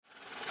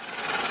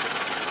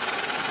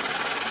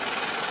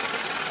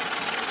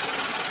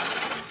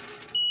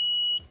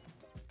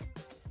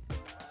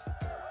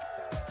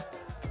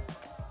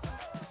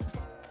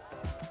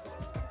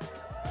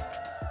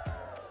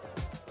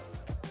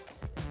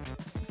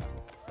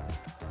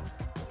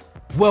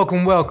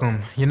Welcome,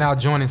 welcome. You're now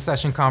joining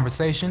Session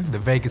Conversation, the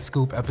Vegas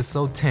Scoop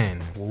episode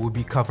 10, where we'll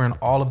be covering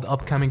all of the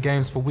upcoming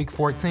games for week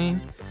 14.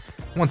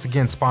 Once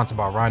again, sponsored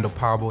by Rondo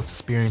Powerboats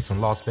Experience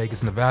in Las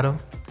Vegas, Nevada.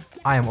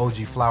 I am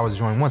OG Flowers,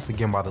 joined once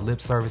again by the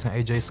Lip Service and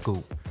AJ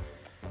Scoop.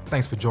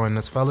 Thanks for joining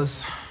us,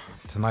 fellas.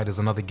 Tonight is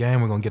another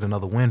game. We're going to get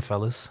another win,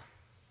 fellas.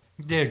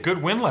 Yeah,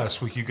 good win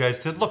last week. You guys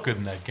did look good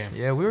in that game.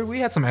 Yeah, we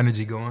had some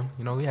energy going.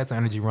 You know, we had some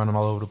energy running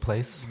all over the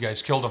place. You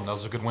guys killed them. That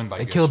was a good win by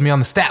you They guys. killed me on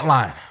the stat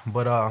line.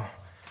 But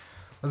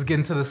let's get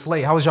into the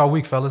slate. How was y'all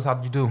week, fellas? How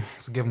did you do?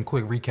 Let's give them a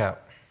quick recap.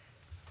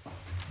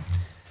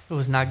 It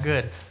was not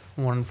good.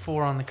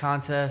 1-4 on the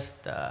contest.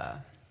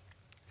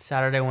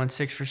 Saturday went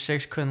 6 for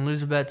 6. Couldn't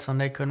lose a bet.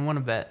 Sunday couldn't win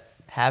a bet.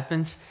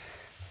 Happens.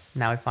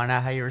 Now we find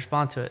out how you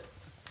respond to it.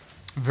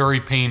 Very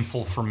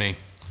painful for me.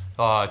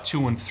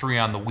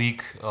 2-3 on the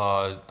week.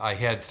 I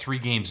had 3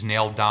 games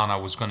nailed down I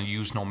was going to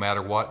use no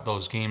matter what.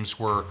 Those games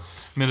were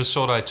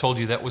Minnesota. I told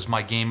you that was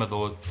my game of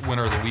the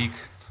winner of the week,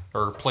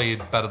 or played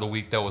bet of the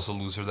week. That was a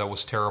loser. That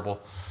was terrible.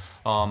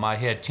 I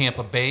had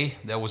Tampa Bay.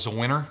 That was a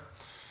winner.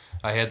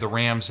 I had the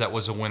Rams. That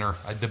was a winner.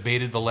 I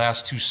debated the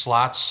last 2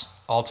 slots,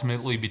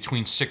 ultimately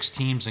between 6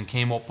 teams, and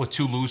came up with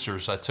 2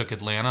 losers. I took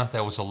Atlanta.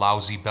 That was a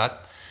lousy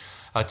bet.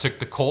 I took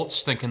the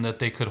Colts, thinking that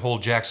they could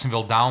hold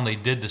Jacksonville down. They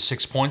did to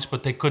 6 points,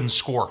 but they couldn't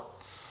score.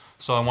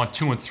 So I went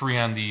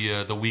 2-3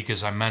 on the week,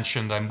 as I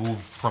mentioned. I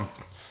moved from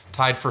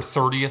tied for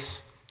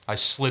 30th. I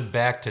slid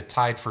back to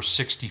tied for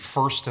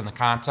 61st in the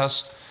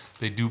contest.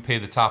 They do pay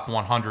the top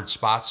 100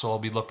 spots, so I'll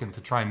be looking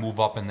to try and move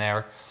up in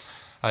there.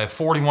 I have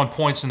 41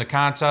 points in the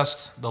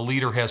contest. The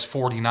leader has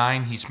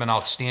 49. He's been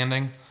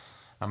outstanding.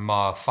 I'm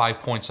 5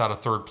 points out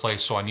of third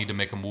place, so I need to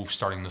make a move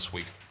starting this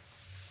week.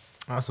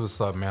 That's what's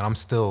up, man. I'm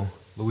still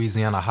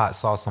Louisiana hot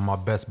sauce on my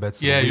best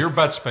bets. Yeah, your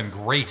bet's been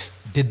great.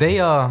 Did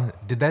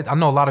that? I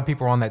know a lot of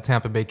people are on that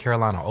Tampa Bay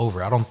Carolina over.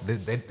 They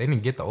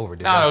didn't get the over,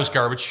 did No, they? that was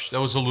garbage. That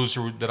was a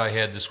loser that I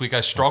had this week.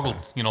 I struggled,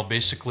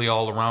 basically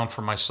all around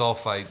for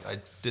myself. I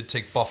did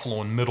take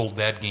Buffalo and middled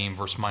that game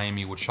versus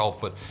Miami, which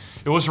helped. But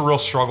it was a real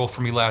struggle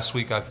for me last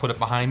week. I've put it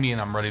behind me,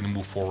 and I'm ready to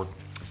move forward.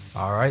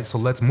 All right, so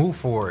let's move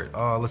forward.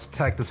 Let's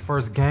attack this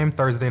first game,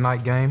 Thursday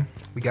night game.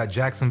 We got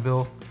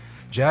Jacksonville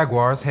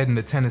Jaguars heading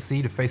to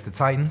Tennessee to face the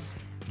Titans.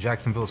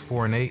 Jacksonville's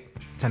 4-8,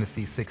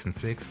 Tennessee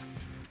 6-6.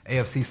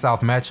 AFC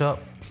South matchup.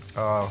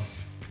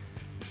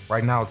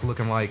 Right now, it's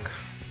looking like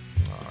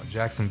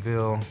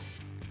Jacksonville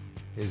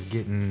is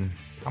getting.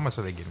 How much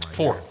are they getting right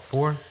 4. now?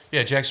 4?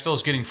 Yeah, Jacksonville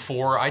is getting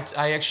 4.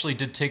 I actually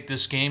did take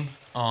this game.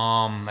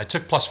 I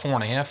took plus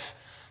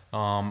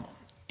 4.5.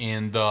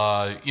 And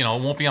it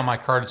won't be on my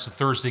card. It's a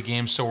Thursday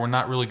game, so we're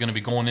not really going to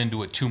be going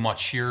into it too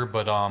much here.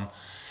 But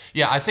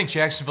I think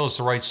Jacksonville is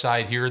the right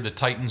side here. The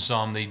Titans,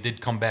 they did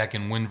come back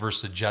and win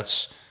versus the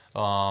Jets.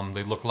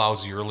 They looked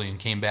lousy early and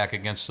came back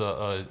against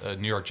a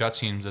New York Jets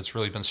team that's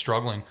really been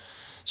struggling.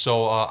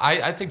 So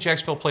I think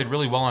Jacksonville played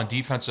really well on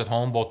defense at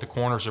home. Both the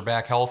corners are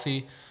back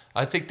healthy.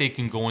 I think they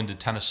can go into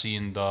Tennessee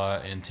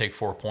and take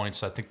 4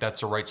 points. I think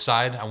that's the right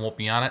side. I won't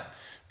be on it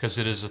because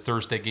it is a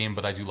Thursday game,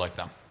 but I do like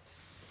them.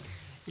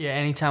 Yeah,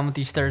 anytime with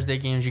these Thursday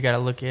games, you got to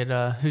look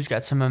at who's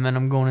got some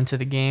momentum going into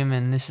the game,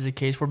 and this is a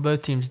case where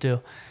both teams do.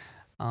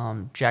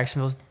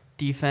 Jacksonville's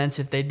defense,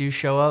 if they do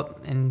show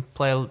up and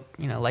play,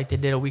 like they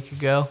did a week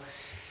ago.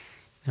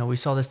 We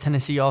saw this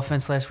Tennessee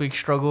offense last week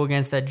struggle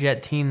against that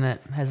Jet team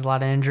that has a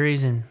lot of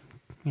injuries and,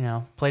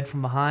 played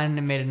from behind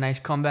and made a nice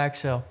comeback.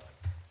 So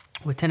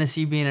with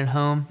Tennessee being at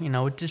home,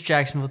 with this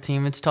Jacksonville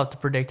team, it's tough to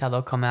predict how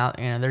they'll come out.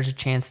 There's a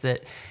chance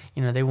that,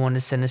 they wanted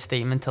to send a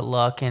statement to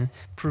Luck and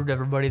prove to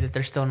everybody that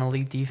they're still an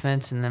elite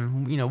defense, and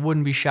then,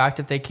 wouldn't be shocked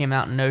if they came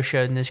out and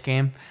no-showed in this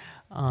game.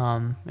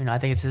 I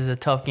think this is a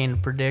tough game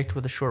to predict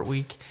with a short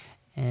week.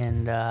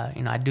 And,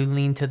 I do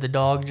lean to the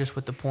dog just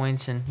with the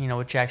points and,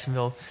 with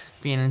Jacksonville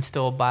being in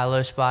still a buy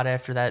low spot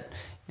after that,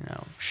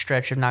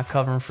 stretch of not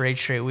covering for 8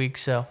 straight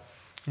weeks. So,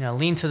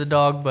 lean to the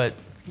dog, but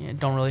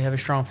don't really have a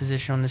strong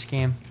position on this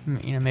game.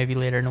 Maybe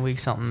later in the week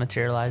something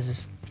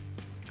materializes.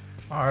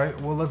 All right,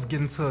 well, let's get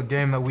into a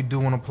game that we do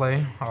want to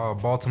play.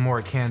 Baltimore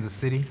at Kansas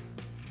City.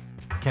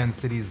 Kansas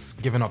City's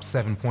giving up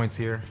 7 points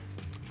here.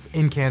 It's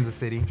in Kansas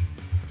City.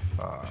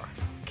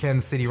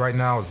 Kansas City right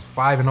now is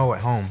 5-0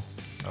 at home.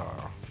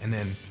 And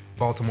then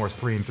Baltimore's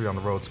 3-3 on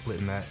the road,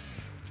 splitting that.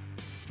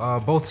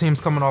 Both teams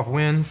coming off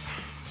wins.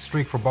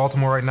 Streak for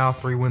Baltimore right now,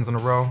 3 wins in a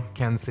row.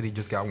 Kansas City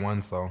just got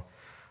 1, so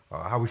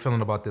how we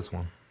feeling about this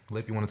one?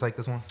 Lip, you want to take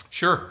this one?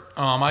 Sure.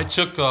 I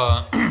took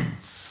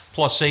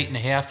plus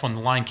 8.5 when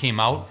the line came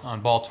out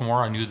on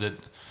Baltimore. I knew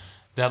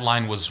that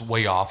line was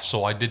way off,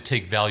 so I did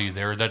take value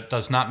there. That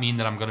does not mean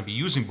that I'm going to be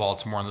using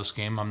Baltimore in this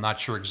game. I'm not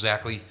sure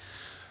exactly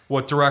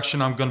what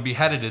direction I'm going to be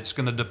headed. It's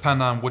going to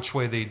depend on which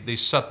way they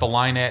set the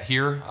line at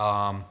here.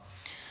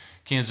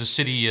 Kansas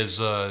City is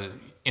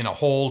in a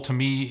hole to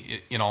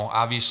me.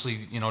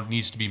 Obviously, it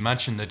needs to be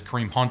mentioned that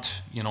Kareem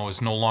Hunt,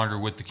 is no longer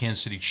with the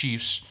Kansas City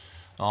Chiefs.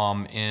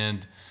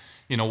 And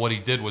what he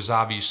did was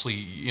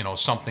obviously,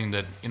 something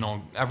that,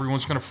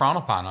 everyone's going to frown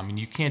upon. I mean,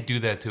 you can't do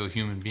that to a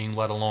human being,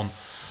 let alone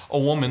a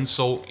woman.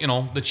 So,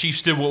 the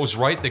Chiefs did what was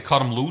right. They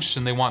cut him loose,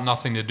 and they want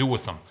nothing to do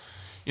with him.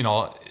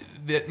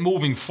 that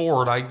moving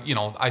forward,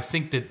 I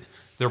think that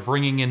they're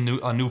bringing in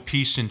a new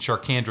piece in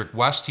Charkandrick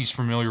West. He's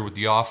familiar with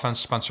the offense.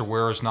 Spencer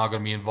Ware is now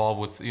going to be involved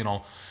with,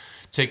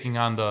 taking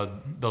on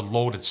the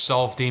load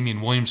itself.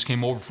 Damian Williams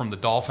came over from the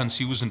Dolphins.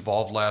 He was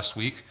involved last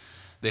week.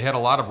 They had a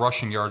lot of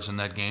rushing yards in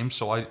that game,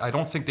 so I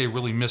don't think they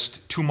really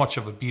missed too much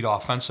of a beat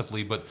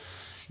offensively. But,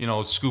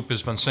 Scoop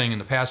has been saying in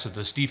the past that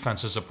this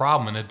defense is a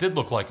problem, and it did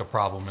look like a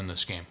problem in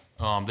this game.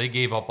 They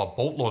gave up a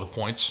boatload of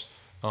points,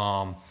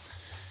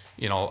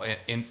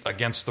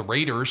 against the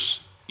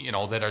Raiders,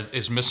 that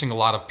is missing a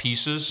lot of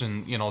pieces,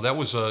 and, that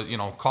was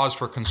a, cause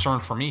for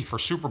concern for me for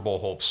Super Bowl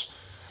hopes.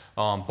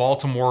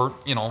 Baltimore,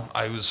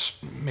 I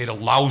made a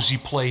lousy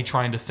play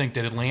trying to think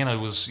that Atlanta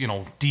was,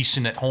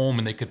 decent at home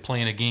and they could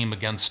play in a game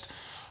against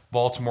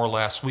Baltimore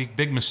last week.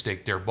 Big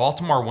mistake there.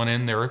 Baltimore went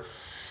in there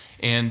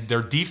and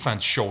their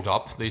defense showed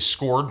up. They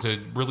scored to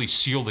really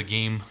seal the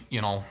game,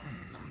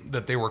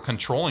 that they were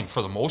controlling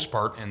for the most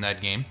part in that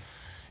game.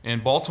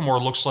 And Baltimore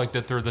looks like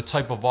that they're the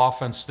type of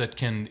offense that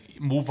can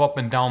move up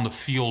and down the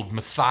field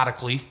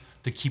methodically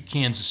to keep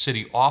Kansas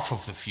City off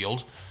of the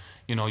field,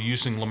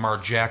 using Lamar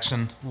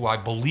Jackson, who I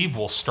believe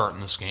will start in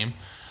this game.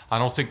 I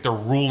don't think they're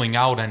ruling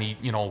out any,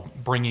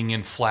 bringing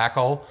in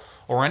Flacco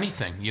or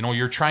anything.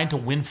 You're trying to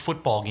win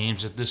football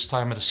games at this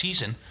time of the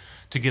season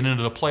to get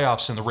into the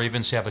playoffs, and the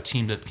Ravens have a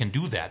team that can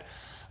do that.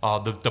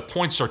 The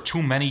points are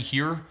too many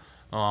here.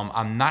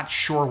 I'm not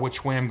sure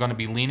which way I'm going to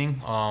be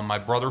leaning. My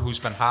brother, who's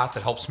been hot,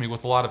 that helps me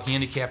with a lot of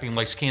handicapping,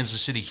 likes Kansas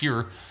City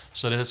here,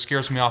 so that it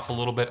scares me off a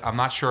little bit. I'm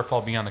not sure if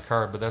I'll be on the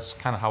card, but that's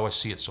kind of how I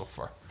see it so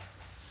far.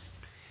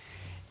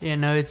 Yeah,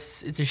 no,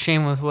 it's a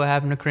shame with what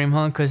happened to Kareem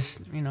Hunt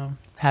because,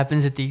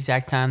 happens at the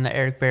exact time that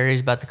Eric Berry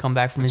is about to come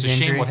back from his injury.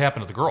 It's a shame what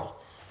happened to the girl.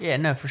 Yeah,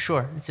 no, for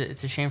sure.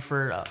 It's a shame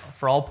for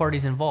all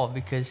parties involved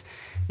because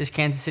this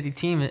Kansas City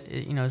team,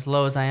 as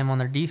low as I am on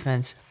their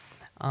defense,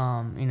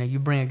 you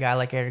bring a guy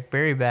like Eric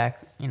Berry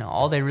back,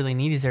 all they really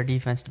need is their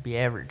defense to be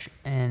average.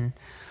 And,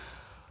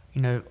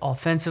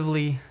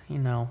 offensively,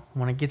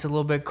 when it gets a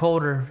little bit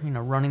colder,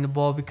 running the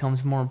ball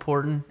becomes more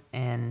important.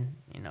 And,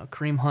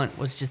 Kareem Hunt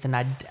was just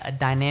a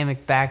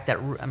dynamic back that,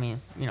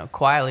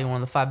 quietly one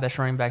of the 5 best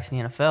running backs in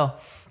the NFL.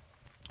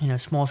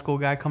 Small school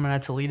guy coming out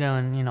of Toledo,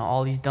 and,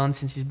 all he's done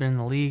since he's been in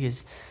the league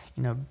is,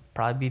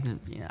 probably be,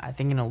 I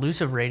think in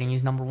elusive rating,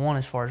 he's number 1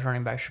 as far as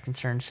running backs are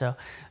concerned. So,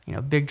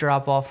 big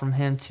drop off from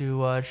him to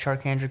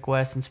Charkandrick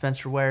West and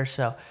Spencer Ware.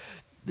 So,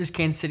 this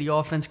Kansas City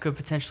offense could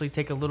potentially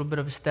take a little bit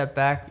of a step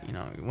back,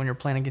 when you're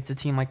playing against a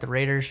team like the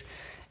Raiders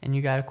and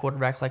you got a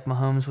quarterback like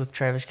Mahomes with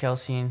Travis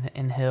Kelce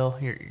and Hill,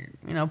 you're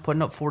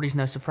putting up 40s,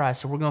 no surprise.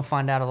 So we're going to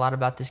find out a lot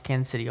about this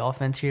Kansas City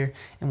offense here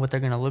and what they're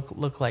going to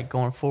look like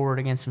going forward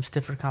against some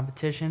stiffer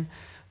competition.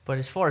 But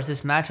as far as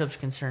this matchup's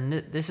concerned,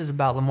 this is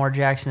about Lamar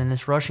Jackson and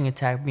this rushing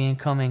attack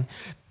becoming,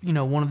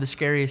 one of the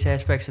scariest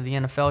aspects of the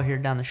NFL here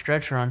down the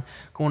stretch run,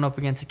 going up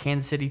against a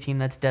Kansas City team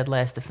that's dead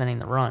last defending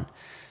the run.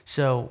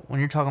 So when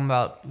you're talking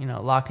about,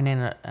 locking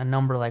in a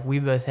number like we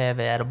both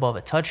have at above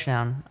a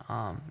touchdown,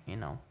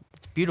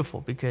 it's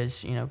beautiful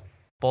because,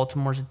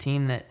 Baltimore's a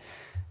team that,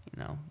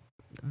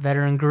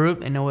 veteran group.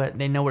 They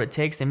know what it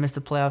takes. They missed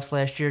the playoffs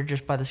last year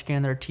just by the skin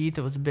of their teeth.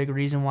 It was a big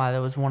reason why that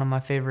was one of my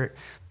favorite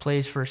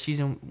plays for a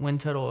season win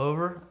total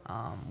over.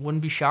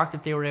 Wouldn't be shocked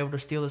if they were able to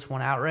steal this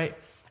one outright.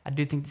 I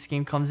do think this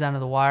game comes down to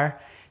the wire.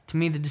 To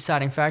me, the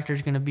deciding factor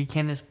is going to be,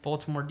 can this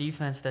Baltimore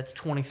defense that's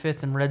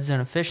 25th in red zone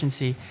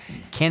efficiency,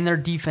 can their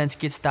defense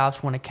get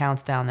stops when it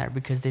counts down there?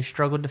 Because they've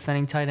struggled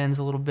defending tight ends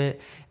a little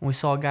bit. And we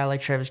saw a guy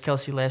like Travis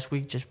Kelce last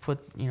week just put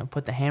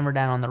the hammer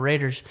down on the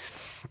Raiders.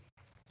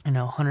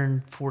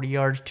 140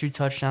 yards, 2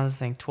 touchdowns, I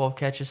think 12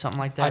 catches, something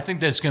like that. I think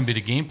that's going to be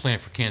the game plan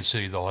for Kansas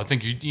City, though. I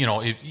think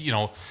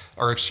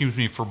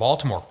for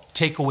Baltimore,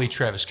 take away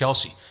Travis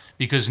Kelce.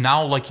 Because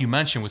now, like you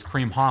mentioned, with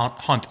Kareem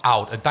Hunt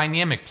out, a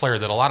dynamic player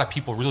that a lot of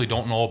people really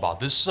don't know about,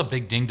 this is a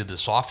big ding to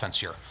this offense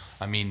here.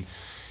 I mean,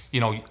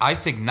 I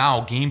think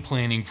now game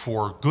planning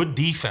for good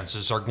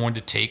defenses are going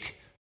to take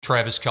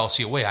Travis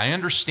Kelce away. I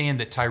understand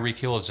that Tyreek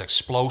Hill is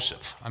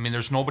explosive. I mean,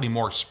 there's nobody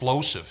more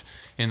explosive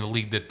in the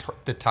league than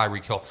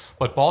Tyreek Hill.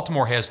 But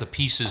Baltimore has the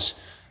pieces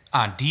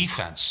on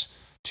defense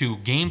to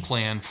game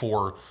plan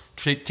for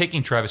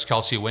taking Travis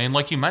Kelce away. And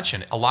like you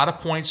mentioned, a lot of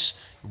points.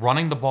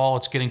 Running the ball,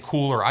 it's getting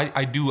cooler.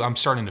 I'm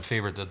starting to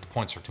favor that the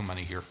points are too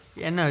many here.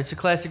 Yeah, no, it's a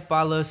classic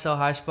buy low, sell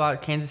high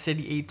spot. Kansas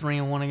City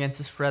 8-3-1 against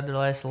the spread their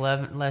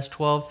last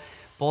 12.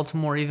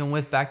 Baltimore, even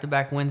with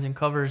back-to-back wins and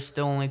covers,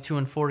 still only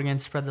 2-4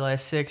 against the spread their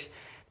last 6.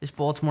 This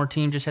Baltimore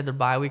team just had their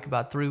bye week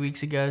about 3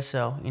 weeks ago,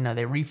 so they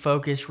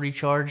refocused,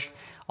 recharged.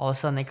 All of a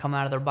sudden, they come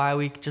out of their bye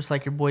week. Just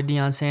like your boy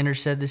Deion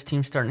Sanders said, this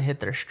team's starting to hit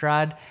their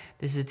stride.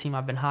 This is a team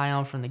I've been high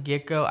on from the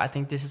get-go. I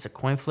think this is a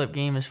coin flip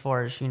game as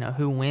far as,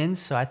 who wins.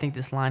 So I think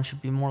this line should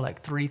be more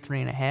like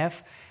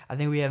 3.5. I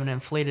think we have an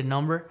inflated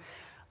number.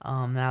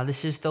 Now,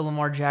 this is still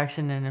Lamar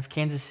Jackson, and if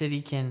Kansas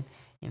City can,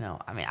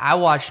 I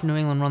watched New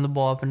England run the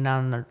ball up and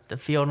down the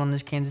field on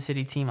this Kansas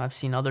City team. I've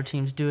seen other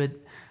teams do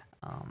it.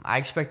 I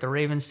expect the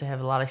Ravens to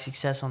have a lot of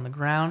success on the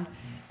ground.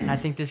 And I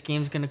think this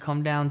game's going to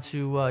come down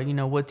to,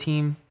 what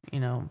team,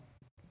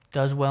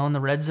 does well in the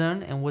red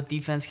zone and what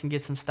defense can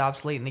get some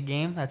stops late in the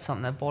game. That's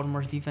something that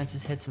Baltimore's defense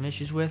has had some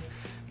issues with.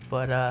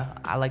 But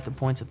I like the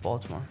points at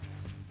Baltimore.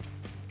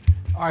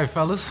 All right,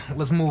 fellas,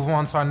 let's move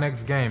on to our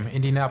next game.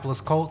 Indianapolis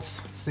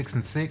Colts,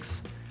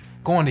 6-6,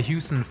 going to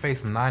Houston to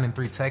face the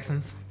 9-3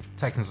 Texans.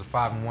 Texans are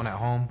 5-1 at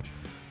home.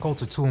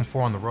 Colts are 2-4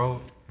 on the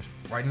road.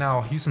 Right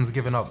now, Houston's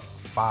giving up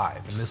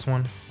 5 in this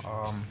one.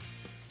 How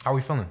are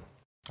we feeling?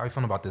 How are you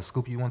feeling about this?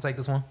 Scoop, you want to take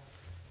this one?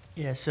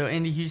 Yeah. So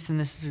Indy Houston,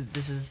 this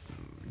is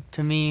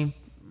to me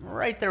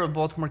right there with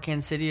Baltimore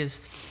Kansas City is,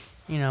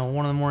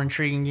 one of the more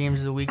intriguing games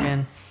of the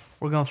weekend.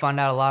 We're going to find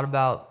out a lot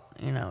about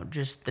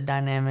just the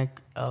dynamic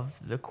of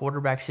the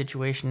quarterback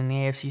situation in the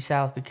AFC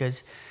South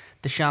because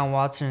Deshaun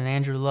Watson and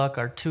Andrew Luck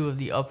are two of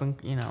the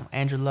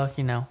Andrew Luck,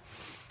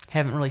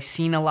 haven't really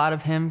seen a lot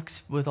of him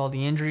with all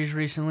the injuries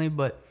recently,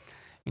 but,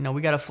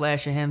 we got a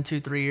flash of him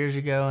 2-3 years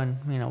ago,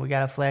 and, we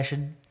got a flash of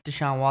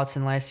Deshaun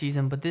Watson last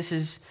season, but this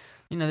is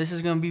going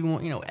to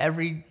be,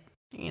 every,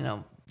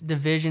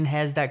 division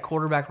has that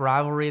quarterback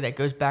rivalry that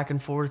goes back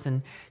and forth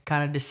and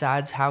kind of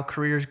decides how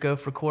careers go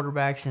for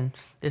quarterbacks. And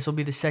this will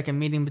be the second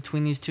meeting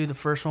between these two. The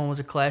first one was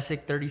a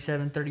classic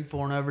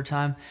 37-34 in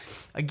overtime.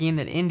 A game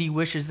that Indy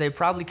wishes they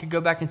probably could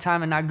go back in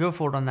time and not go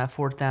for it on that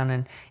fourth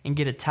down and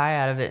get a tie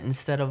out of it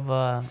instead of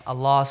a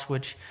loss,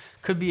 which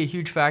could be a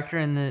huge factor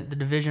in the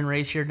division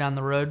race here down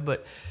the road.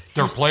 But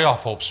their playoff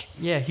hopes.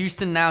 Yeah,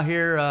 Houston now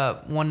here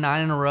won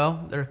 9 in a row.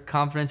 Their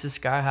confidence is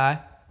sky high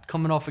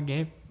coming off a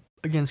game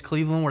against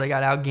Cleveland where they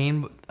got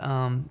outgained,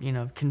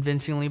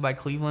 convincingly by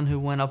Cleveland, who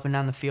went up and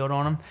down the field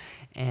on them.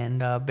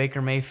 And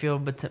Baker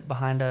Mayfield,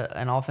 behind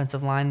an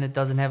offensive line that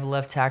doesn't have a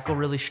left tackle,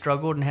 really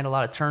struggled and had a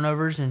lot of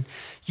turnovers. And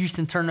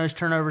Houston turned those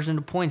turnovers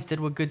into points, did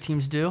what good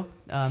teams do,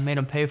 made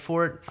them pay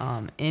for it.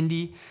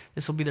 Indy,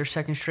 this will be their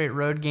second straight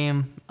road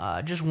game.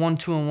 Just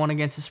 1-2-1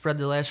 against the spread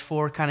the last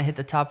 4, kind of hit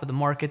the top of the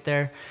market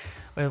there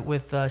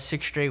with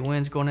 6 straight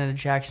wins going into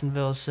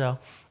Jacksonville. So,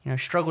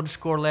 struggled to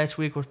score last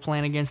week, was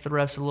playing against the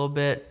refs a little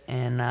bit,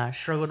 and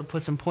struggled to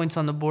put some points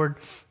on the board.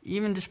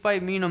 Even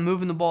despite me,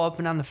 moving the ball up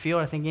and down the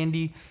field, I think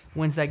Indy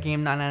wins that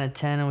game 9 out of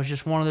 10. It was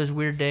just one of those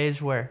weird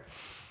days where,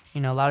 a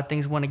lot of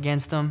things went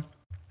against them.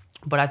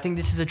 But I think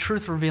this is a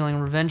truth-revealing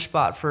revenge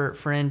spot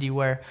for Indy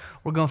where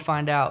we're going to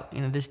find out,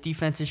 this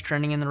defense is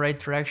trending in the right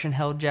direction,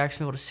 held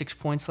Jacksonville to 6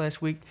 points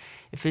last week.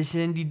 If this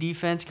Indy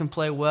defense can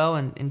play well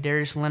and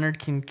Darius Leonard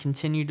can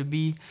continue to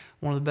be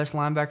one of the best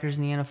linebackers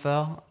in the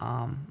NFL,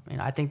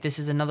 I think this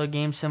is another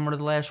game similar to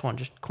the last one,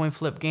 just coin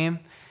flip game.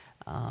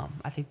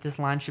 I think this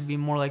line should be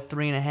more like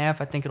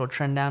 3.5. I think it'll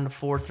trend down to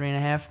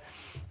 3.5.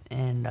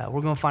 And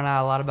we're going to find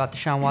out a lot about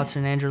Deshaun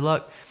Watson and Andrew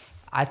Luck.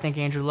 I think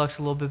Andrew Luck's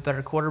a little bit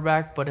better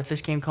quarterback, but if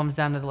this game comes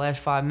down to the last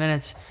 5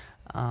 minutes,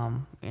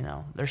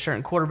 there's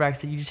certain quarterbacks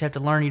that you just have to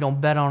learn. You don't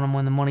bet on them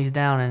when the money's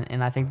down,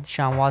 and I think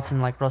Deshaun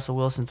Watson, like Russell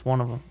Wilson's one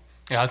of them.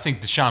 Yeah, I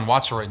think Deshaun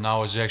Watson right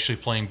now is actually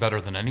playing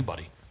better than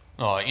anybody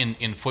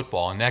in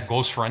football, and that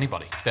goes for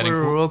anybody.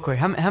 Real quick,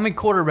 how many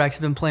quarterbacks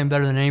have been playing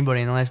better than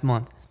anybody in the last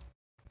month?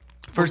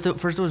 First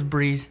it was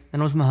Breeze, then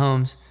it was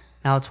Mahomes.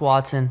 Now it's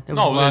Watson.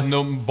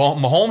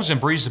 Mahomes and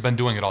Breeze have been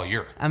doing it all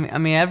year. I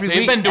mean, every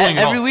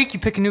week you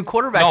pick a new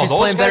quarterback who's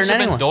playing better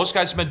than anyone. Those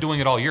guys have been doing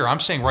it all year. I'm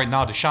saying right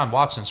now, Deshaun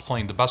Watson's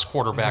playing the best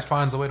quarterback. He just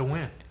finds a way to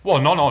win.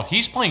 Well, no,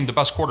 he's playing the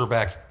best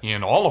quarterback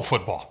in all of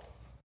football.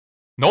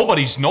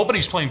 Nobody's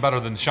playing better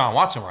than Deshaun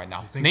Watson right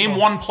now. Name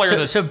one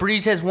player So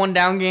Breeze has one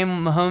down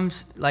game.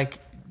 Mahomes,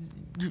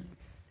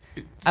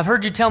 I've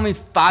heard you tell me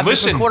 5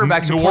 different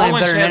quarterbacks are playing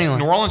better than anyone.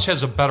 New Orleans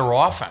has a better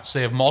offense.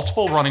 They have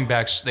multiple running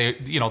backs. They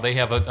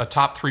have a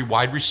top 3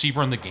 wide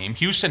receiver in the game.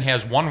 Houston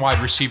has 1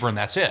 wide receiver, and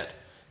that's it.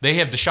 They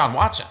have Deshaun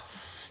Watson.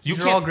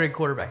 They're all great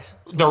quarterbars.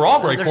 They're all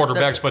great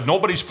quarterbacks, but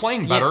nobody's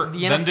playing better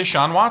than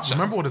Deshaun Watson.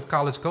 Remember what his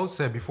college coach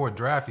said before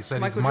draft? He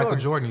said he's Michael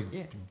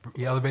Jordan.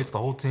 He elevates the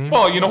whole team.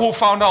 Well, who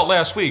found out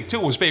last week, too,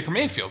 was Baker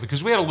Mayfield,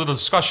 because we had a little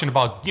discussion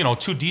about,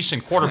 2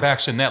 decent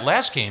quarterbacks in that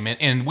last game,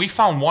 and we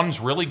found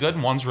one's really good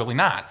and one's really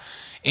not.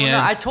 And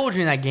I told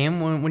you in that game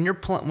when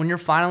you're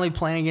finally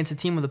playing against a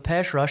team with a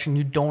pass rush and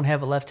you don't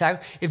have a left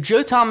tackle. If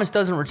Joe Thomas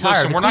doesn't retire,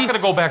 listen, we're not going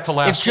to go back to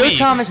last week.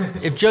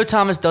 If Joe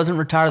Thomas doesn't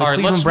retire, the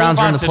Cleveland Browns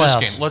are in the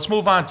playoffs. Let's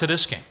move on to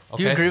this game. Okay?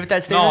 Do you agree with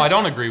that statement? No, I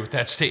don't agree with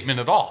that statement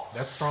at all.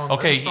 That's strong.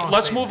 Okay,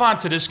 let's move on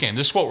to this game.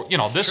 This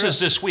is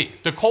this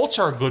week. The Colts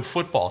are a good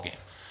football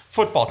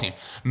team.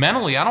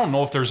 Mentally, I don't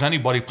know if there's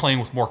anybody playing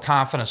with more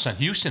confidence than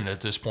Houston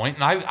at this point,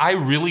 and I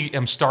really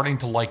am starting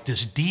to like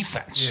this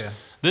defense. Yeah.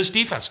 This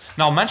defense.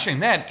 Now, mentioning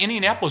that,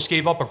 Indianapolis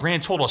gave up a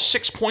grand total of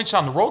 6 points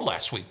on the road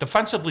last week.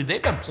 Defensively,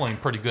 they've been playing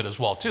pretty good as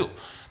well, too.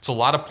 It's a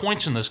lot of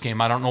points in this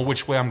game. I don't know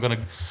which way I'm going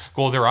to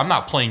go there. I'm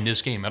not playing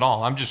this game at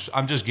all. I'm just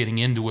getting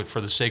into it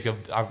for the sake of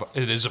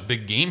it is a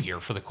big game here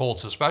for the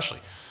Colts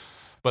especially.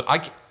 But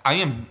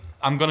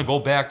I'm going to go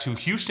back to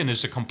Houston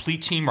is a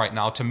complete team right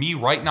now. To me,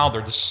 right now,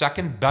 they're the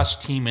second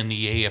best team in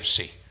the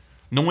AFC.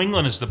 New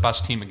England is the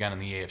best team again in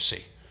the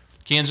AFC.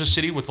 Kansas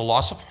City, with the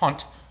loss of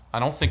Hunt, I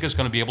don't think is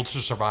going to be able to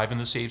survive in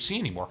this AFC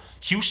anymore.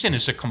 Houston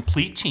is a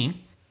complete team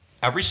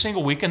every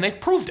single week, and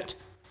they've proved it.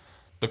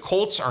 The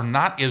Colts are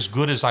not as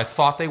good as I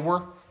thought they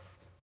were.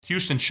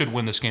 Houston should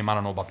win this game. I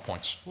don't know about the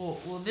points. Well,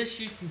 this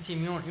Houston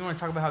team, you want to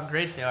talk about how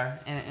great they are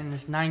and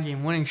this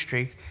 9-game winning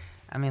streak.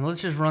 I mean,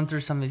 let's just run through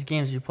some of these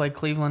games. You played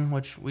Cleveland,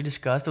 which we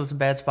discussed. It was a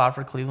bad spot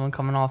for Cleveland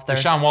coming off there.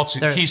 Deshaun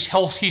Watson, he's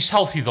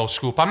healthy though,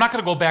 Scoop. I'm not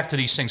going to go back to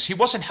these things. He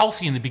wasn't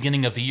healthy in the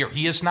beginning of the year.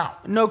 He is now.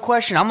 No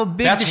question.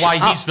 That's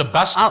why he's the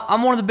best.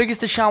 I'm one of the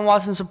biggest Deshaun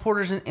Watson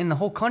supporters in the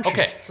whole country.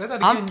 Okay. Say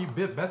that again.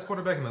 You best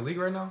quarterback in the league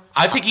right now?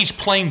 I think he's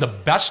playing the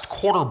best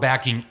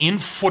quarterbacking in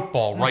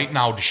football right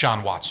now,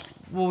 Deshaun Watson.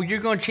 Well, you're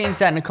going to change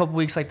that in a couple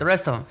weeks like the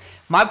rest of them.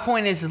 My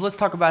point is let's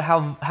talk about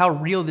how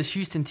real this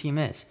Houston team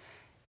is.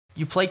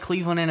 You play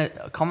Cleveland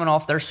coming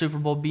off their Super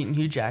Bowl beating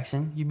Hugh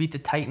Jackson. You beat the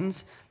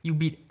Titans. You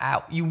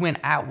win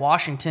at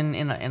Washington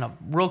in a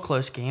real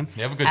close game.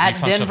 You have a good at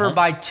defense Denver at home.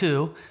 by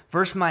 2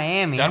 versus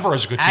Miami. Denver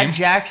is a good team. At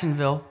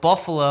Jacksonville,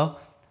 Buffalo.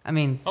 I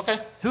mean, okay.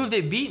 Who have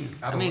they beaten?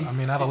 Out of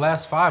the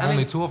last 5,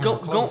 only 2 of them were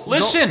close.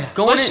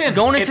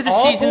 Going into the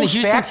season, the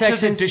Houston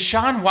Texans.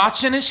 Deshaun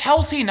Watson is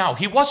healthy now.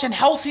 He wasn't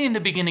healthy in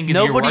the beginning of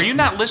the year. Are you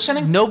not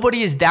listening?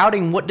 Nobody is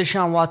doubting what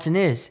Deshaun Watson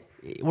is.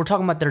 We're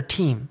talking about their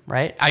team,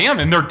 right? I am,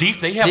 and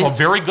they have a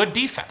very good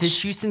defense.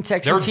 This Houston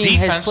Texans team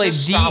has played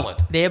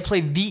They have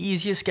played the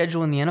easiest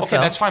schedule in the NFL. Okay,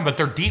 that's fine, but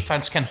their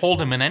defense can hold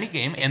them in any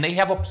game, and they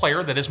have a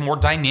player that is more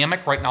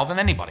dynamic right now than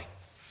anybody.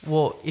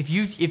 Well,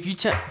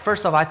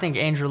 first off, I think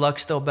Andrew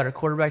Luck's still a better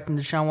quarterback than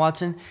Deshaun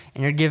Watson,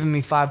 and you're giving me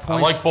 5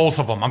 points. I like both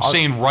of them. I'm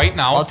saying right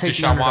now,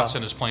 Deshaun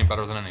Watson is playing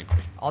better than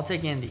anybody. I'll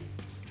take Indy.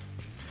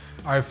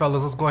 All right,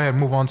 fellas, let's go ahead and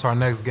move on to our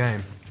next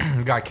game.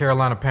 We got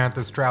Carolina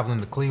Panthers traveling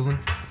to Cleveland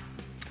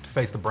to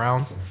face the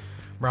Browns.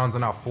 Browns are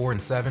now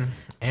 4-7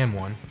 and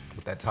 1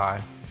 with that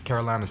tie.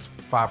 Carolina's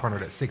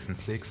 500 at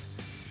 6-6.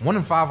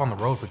 1-5 on the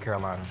road for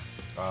Carolina.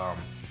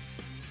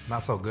 Not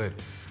so good.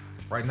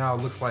 Right now,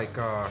 it looks like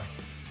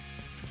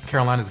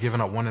Carolina's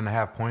giving up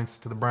 1.5 points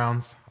to the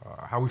Browns.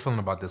 How are we feeling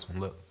about this one,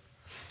 Luke?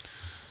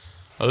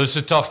 Well, this is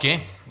a tough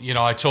game.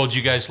 I told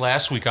you guys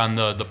last week on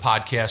the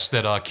podcast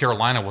that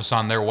Carolina was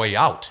on their way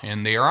out,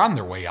 and they are on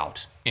their way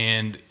out.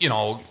 And,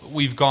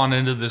 we've gone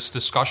into this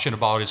discussion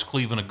about is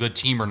Cleveland a good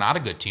team or not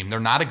a good team. They're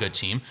not a good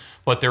team,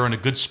 but they're in a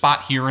good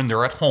spot here, and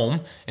they're at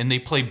home, and they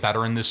play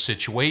better in this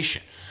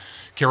situation.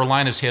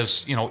 Carolina's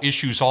has,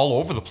 issues all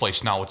over the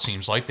place now, it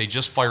seems like. They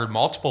just fired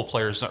multiple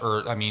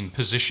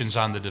positions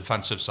on the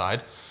defensive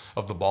side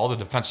of the ball. The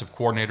defensive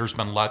coordinator's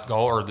been let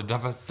go, or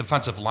the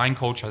defensive line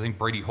coach, I think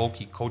Brady Hoke,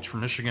 coach from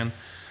Michigan.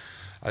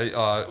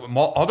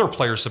 Other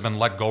players have been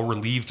let go,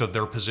 relieved of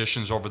their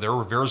positions over there.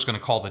 Rivera's going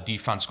to call the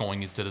defense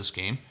going into this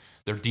game.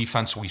 Their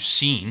defense, we've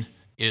seen,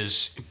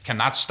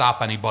 cannot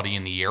stop anybody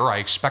in the air. I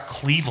expect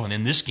Cleveland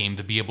in this game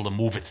to be able to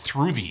move it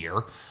through the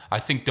air. I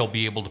think they'll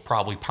be able to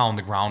probably pound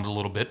the ground a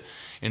little bit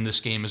in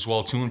this game as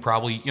well, too, and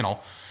probably,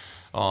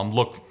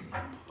 look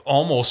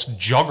almost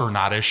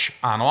juggernautish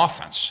on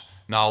offense.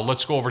 Now,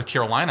 let's go over to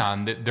Carolina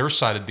on their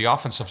side, the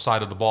offensive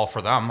side of the ball for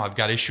them. I've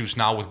got issues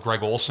now with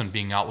Greg Olsen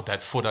being out with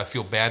that foot. I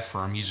feel bad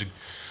for him. He's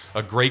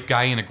a great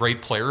guy and a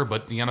great player,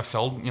 but the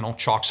NFL,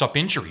 chalks up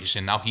injuries,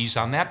 and now he's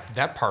on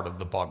that part of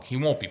the bug. He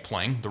won't be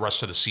playing the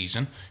rest of the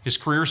season. His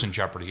career's in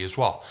jeopardy as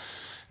well.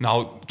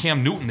 Now,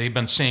 Cam Newton, they've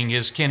been saying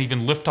can't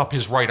even lift up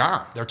his right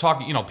arm. They're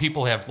talking,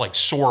 people have like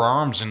sore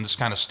arms and this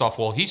kind of stuff.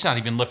 Well, he's not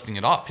even lifting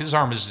it up. His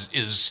arm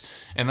is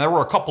and there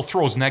were a couple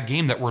throws in that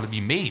game that were to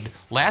be made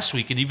last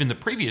week and even the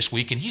previous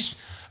week, and he's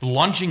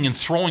lunging and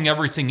throwing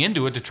everything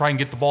into it to try and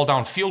get the ball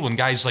downfield when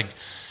guys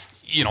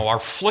are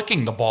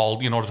flicking the ball,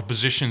 to the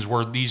positions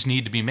where these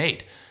need to be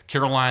made.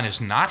 Carolina is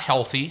not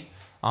healthy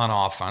on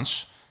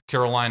offense.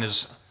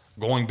 Carolina's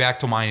going back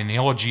to my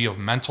analogy of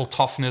mental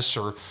toughness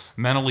or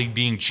mentally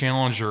being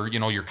challenged or,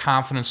 your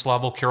confidence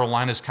level.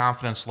 Carolina's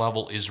confidence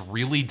level is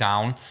really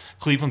down.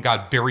 Cleveland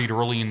got buried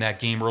early in that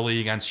game, early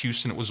against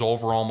Houston. It was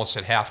over almost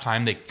at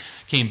halftime. They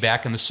came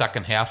back in the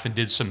second half and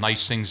did some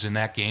nice things in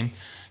that game.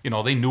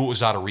 They knew it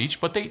was out of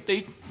reach, but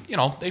they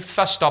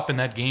fessed up in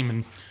that game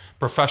and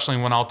professionally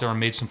went out there and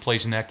made some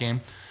plays in that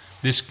game.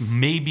 This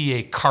may be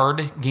a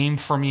card game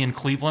for me in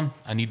Cleveland.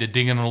 I need to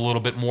dig in a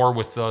little bit more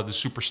with the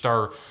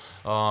superstar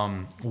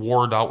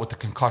Ward out with the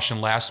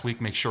concussion last week.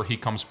 Make sure he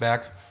comes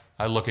back.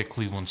 I look at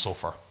Cleveland so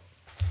far.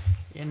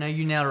 Yeah, no,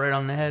 you nailed it right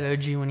on the head,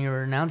 OG, when you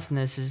were announcing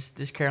this. Is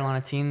this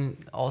Carolina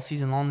team all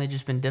season long? They've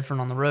just been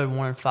different on the road,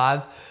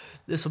 1-5.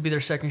 This will be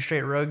their second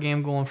straight road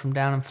game, going from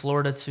down in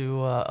Florida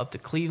to up to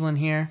Cleveland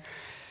here.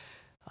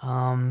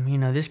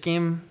 This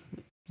game,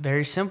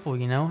 very simple.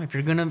 If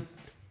you're gonna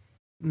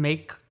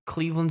make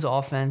Cleveland's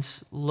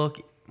offense look.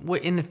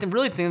 And the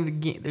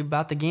thing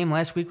about the game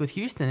last week with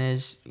Houston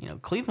is,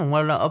 Cleveland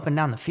went up and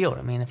down the field.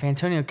 I mean, if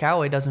Antonio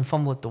Callaway doesn't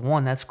fumble at the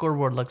 1, that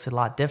scoreboard looks a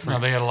lot different.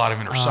 No, they had a lot of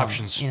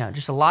interceptions.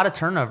 Just a lot of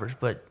turnovers.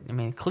 But,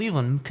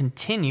 Cleveland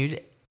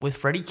continued with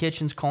Freddie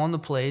Kitchens calling the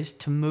plays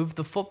to move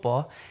the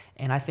football,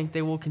 and I think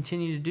they will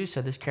continue to do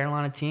so. This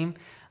Carolina team,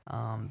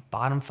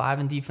 bottom 5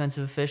 in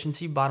defensive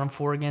efficiency, bottom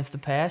 4 against the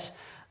pass.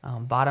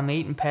 Bottom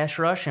 8 in pass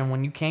rush, and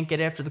when you can't get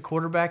after the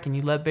quarterback and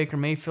you let Baker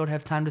Mayfield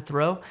have time to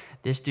throw,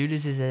 this dude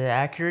is as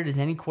accurate as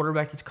any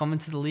quarterback that's come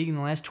into the league in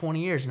the last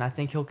 20 years, and I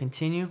think he'll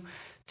continue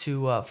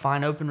to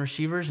find open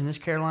receivers. And this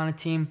Carolina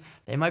team,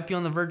 they might be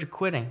on the verge of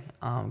quitting.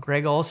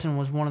 Greg Olsen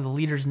was one of the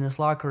leaders in this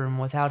locker room.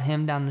 Without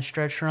him down the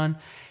stretch run,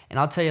 and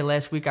I'll tell you,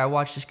 last week I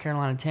watched this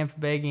Carolina-Tampa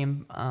Bay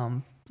game.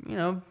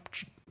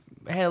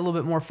 Had a little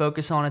bit more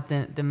focus on it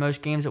than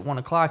most games at 1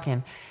 o'clock,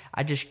 and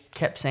I just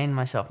kept saying to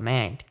myself,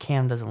 man,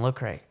 Cam doesn't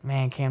look right.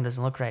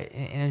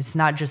 And it's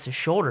not just his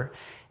shoulder.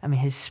 I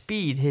mean, his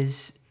speed,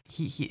 his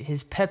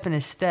pep in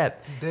his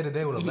step. He's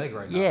day-to-day with a leg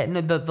right now. Yeah,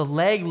 no, the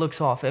leg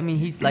looks off. I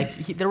mean,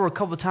 there were a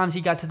couple of times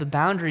he got to the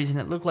boundaries, and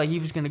it looked like he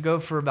was going to go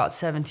for about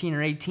 17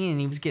 or 18, and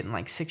he was getting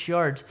like 6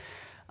 yards.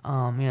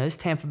 This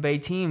Tampa Bay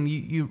team,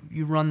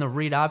 you run the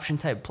read option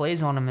type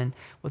plays on them, and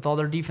with all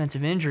their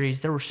defensive injuries,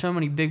 there were so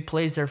many big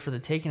plays there for the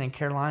taking, and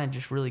Carolina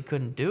just really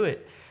couldn't do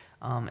it.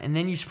 And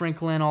then you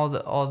sprinkle in all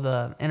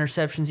the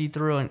interceptions he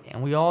threw,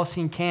 and we all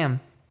seen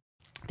Cam.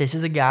 This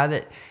is a guy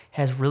that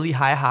has really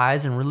high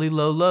highs and really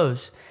low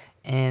lows,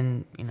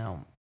 and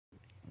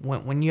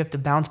when you have to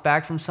bounce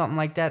back from something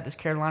like that, this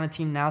Carolina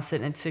team now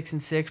sitting at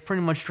 6-6,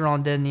 pretty much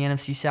drawn dead in the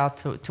NFC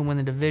South to win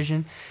the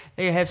division.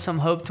 They have some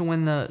hope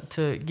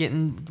to get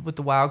in with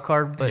the wild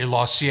card, but they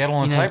lost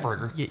Seattle in the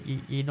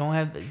tiebreaker. You don't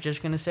have.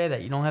 Just gonna say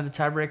that you don't have the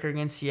tiebreaker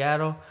against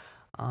Seattle.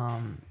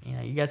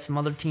 You got some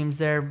other teams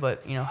there,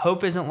 but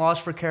hope isn't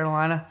lost for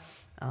Carolina.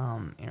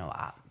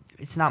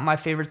 It's not my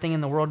favorite thing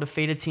in the world to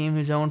fade a team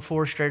who's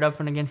 0-4 straight up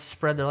and against the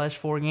spread their last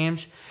 4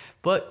 games.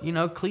 But,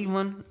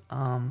 Cleveland,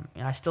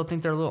 I still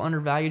think they're a little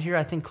undervalued here.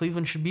 I think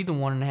Cleveland should be the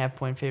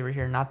 1.5-point favorite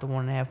here, not the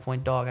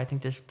 1.5-point dog. I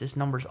think this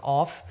number's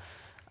off.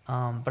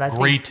 But I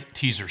Great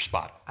teaser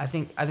spot. I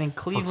think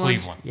Cleveland. For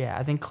Cleveland. Yeah,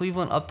 I think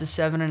Cleveland up to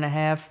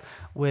 7.5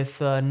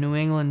 with New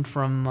England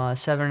from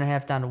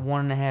 7.5 down to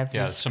 1.5.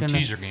 Yeah, some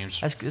teaser games.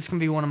 It's gonna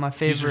be one of my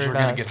favorite teasers are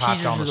going to get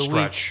hot down the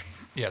stretch. Week.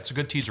 Yeah, it's a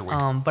good teaser week.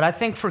 But I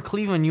think for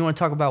Cleveland, you want to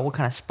talk about what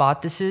kind of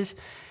spot this is.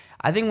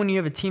 I think when you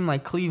have a team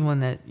like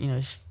Cleveland that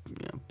is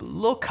a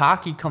little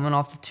cocky coming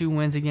off the 2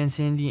 wins against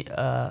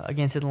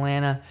against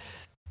Atlanta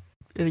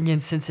and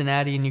against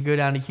Cincinnati, and you go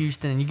down to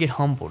Houston and you get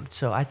humbled.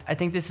 So I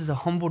think this is a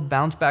humbled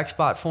bounce back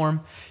spot for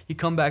them. You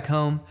come back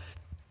home,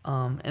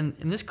 and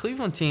this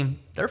Cleveland team,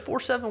 they're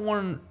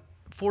 4-7-1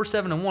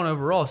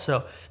 overall.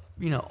 So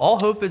all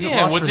hope isn't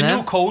lost with for the them.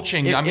 new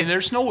coaching,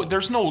 there's no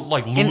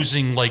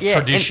losing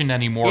tradition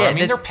anymore.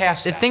 They're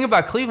past the that. thing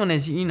about Cleveland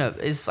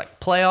is like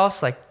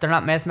playoffs, like they're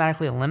not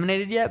mathematically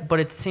eliminated yet, but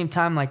at the same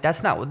time, like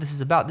that's not what this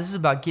is about. This is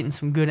about getting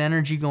some good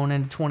energy going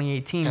into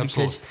 2018.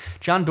 Absolutely. Because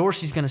John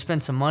Dorsey's going to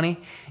spend some money,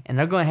 and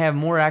they're going to have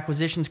more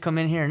acquisitions come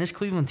in here, and this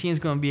Cleveland team is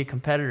going to be a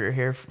competitor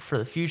here for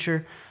the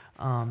future.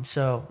 I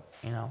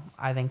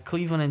think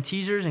Cleveland and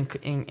teasers, and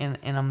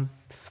I'm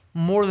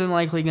more than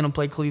likely going to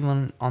play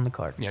Cleveland on the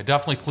card. Yeah,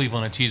 definitely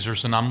Cleveland and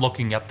teasers, and I'm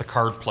looking at the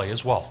card play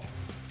as well.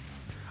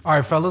 All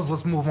right, fellas,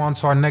 let's move on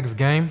to our next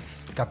game.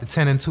 Got the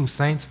 10-2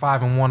 Saints,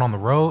 5-1 on the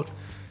road,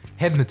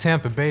 heading to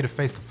Tampa Bay to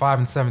face the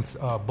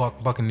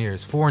 5-7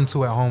 Buccaneers.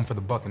 4-2 at home for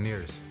the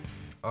Buccaneers.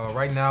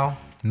 Right now,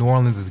 New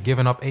Orleans is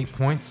giving up 8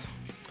 points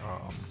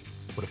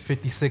with a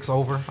 56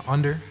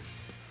 over/under.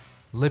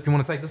 Lip, you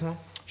want to take this one?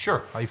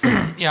 Sure. How you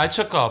feeling? Yeah, I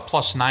took a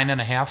plus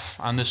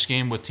 9.5 on this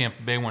game with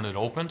Tampa Bay when it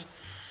opened,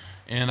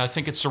 and I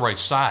think it's the right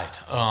side.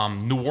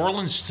 New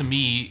Orleans, to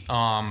me,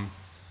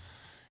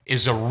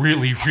 is a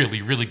really,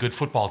 really, really good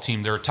football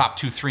team. They're a top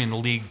 2-3 in the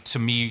league, to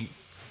me,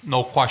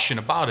 no question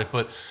about it.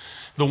 But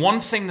the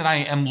one thing that I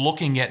am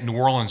looking at New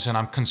Orleans and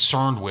I'm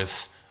concerned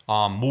with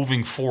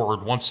moving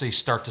forward once they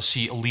start to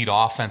see elite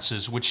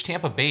offenses, which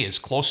Tampa Bay is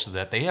close to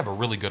that. They have a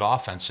really good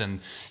offense. And,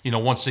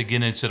 once they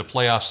get into the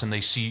playoffs and they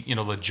see,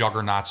 the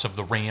juggernauts of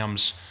the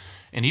Rams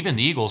and even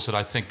the Eagles that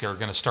I think are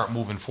going to start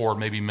moving forward,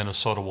 maybe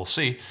Minnesota, we'll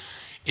see,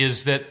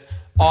 is that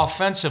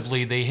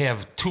offensively they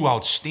have 2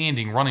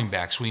 outstanding running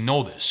backs. We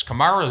know this.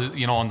 Kamara,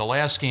 in the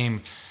last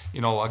game,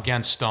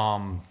 against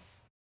on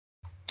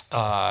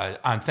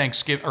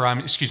Thanksgiving, or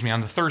on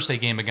the Thursday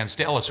game against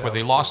Dallas, where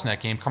they lost in that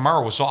game,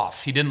 Kamara was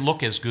off. He didn't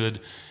look as good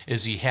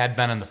as he had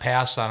been in the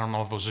past. I don't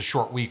know if it was a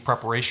short week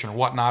preparation or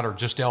whatnot, or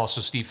just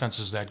Dallas's defense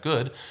is that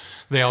good.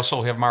 They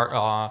also have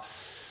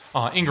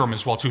Ingram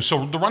as well too.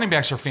 So the running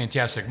backs are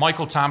fantastic.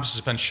 Michael Thomas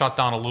has been shut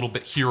down a little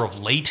bit here of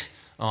late.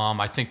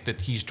 I think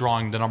that he's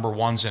drawing the number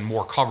ones and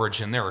more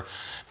coverage in there.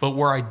 But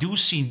where I do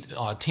see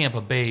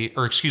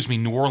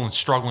New Orleans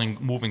struggling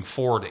moving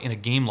forward in a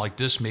game like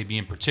this, maybe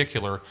in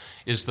particular,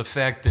 is the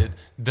fact that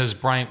Dez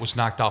Bryant was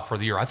knocked out for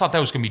the year. I thought that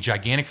was going to be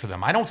gigantic for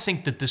them. I don't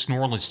think that this New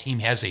Orleans team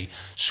has a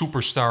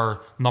superstar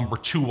number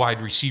 2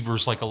 wide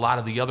receivers like a lot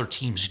of the other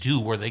teams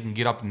do, where they can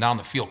get up and down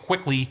the field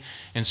quickly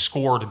and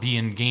score, to be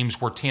in games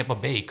where Tampa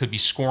Bay could be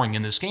scoring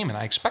in this game. And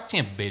I expect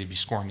Tampa Bay to be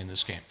scoring in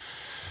this game.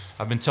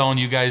 I've been telling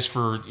you guys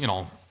for,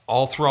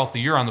 all throughout the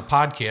year on the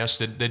podcast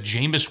that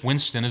Jameis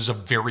Winston is a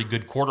very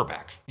good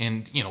quarterback.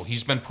 And,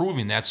 he's been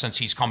proving that since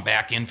he's come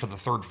back in for the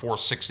 3rd, 4th,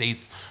 6th,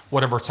 8th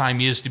whatever time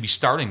he is to be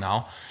starting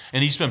now.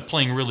 And he's been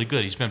playing really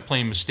good. He's been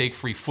playing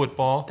mistake-free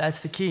football.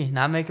 That's the key,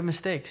 not making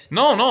mistakes.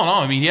 No.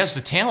 I mean, he has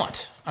the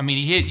talent. I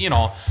mean,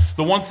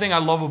 the one thing I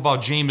love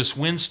about Jameis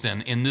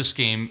Winston in this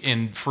game,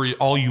 and for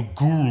all you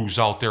gurus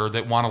out there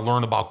that want to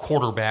learn about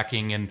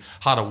quarterbacking and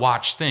how to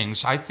watch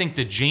things, I think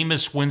that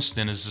Jameis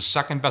Winston is the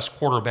second best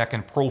quarterback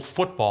in pro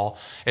football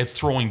at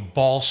throwing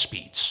ball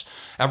speeds.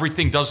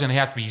 Everything doesn't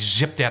have to be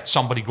zipped at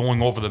somebody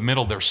going over the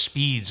middle. There's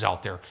speeds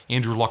out there.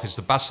 Andrew Luck is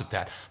the best at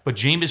that. But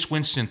Jameis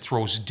Winston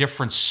throws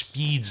different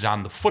speeds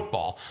on the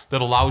football that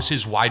allows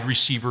his wide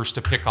receivers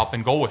to pick up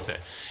and go with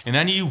it. And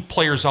any of you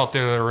players out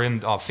there that are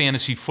in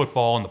fantasy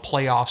football and the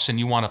playoffs and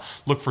you want to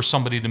look for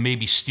somebody to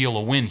maybe steal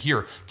a win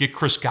here, get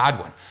Chris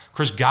Godwin.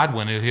 Chris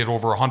Godwin hit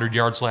over 100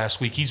 yards last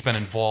week. He's been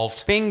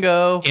involved.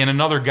 Bingo. And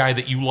another guy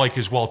that you like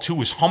as well,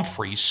 too, is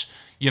Humphreys.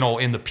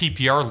 In the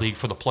PPR league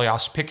for the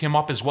playoffs, pick him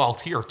up as well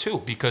here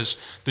too, because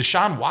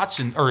Deshaun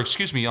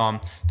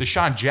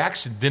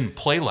Jackson didn't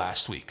play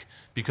last week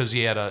because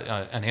he had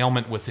an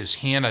ailment with his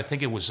hand. I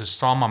think it was his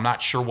thumb. I'm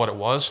not sure what it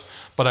was,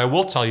 but I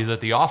will tell you that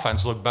the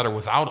offense looked better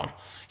without him.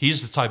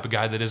 He's the type of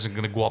guy that isn't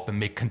going to go up and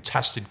make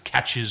contested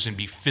catches and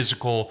be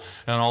physical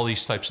and all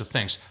these types of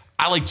things.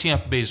 I like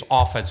Tampa Bay's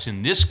offense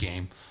in this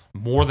game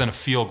more than a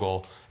field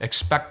goal.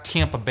 Expect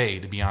Tampa Bay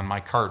to be on my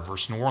card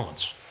versus New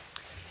Orleans.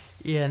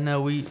 Yeah,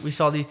 no, we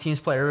saw these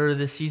teams play earlier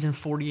this season,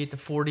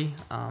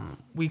 48-40.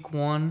 Week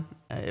 1,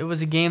 it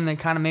was a game that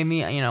kind of made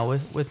me,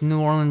 with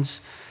New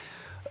Orleans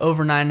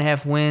over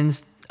 9.5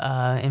 wins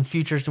and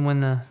futures to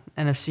win the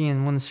NFC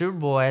and win the Super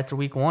Bowl after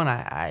Week 1.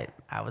 I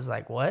was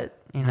like, what?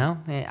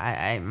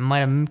 I might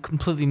have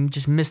completely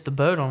just missed the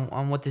boat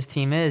on what this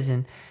team is.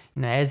 And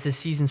as the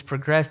season's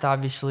progressed,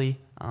 obviously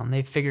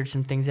they've figured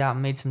some things out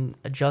and made some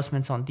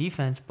adjustments on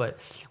defense. But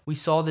we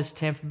saw this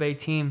Tampa Bay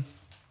team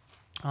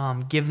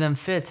give them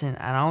fits, and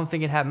I don't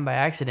think it happened by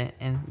accident.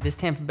 And this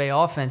Tampa Bay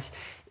offense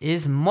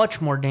is much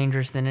more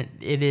dangerous than it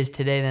is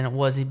today than it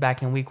was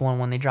back in Week 1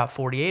 when they dropped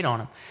 48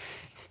 on him.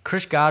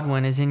 Chris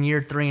Godwin is in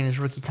year 3 in his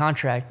rookie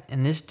contract,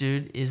 and this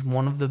dude is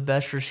one of the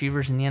best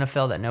receivers in the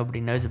NFL that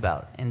nobody knows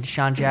about. And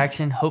Deshaun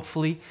Jackson,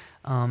 hopefully,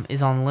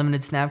 is on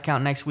limited snap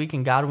count next week,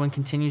 and Godwin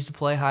continues to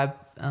play high,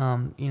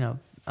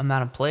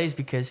 amount of plays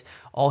because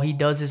all he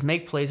does is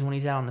make plays when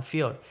he's out on the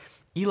field.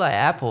 Eli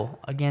Apple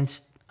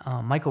against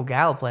Michael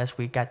Gallup last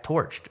week got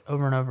torched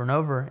over and over and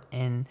over,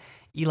 and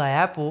Eli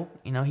Apple,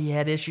 he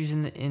had issues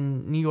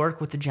in New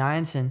York with the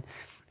Giants, and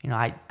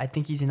I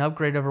think he's an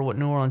upgrade over what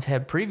New Orleans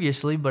had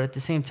previously, but at the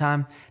same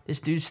time, this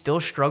dude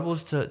still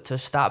struggles to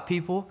stop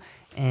people,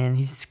 and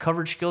his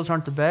coverage skills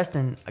aren't the best,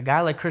 and a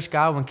guy like Chris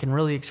Godwin can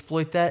really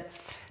exploit that.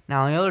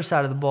 Now, on the other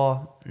side of the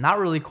ball, not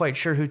really quite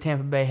sure who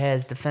Tampa Bay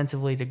has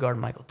defensively to guard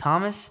Michael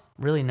Thomas,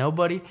 really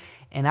nobody.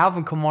 And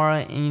Alvin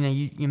Kamara,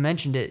 you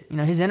mentioned it.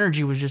 His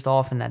energy was just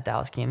off in that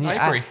Dallas game.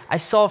 I agree. I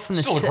saw from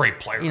the still a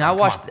great player. I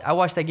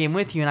watched that game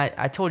with you, and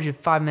I told you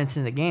 5 minutes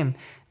into the game,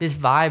 this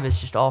vibe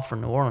is just off for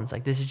New Orleans.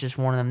 Like, this is just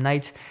one of them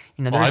nights.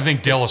 I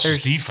think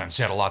Dallas's defense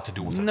had a lot to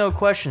do with it. No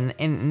question.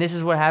 And this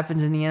is what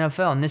happens in the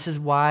NFL, and this is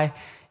why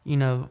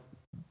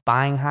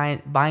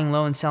buying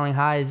low and selling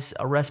high is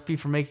a recipe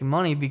for making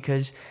money,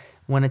 because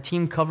when a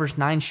team covers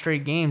 9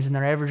 straight games and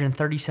they're averaging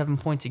 37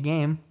 points a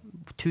game,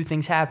 2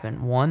 things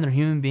happen. 1, they're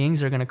human beings.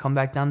 They're going to come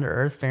back down to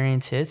earth.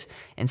 Variance hits.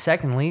 And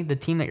secondly, the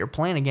team that you're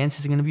playing against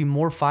is going to be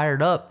more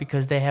fired up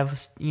because they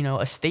have,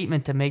 a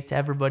statement to make to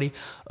everybody.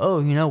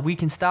 Oh, we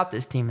can stop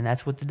this team. And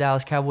that's what the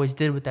Dallas Cowboys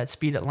did with that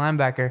speed at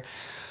linebacker.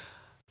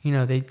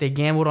 They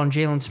gambled on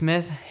Jalen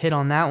Smith, hit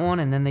on that one,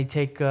 and then they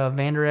take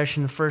Van Der Esch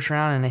in the first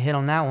round and they hit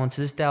on that one.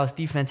 So this Dallas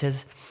defense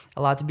has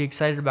a lot to be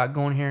excited about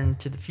going here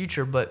into the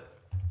future. But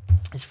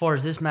as far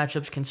as this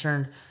matchup's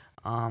concerned,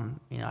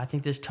 I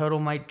think this total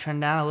might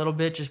trend down a little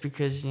bit just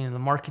because, the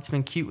market's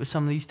been cute with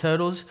some of these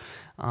totals.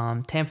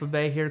 Tampa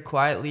Bay here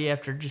quietly,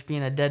 after just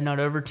being a dead nut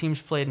over, teams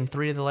played in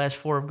 3 of the last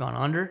 4 have gone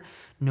under.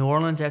 New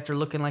Orleans, after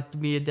looking like to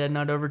be a dead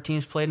nut over,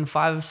 teams played in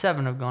 5 of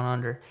 7 have gone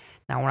under.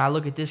 Now, when I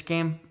look at this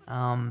game,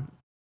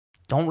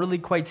 don't really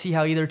quite see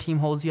how either team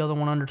holds the other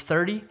one under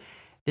 30.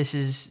 This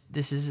is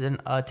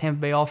a Tampa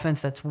Bay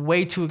offense that's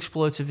way too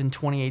explosive in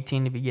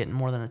 2018 to be getting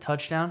more than a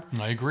touchdown.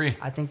 I agree.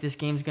 I think this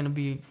game's going to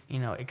be,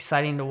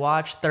 exciting to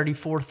watch,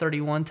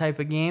 34-31 type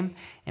of game,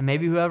 and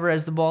maybe whoever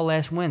has the ball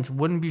last wins.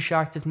 Wouldn't be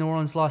shocked if New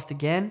Orleans lost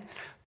again,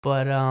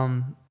 but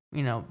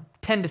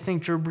tend to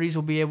think Drew Brees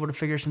will be able to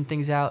figure some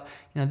things out.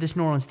 This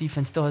New Orleans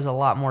defense still has a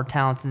lot more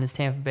talent than this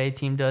Tampa Bay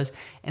team does,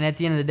 and at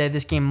the end of the day,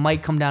 this game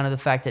might come down to the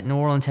fact that New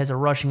Orleans has a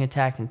rushing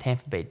attack and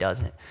Tampa Bay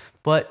doesn't.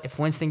 But if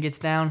Winston gets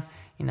down,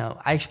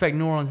 I expect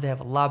New Orleans to have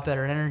a lot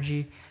better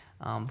energy.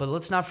 But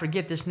let's not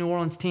forget, this New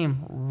Orleans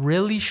team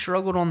really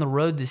struggled on the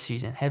road this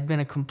season, have been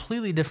a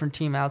completely different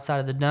team outside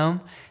of the Dome.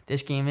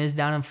 This game is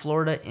down in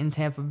Florida, in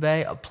Tampa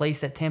Bay, a place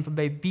that Tampa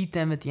Bay beat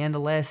them at the end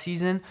of last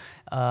season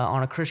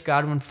on a Chris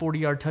Godwin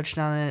 40-yard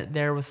touchdown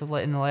there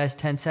in the last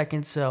 10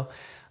 seconds. So,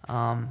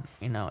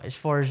 as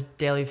far as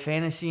daily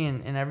fantasy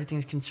and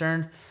everything's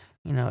concerned,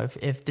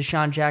 if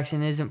Deshaun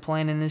Jackson isn't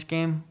playing in this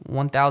game,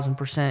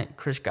 1,000%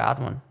 Chris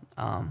Godwin.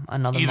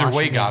 Another Either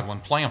way, game.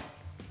 Godwin, play him.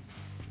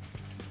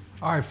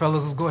 All right,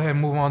 fellas, let's go ahead and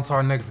move on to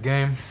our next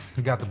game.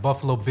 We got the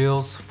Buffalo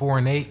Bills,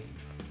 4-8,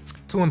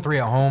 2-3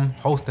 at home,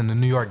 hosting the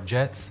New York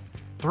Jets,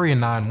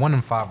 3-9,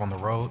 1-5 on the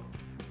road.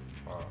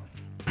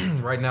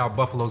 Right now,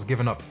 Buffalo's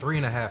giving up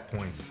 3.5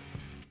 points.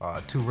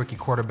 Two rookie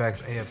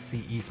quarterbacks,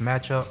 AFC East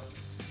matchup.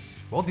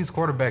 Both these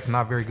quarterbacks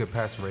not very good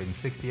passer rating.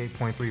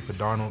 68.3 for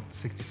Darnold,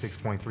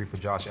 66.3 for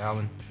Josh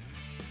Allen.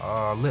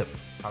 Lip,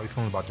 how you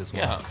feeling about this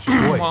one? Yeah. It's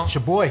your boy. Well, It's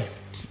your boy.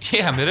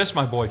 Yeah, it is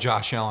my boy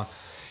Josh Allen.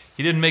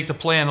 He didn't make the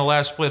play on the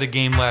last play of the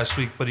game last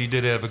week, but he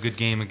did have a good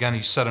game. Again,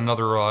 he set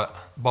another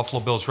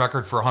Buffalo Bills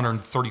record for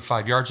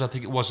 135 yards, I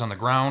think it was, on the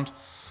ground.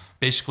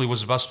 Basically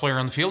was the best player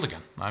on the field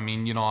again.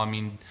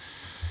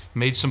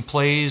 Made some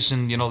plays,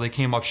 and, they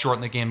came up short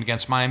in the game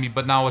against Miami,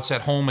 but now it's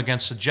at home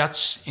against the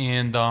Jets,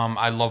 and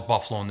I love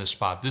Buffalo in this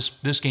spot.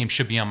 This game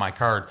should be on my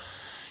card.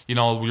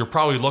 You're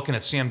probably looking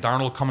at Sam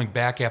Darnold coming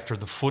back after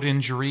the foot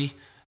injury.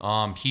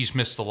 He's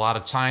missed a lot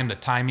of time. The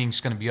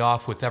timing's going to be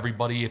off with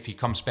everybody if he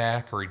comes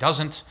back or he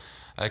doesn't.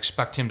 I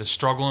expect him to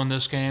struggle in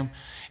this game.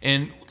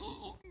 And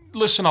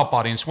listen up,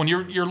 audience. When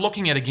you're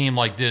looking at a game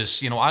like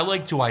this, I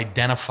like to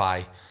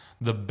identify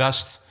the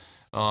best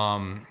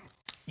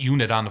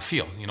unit on the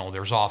field.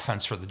 There's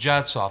offense for the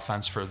Jets,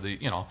 offense for the,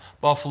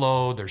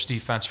 Buffalo. There's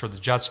defense for the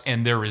Jets,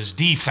 and there is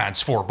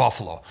defense for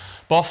Buffalo.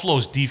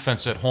 Buffalo's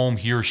defense at home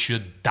here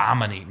should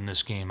dominate in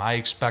this game. I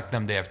expect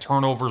them to have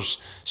turnovers,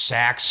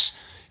 sacks.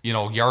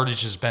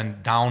 Yardage has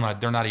been down.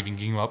 They're not even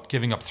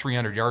giving up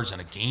 300 yards in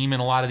a game in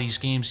a lot of these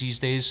games these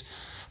days,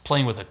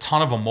 playing with a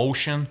ton of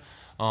emotion.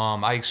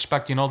 I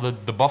expect,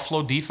 the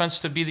Buffalo defense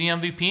to be the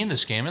MVP in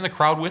this game, and the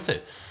crowd with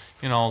it.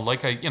 They're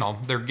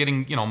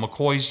getting,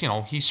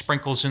 McCoy's, he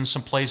sprinkles in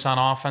some plays on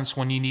offense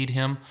when you need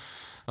him.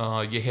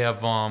 You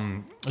have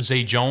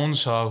Zay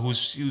Jones,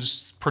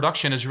 whose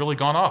production has really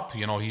gone up.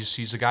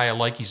 He's a guy I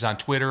like. He's on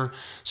Twitter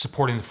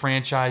supporting the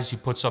franchise. He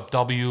puts up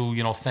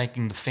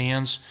thanking the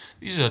fans.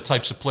 These are the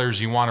types of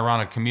players you want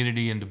around a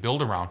community and to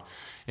build around.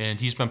 And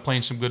he's been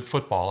playing some good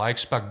football. I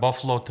expect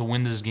Buffalo to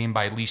win this game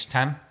by at least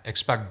 10.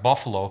 Expect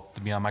Buffalo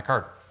to be on my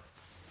card.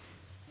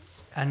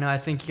 I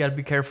think you got to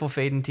be careful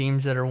fading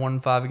teams that are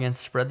 1-5 against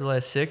the spread the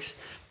last 6,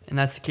 and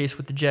that's the case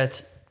with the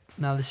Jets.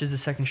 Now, this is the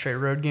second straight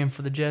road game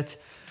for the Jets,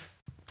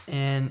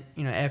 and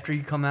after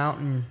you come out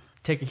and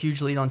take a huge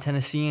lead on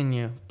Tennessee and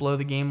you blow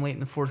the game late in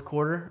the fourth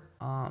quarter,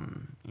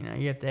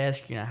 you have to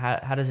ask,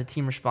 how does a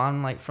team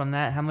respond from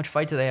that? How much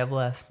fight do they have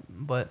left?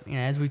 But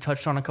as we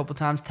touched on a couple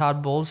times,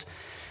 Todd Bowles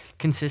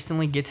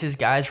consistently gets his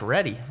guys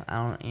ready.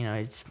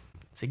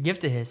 It's a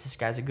gift of his. This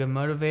guy's a good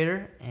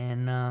motivator.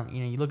 And,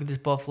 you look at this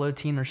Buffalo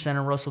team, their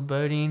center, Russell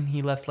Bodine,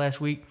 he left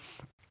last week.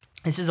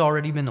 This has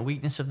already been the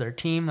weakness of their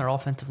team. Their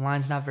offensive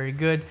line's not very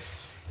good.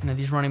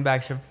 These running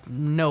backs have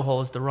no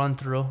holes to run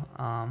through.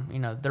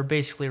 They're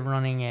basically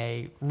running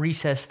a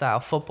recess-style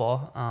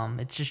football.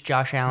 It's just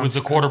Josh Allen. With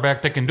the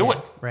quarterback that can do it.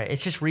 Right.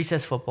 It's just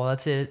recess football.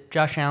 That's it.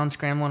 Josh Allen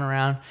scrambling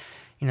around,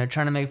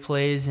 trying to make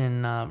plays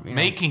and,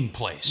 making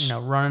plays.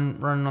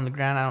 Running on the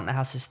ground. I don't know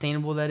how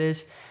sustainable that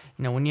is.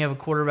 When you have a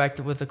quarterback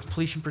with a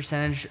completion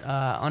percentage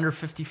under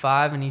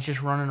 55 and he's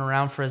just running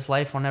around for his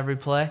life on every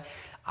play,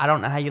 I don't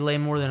know how you lay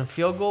more than a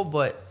field goal,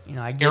 but,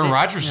 I get it. Aaron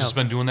Rodgers has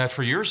been doing that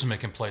for years and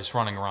making plays,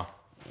 running around.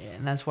 Yeah,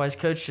 and that's why his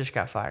coach just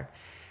got fired.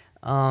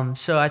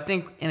 So I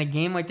think in a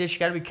game like this, you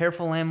got to be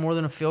careful laying more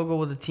than a field goal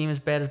with a team as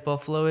bad as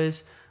Buffalo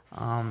is.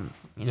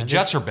 The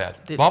Jets are bad.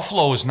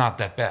 Buffalo is not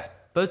that bad.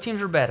 Both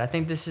teams are bad. I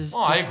think this is...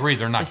 I agree.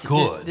 They're not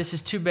good. This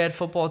is two bad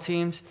football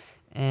teams.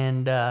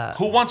 And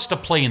who wants to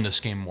play in this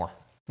game more?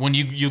 When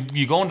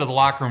you go into the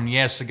locker room and you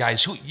ask the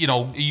guys, who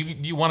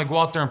you want to go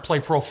out there and play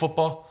pro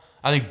football?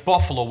 I think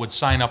Buffalo would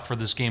sign up for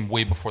this game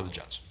way before the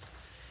Jets.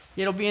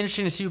 Yeah, it'll be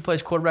interesting to see who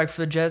plays quarterback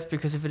for the Jets,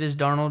 because if it is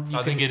Darnold...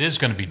 I think it is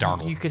going to be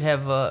Darnold. You could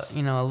have a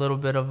little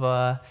bit of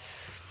what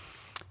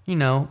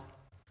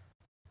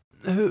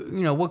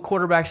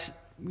quarterbacks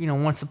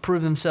wants to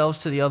prove themselves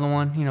to the other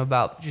one,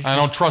 about I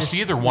don't trust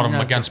either one of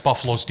them against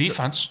Buffalo's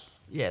defense.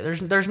 Yeah,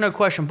 there's no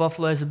question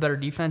Buffalo has a better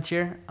defense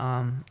here.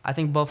 I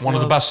think Buffalo... One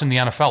of the best in the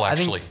NFL,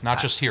 actually, not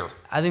just here.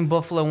 I think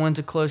Buffalo wins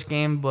a close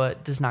game,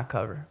 but does not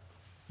cover.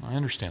 I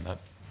understand that.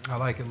 I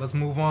like it. Let's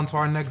move on to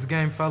our next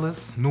game,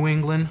 fellas. New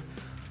England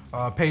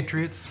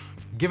Patriots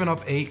giving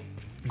up 8,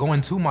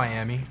 going to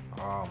Miami.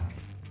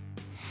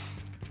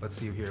 Let's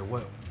see here.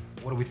 What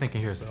are we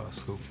thinking here,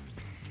 Scoop?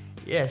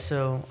 Yeah,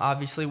 so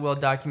obviously well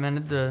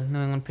documented, the New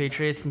England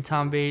Patriots and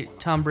Tom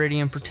Brady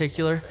in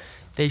particular.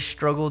 They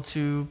struggle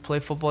to play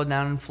football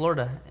down in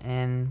Florida,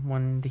 and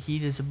when the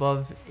heat is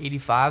above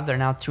 85, they're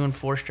now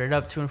 2-4 straight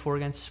up, 2-4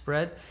 against the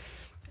spread,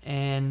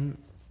 and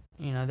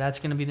that's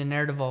going to be the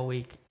narrative all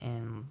week.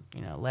 And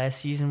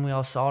last season we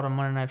all saw it on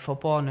Monday Night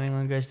Football. New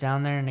England goes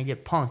down there and they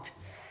get punked.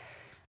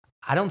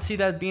 I don't see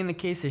that being the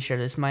case this year.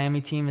 This Miami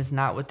team is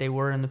not what they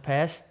were in the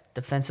past.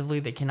 Defensively,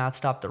 they cannot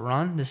stop the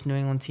run. This New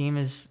England team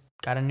has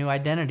got a new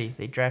identity.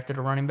 They drafted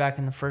a running back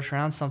in the first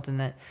round, something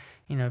that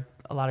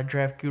a lot of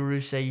draft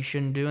gurus say you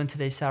shouldn't do in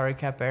today's salary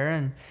cap era,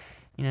 and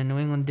New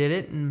England did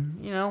it. And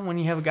when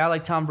you have a guy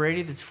like Tom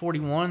Brady that's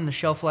 41, the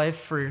shelf life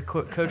for your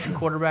coach and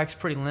quarterback is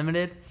pretty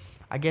limited.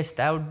 I guess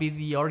that would be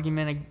the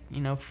argument,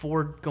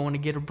 for going to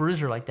get a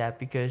bruiser like that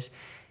because,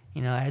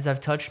 as I've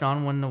touched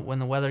on, when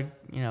the weather,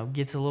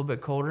 gets a little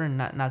bit colder, and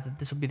not that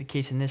this will be the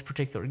case in this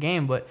particular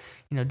game, but,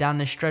 down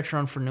this stretch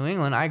run for New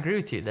England, I agree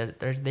with you that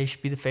they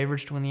should be the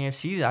favorites to win the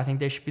AFC. I think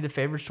they should be the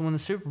favorites to win the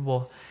Super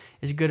Bowl.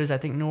 As good as I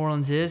think New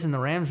Orleans is and the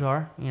Rams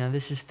are,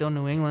 this is still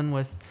New England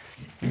with,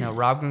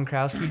 Rob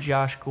Gronkowski,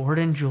 Josh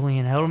Gordon,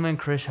 Julian Edelman,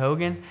 Chris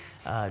Hogan,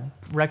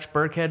 Rex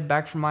Burkhead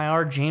back from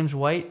IR, James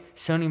White,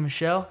 Sony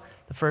Michel,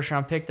 the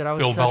first-round pick that I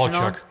was touching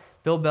on.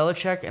 Bill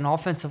Belichick, an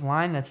offensive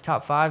line that's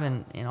top 5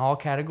 in all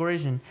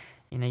categories. And,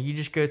 you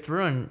just go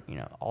through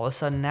and, all of a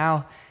sudden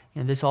now,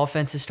 this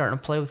offense is starting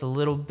to play with a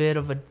little bit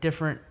of a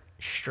different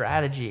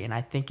strategy. And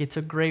I think it's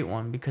a great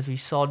one because we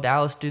saw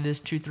Dallas do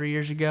this 2-3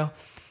 years ago.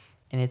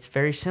 And it's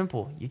very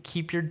simple. You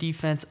keep your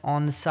defense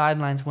on the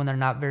sidelines when they're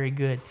not very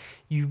good.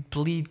 You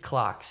bleed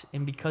clocks.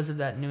 And because of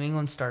that, New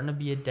England's starting to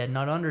be a dead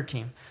nut under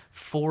team.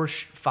 5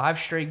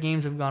 straight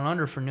games have gone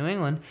under for New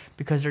England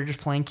because they're just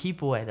playing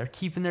keep away. They're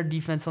keeping their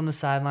defense on the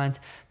sidelines.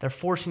 They're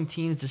forcing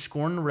teams to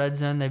score in the red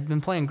zone. They've been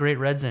playing great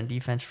red zone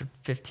defense for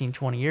 15,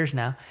 20 years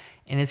now.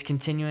 And it's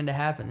continuing to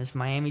happen. This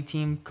Miami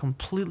team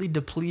completely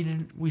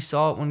depleted. We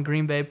saw it when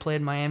Green Bay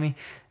played Miami.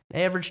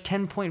 They averaged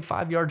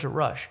 10.5 yards a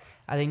rush.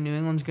 I think New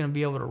England's going to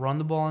be able to run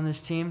the ball on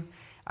this team.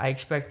 I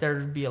expect there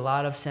to be a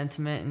lot of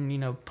sentiment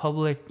and,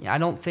 public. I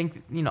don't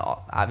think,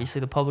 obviously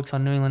the public's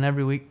on New England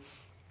every week.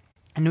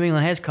 And New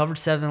England has covered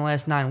 7 in the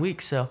last 9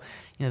 weeks. So,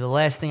 the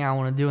last thing I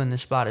want to do in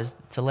this spot is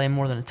to lay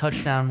more than a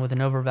touchdown with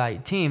an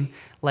overvalued team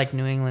like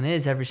New England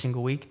is every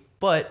single week.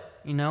 But,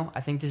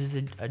 I think this is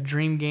a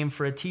dream game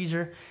for a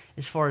teaser.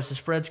 As far as the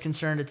spread's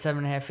concerned at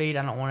 7.5, 8,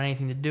 I don't want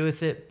anything to do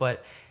with it.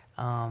 But,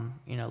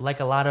 like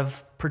a lot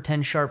of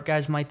pretend sharp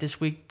guys might this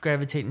week,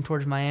 gravitating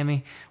towards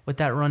Miami, with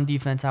that run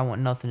defense, I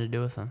want nothing to do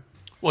with them.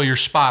 Well, you're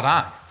spot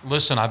on.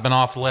 Listen, I've been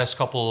off the last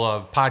couple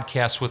of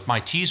podcasts with my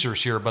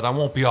teasers here, but I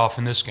won't be off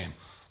in this game.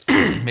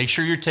 Make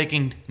sure you're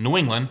taking New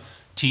England,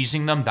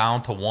 teasing them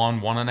down to 1,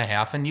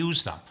 1.5, and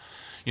use them.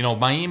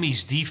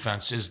 Miami's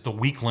defense is the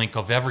weak link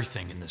of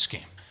everything in this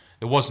game.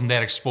 It wasn't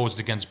that exposed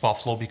against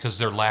Buffalo because of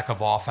their lack of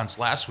offense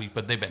last week,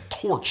 but they've been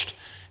torched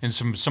in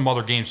some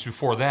other games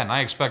before that, and I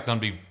expect them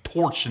to be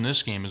torched in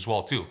this game as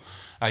well, too.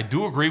 I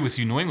do agree with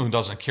you. New England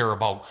doesn't care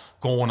about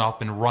going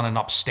up and running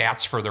up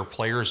stats for their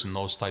players and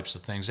those types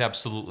of things.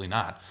 Absolutely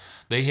not.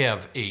 They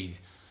have a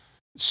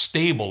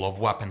stable of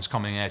weapons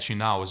coming at you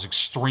now. I was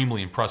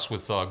extremely impressed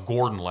with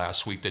Gordon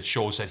last week. That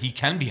shows that he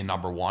can be a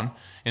number one.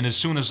 And as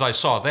soon as I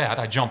saw that,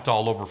 I jumped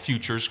all over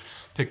futures,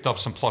 picked up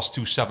some plus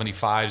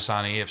 275s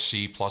on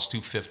AFC, plus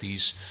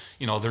 250s.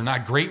 They're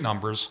not great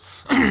numbers,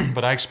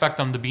 but I expect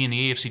them to be in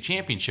the AFC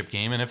Championship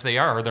game. And if they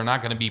are, they're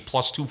not going to be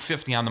plus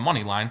 250 on the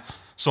money line.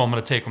 So I'm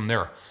going to take them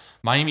there.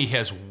 Miami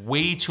has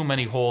way too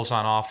many holes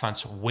on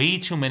offense, way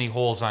too many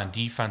holes on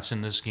defense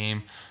in this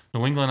game.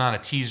 New England on a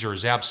teaser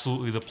is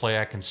absolutely the play.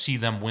 I can see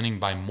them winning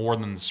by more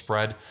than the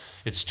spread.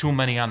 It's too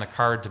many on the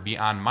card to be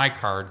on my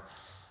card.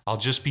 I'll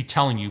just be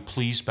telling you,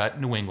 please bet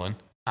New England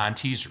on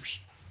teasers.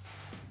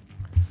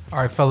 All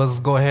right, fellas, let's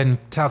go ahead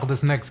and tackle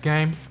this next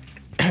game.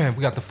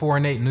 We got the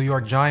 4-8 New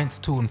York Giants,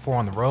 2-4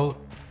 on the road.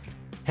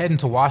 Heading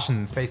to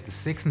Washington to face the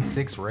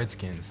 6-6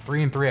 Redskins,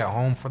 3-3 at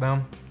home for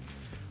them.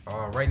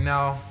 Right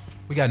now,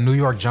 we got New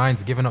York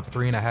Giants giving up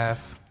 3.5.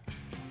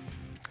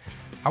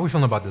 How we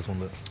feeling about this one,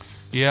 Luke?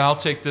 Yeah, I'll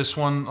take this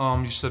one.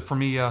 You said for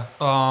me,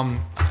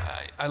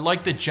 I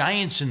like the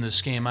Giants in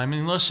this game. I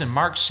mean, listen,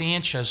 Mark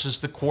Sanchez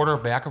is the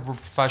quarterback of a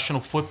professional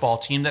football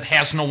team that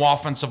has no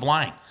offensive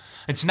line.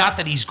 It's not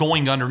that he's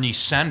going underneath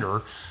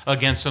center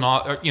against with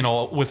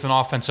an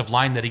offensive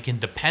line that he can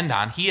depend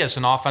on. He has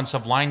an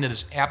offensive line that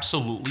is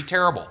absolutely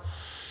terrible.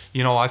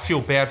 I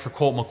feel bad for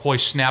Colt McCoy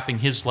snapping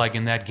his leg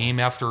in that game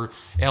after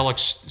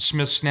Alex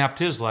Smith snapped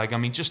his leg. I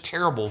mean, just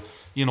terrible,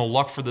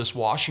 luck for this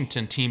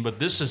Washington team. But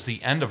this is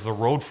the end of the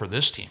road for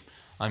this team.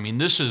 I mean,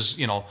 this is,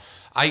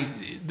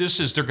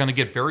 they're going to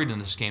get buried in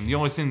this game. The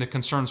only thing that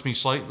concerns me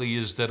slightly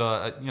is that,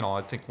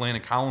 I think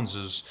Landon Collins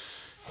is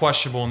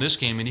questionable in this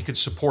game, and he could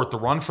support the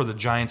run for the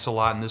Giants a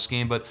lot in this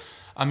game. But,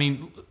 I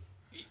mean,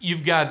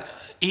 you've got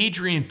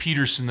Adrian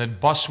Peterson that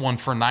bust one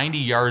for 90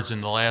 yards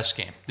in the last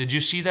game. Did you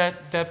see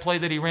that play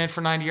that he ran for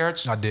 90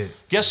 yards? I did.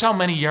 Guess how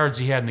many yards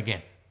he had in the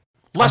game?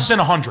 Less than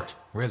 100.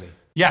 Really?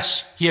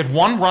 Yes. He had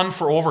one run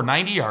for over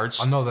 90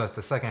 yards. I know that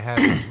the second half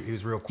he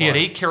was real quiet. He had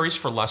 8 carries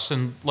for less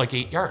than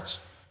 8 yards.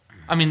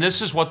 I mean,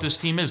 this is what this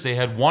team is. They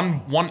had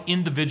one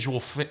individual,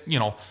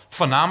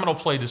 phenomenal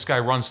play. This guy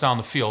runs down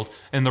the field,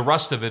 and the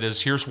rest of it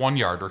is here's 1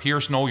 yard or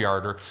here's no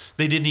yarder.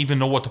 They didn't even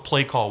know what the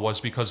play call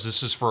was because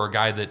this is for a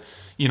guy that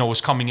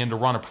was coming in to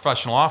run a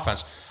professional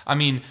offense. I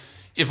mean,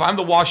 if I'm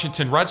the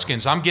Washington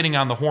Redskins, I'm getting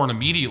on the horn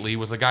immediately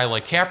with a guy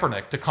like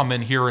Kaepernick to come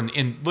in here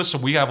and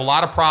listen, we have a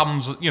lot of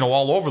problems,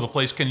 all over the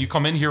place. Can you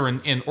come in here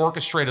and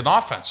orchestrate an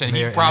offense? And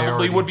he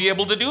probably would be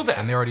able to do that.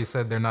 And they already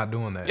said they're not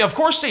doing that. Yeah, of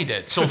course they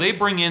did. So they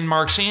bring in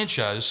Mark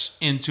Sanchez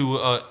into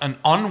an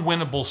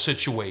unwinnable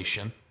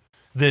situation.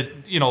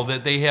 that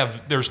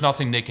that there's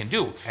nothing they can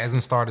do.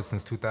 Hasn't started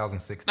since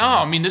 2016. No,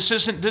 I mean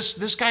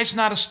this guy's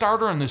not a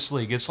starter in this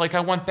league. It's like I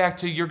went back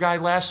to your guy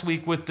last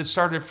week that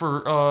started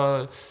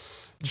for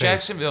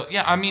Jacksonville.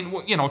 Yeah, I mean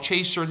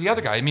Chase or the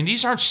other guy. I mean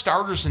these aren't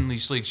starters in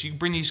these leagues. You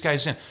bring these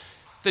guys in.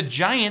 The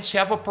Giants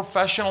have a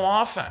professional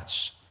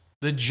offense.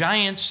 The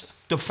Giants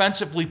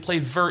defensively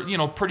played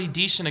pretty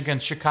decent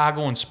against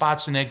Chicago in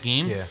spots in that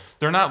game. Yeah.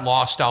 They're not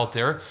lost out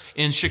there.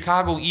 In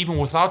Chicago, even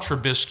without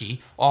Trubisky,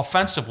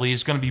 offensively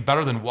is going to be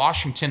better than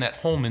Washington at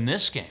home in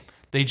this game.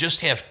 They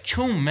just have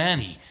too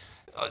many.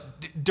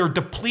 They're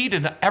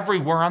depleted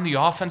everywhere on the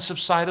offensive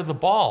side of the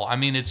ball. I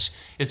mean, it's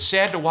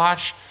sad to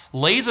watch.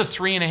 Lay the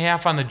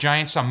 3.5 on the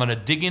Giants. I'm going to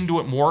dig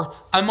into it more.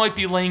 I might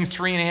be laying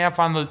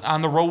 3.5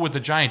 on the road with the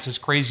Giants. It's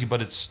crazy,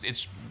 but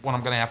it's what I'm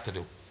going to have to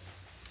do.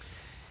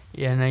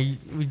 Yeah, no,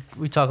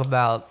 we talk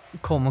about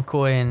Colt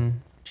McCoy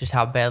and just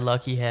how bad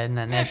luck he had in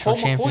that national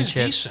championship. Colt McCoy's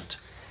decent.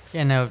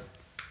 Yeah, no,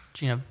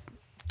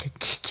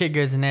 kid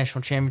goes to the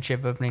national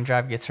championship, opening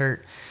drive, gets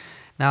hurt.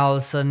 Now all of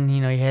a sudden, he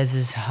has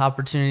his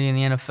opportunity in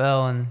the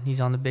NFL, and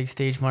he's on the big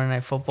stage, Monday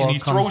Night Football. And he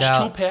comes throws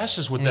out, 2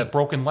 passes with that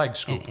broken leg,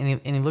 Scoop.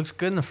 and he looks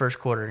good in the first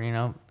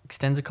quarter.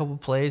 Extends a couple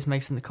plays,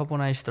 makes a couple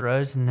nice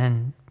throws, and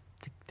then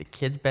the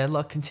kid's bad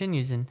luck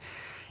continues. And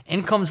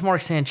in comes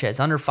Mark Sanchez,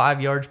 under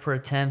 5 yards per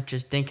attempt,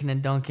 just dinking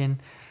and dunking.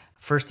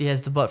 First he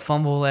has the butt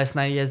fumble. Last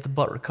night he has the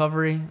butt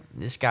recovery.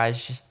 This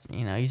guy's just,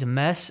 he's a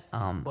mess.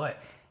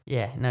 But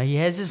Yeah, no, he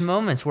has his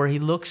moments where he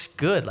looks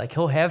good. Like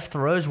he'll have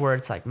throws where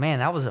it's like, man,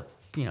 that was a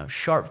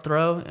sharp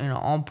throw,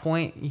 on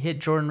point. He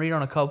hit Jordan Reed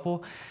on a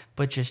couple,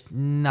 but just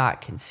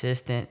not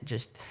consistent.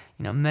 Just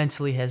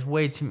mentally has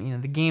way too.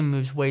 The game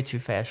moves way too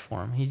fast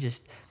for him.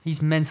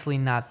 He's mentally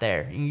not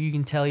there. You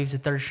can tell he was a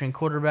third-string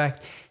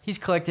quarterback. He's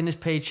collecting his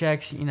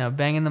paychecks,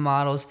 banging the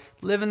models,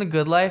 living the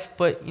good life.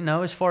 But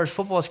as far as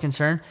football is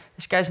concerned,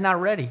 this guy's not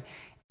ready.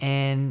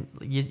 And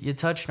you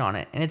touched on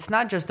it. And it's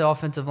not just the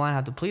offensive line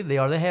how depleted they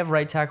are. They have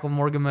right tackle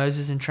Morgan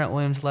Moses and Trent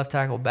Williams left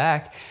tackle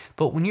back.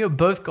 But when you have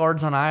both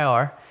guards on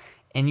IR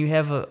and you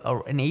have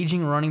an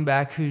aging running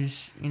back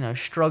who's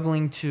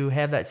struggling to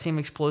have that same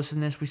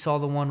explosiveness, we saw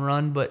the one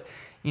run, but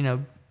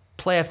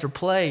play after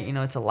play,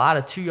 it's a lot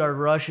of 2-yard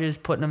rushes,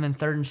 putting them in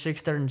 3rd and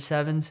 6, 3rd and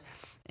 7s.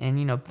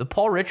 And the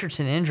Paul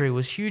Richardson injury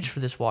was huge for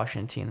this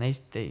Washington team.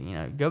 They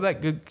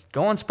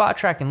go on Spot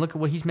Track and look at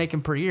what he's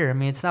making per year. I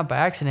mean, it's not by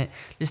accident.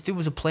 This dude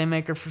was a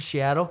playmaker for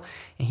Seattle,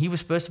 and he was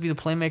supposed to be the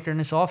playmaker in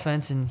this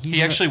offense. And he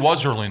actually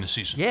was early in the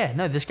season. Yeah,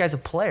 no, this guy's a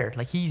player.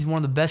 Like he's one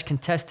of the best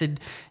contested,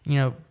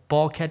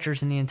 ball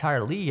catchers in the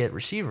entire league at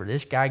receiver.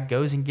 This guy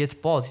goes and gets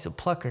balls. He's a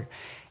plucker.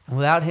 And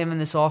without him in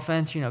this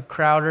offense,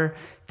 Crowder,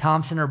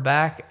 Thompson are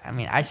back. I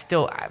mean,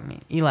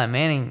 Eli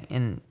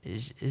Manning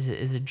is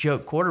a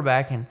joke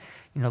quarterback, and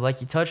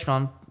like you touched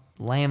on,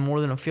 laying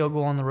more than a field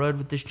goal on the road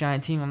with this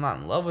Giant team. I'm not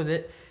in love with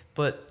it,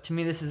 but to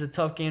me, this is a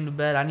tough game to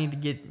bet. I need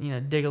to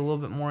dig a little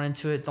bit more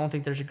into it. Don't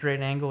think there's a great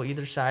angle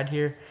either side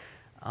here,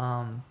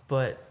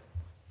 but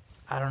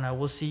I don't know.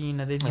 We'll see.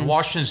 And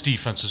Washington's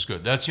defense is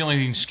good. That's the only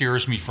thing that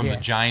scares me from the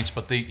Giants.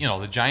 But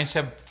the Giants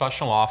have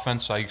professional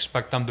offense. I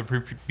expect them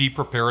to be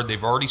prepared.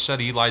 They've already said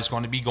Eli's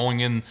going to be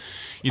going in.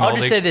 I'll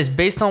just say this: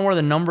 based on where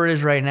the number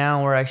is right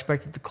now, where I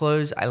expect it to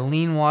close, I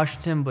lean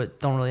Washington, but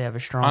don't really have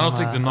a strong. I don't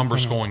think the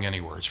number's going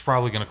anywhere. It's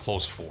probably going to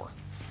close 4.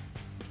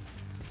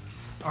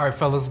 all right,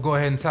 fellas, go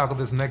ahead and tackle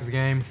this next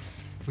game.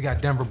 We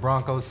got Denver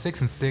Broncos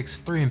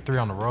 6-6,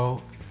 3-3 on the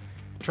road,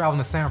 traveling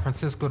to San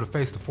Francisco to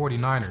face the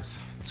 49ers.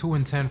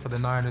 2-10 for the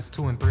Niners,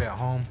 2-3 at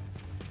home.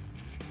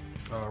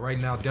 Right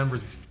now,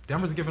 Denver's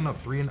giving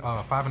up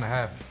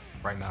 5.5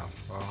 right now.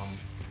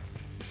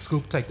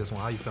 Scoop, take this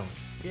one. How you feeling?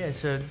 Yeah,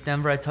 so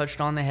Denver, I touched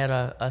on, they had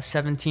a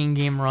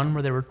 17-game run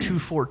where they were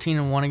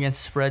 2-14-1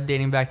 against the spread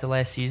dating back to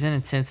last season,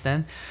 and since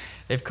then,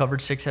 they've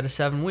covered 6 out of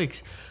 7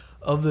 weeks.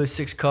 Of those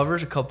 6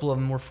 covers, a couple of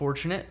them were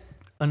fortunate.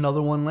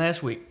 Another one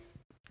last week.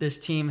 This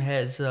team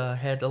has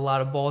had a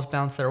lot of balls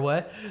bounce their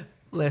way.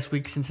 Last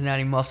week,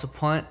 Cincinnati muffs a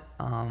punt.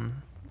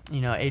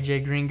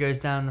 A.J. Green goes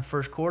down in the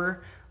first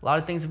quarter. A lot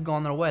of things have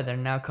gone their way. They're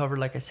now covered,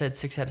 like I said,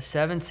 6 out of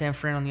 7. San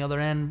Fran on the other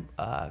end,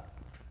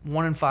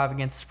 1-5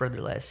 against the spread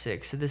their last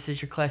 6. So this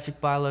is your classic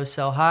buy low,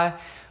 sell high.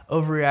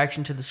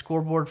 Overreaction to the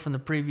scoreboard from the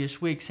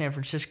previous week. San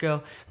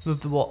Francisco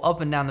moved the ball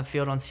up and down the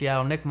field on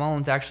Seattle. Nick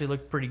Mullins actually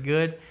looked pretty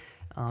good.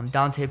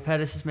 Dante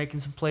Pettis is making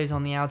some plays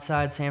on the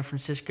outside. San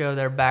Francisco,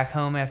 they're back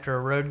home after a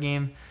road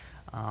game.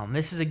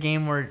 This is a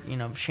game where,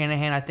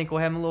 Shanahan, I think, will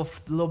have him a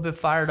little bit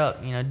fired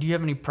up. Do you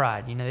have any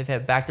pride? They've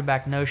had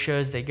back-to-back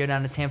no-shows. They go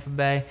down to Tampa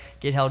Bay,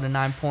 get held to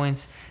 9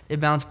 points. They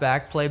bounce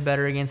back, play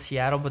better against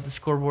Seattle, but the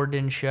scoreboard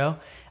didn't show.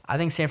 I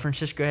think San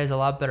Francisco has a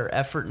lot better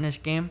effort in this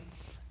game.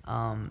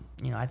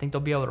 I think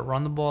they'll be able to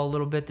run the ball a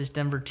little bit, this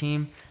Denver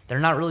team. They're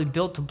not really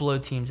built to blow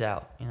teams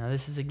out.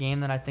 This is a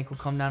game that I think will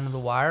come down to the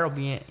wire. It'll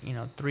be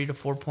a 3 to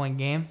 4 point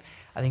game.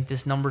 I think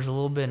this number's a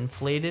little bit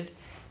inflated.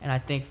 And I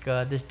think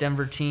this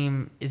Denver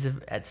team is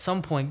at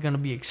some point going to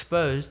be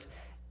exposed,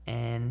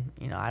 and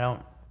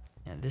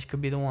this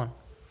could be the one.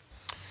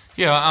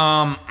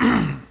 Yeah,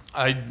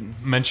 I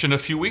mentioned a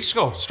few weeks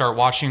ago, start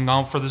watching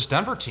now for this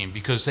Denver team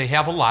because they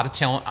have a lot of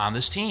talent on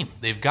this team.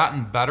 They've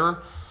gotten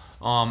better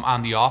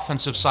on the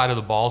offensive side of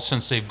the ball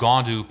since they've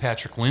gone to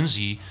Patrick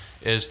Lindsay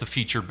as the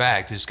feature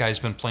back. This guy's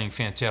been playing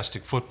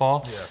fantastic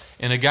football. Yeah.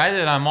 And a guy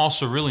that I'm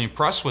also really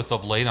impressed with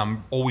of late,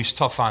 I'm always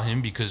tough on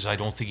him because I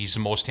don't think he's the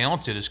most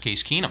talented, is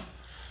Case Keenum.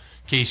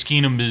 Case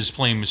Keenum is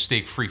playing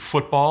mistake-free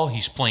football.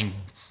 He's playing,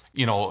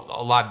 a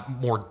lot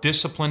more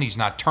discipline. He's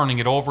not turning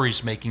it over.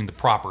 He's making the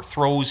proper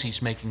throws.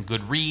 He's making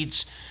good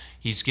reads.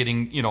 He's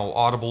getting,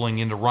 audibling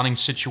into running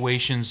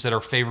situations that are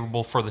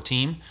favorable for the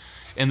team.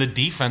 And the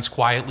defense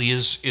quietly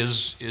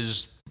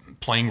is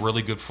playing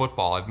really good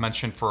football. I've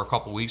mentioned for a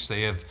couple weeks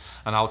they have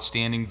an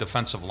outstanding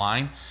defensive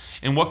line.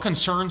 And what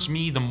concerns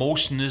me the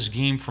most in this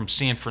game from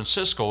San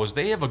Francisco is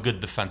they have a good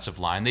defensive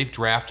line. They've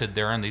drafted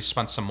there and they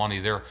spent some money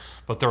there,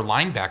 but their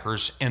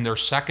linebackers and their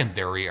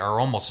secondary are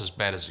almost as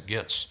bad as it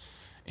gets.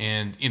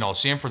 And,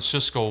 San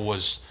Francisco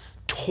was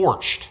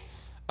torched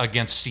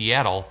against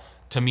Seattle.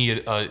 To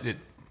me,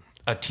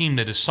 a team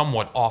that is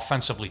somewhat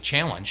offensively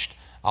challenged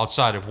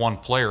outside of one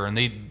player, and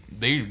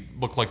they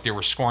looked like they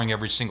were scoring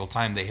every single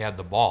time they had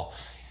the ball.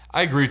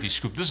 I agree with you,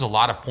 Scoop. This is a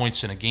lot of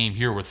points in a game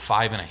here with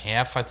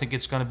 5.5. I think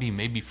it's going to be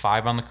maybe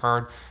 5 on the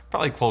card.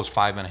 Probably close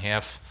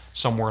 5.5,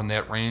 somewhere in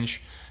that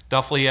range.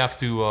 Definitely have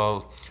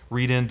to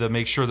read in to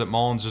make sure that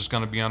Mullins is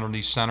going to be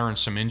underneath center and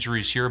some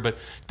injuries here. But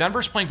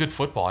Denver's playing good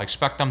football. I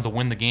expect them to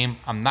win the game.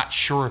 I'm not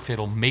sure if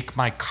it'll make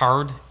my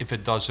card. If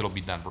it does, it'll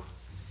be Denver.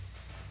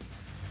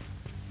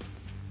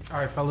 All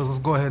right, fellas, let's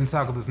go ahead and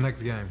tackle this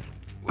next game.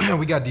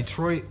 We got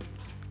Detroit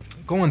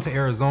going to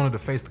Arizona to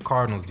face the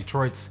Cardinals.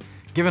 Detroit's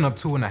giving up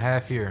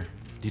 2.5 here.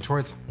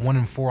 Detroit's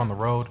 1-4 on the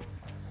road.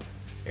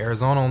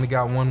 Arizona only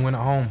got 1 win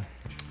at home.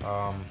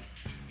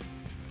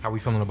 How we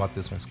feeling about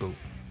this one, Scoop?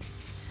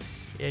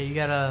 Yeah, you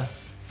got a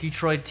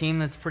Detroit team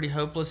that's pretty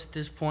hopeless at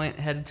this point,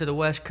 headed to the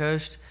West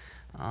Coast.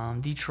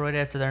 Detroit,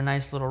 after their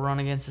nice little run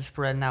against the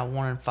spread, now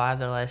 1-5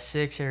 their last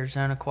 6.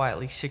 Arizona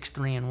quietly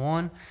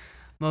 6-3-1.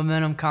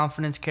 Momentum,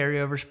 confidence,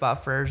 carryover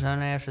spot for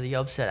Arizona after the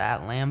upset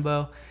at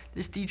Lambeau.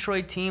 This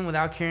Detroit team,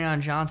 without Kerryon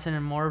Johnson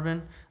and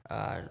Marvin,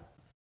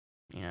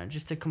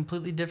 just a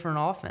completely different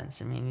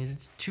offense. I mean,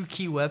 it's 2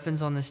 key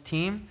weapons on this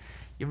team.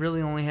 You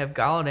really only have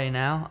Galladay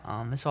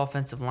now. This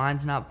offensive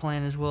line's not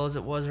playing as well as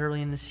it was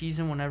early in the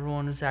season when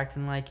everyone was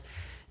acting like,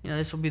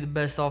 this will be the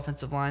best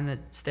offensive line that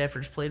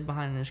Stafford's played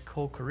behind in his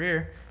whole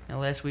career.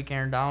 Last week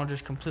Aaron Donald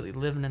just completely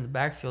living in the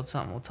backfield,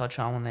 something we'll touch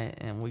on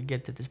when we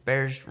get to this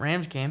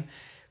Bears-Rams game.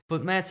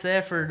 But Matt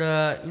Stafford,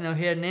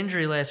 he had an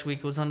injury last week.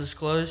 It was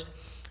undisclosed.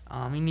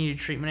 He needed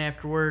treatment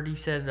afterward. He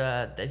said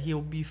that he'll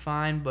be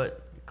fine,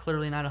 but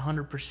clearly not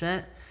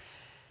 100%.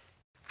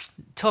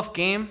 Tough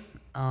game.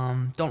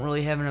 Don't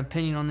really have an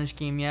opinion on this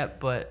game yet,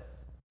 but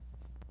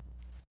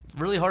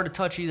really hard to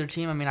touch either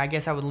team. I mean, I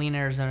guess I would lean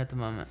Arizona at the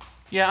moment.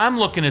 Yeah, I'm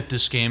looking at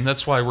this game.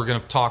 That's why we're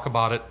going to talk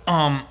about it.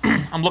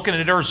 I'm looking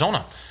at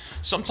Arizona.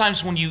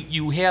 Sometimes when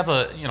you have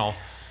a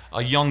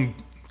young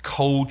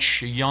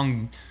coach, a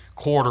young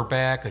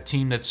quarterback, a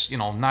team that's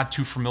not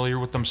too familiar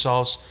with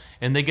themselves,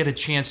 and they get a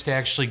chance to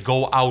actually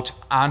go out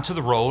onto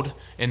the road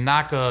and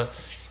knock a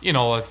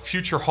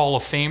future Hall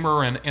of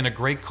Famer and a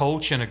great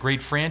coach and a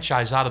great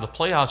franchise out of the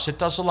playoffs, it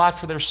does a lot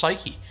for their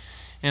psyche.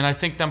 And I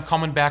think them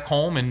coming back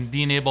home and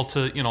being able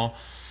to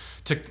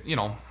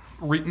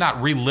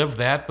not relive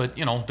that, but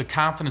the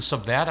confidence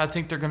of that, I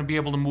think they're going to be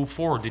able to move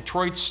forward.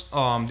 Detroit's the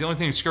only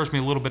thing that scares me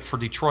a little bit for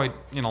Detroit,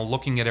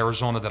 looking at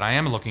Arizona, that I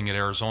am looking at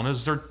Arizona,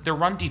 is their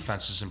run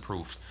defense has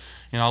improved.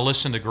 I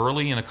listened to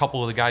Gurley and a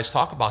couple of the guys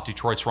talk about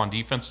Detroit's run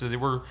defense. They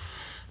were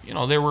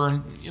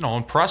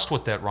impressed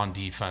with that run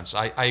defense.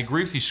 I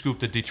agree with you, Scoop,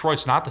 that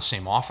Detroit's not the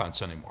same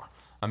offense anymore.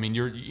 I mean,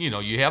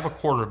 you have a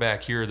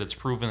quarterback here that's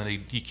proven that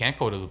he can't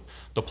go to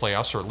the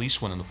playoffs, or at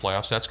least win in the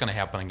playoffs. That's going to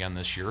happen again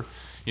this year.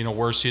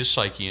 Where's his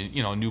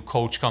psyche? A new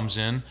coach comes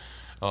in,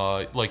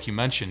 like you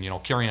mentioned.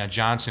 Kerryon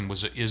Johnson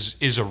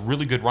is a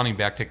really good running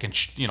back that can,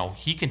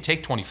 he can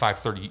take 25,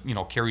 30,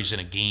 carries in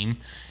a game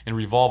and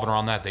revolve it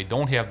around that. They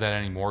don't have that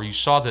anymore. You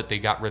saw that they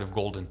got rid of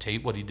Golden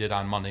Tate, what he did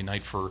on Monday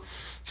night for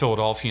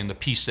Philadelphia, and the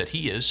piece that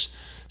he is.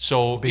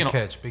 So big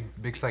catch,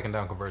 big second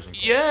down conversion.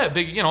 Yeah,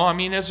 big.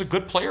 As a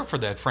good player for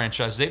that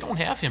franchise, they don't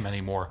have him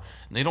anymore.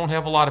 And they don't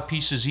have a lot of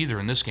pieces either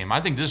in this game. I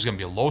think this is going to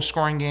be a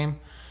low-scoring game.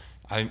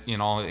 I'm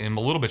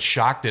a little bit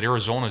shocked that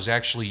Arizona is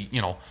actually,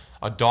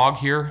 a dog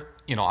here.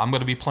 I'm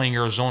going to be playing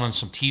Arizona in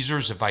some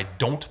teasers if I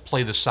don't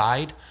play the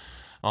side.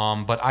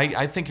 But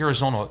I think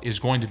Arizona is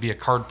going to be a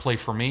card play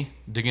for me.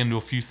 Dig into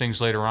a few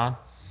things later on.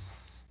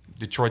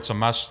 Detroit's a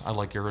mess. I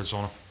like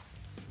Arizona.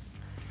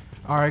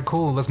 All right,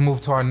 cool. Let's move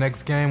to our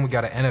next game. We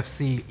got an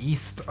NFC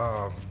East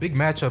big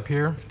matchup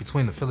here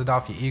between the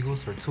Philadelphia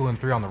Eagles, who are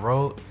 2-3 on the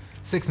road,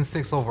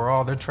 6-6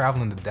 overall. They're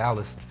traveling to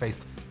Dallas to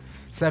face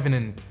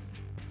 7-5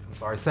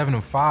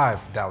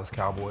 Dallas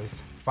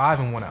Cowboys,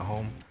 5-1 at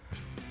home.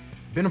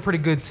 Been a pretty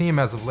good team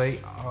as of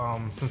late.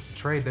 Since the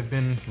trade, they've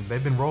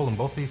been rolling.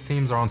 Both these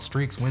teams are on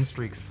streaks, win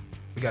streaks.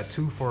 We got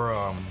 2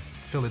 for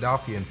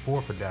Philadelphia and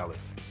 4 for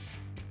Dallas.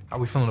 How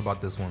we feeling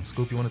about this one?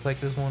 Scoop, you want to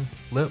take this one?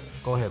 Lip?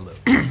 Go ahead, Lip.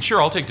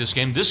 Sure, I'll take this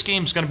game. This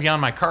game's going to be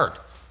on my card.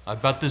 I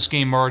bet this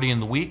game already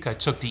in the week. I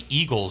took the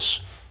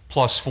Eagles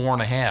plus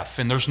 4.5,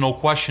 and there's no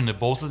question that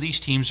both of these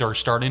teams are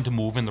starting to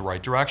move in the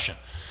right direction.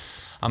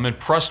 I'm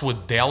impressed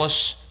with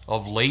Dallas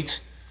of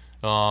late.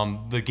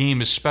 The game,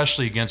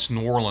 especially against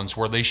New Orleans,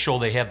 where they show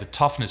they have the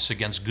toughness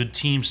against good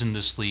teams in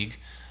this league,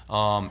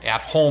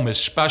 at home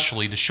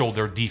especially, to show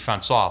their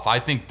defense off. I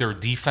think their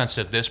defense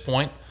at this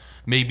point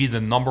may be the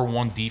number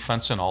one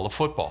defense in all of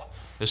football,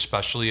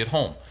 especially at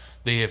home.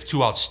 They have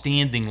two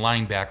outstanding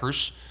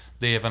linebackers.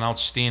 They have an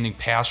outstanding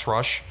pass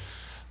rush.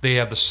 They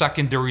have the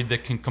secondary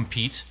that can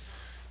compete,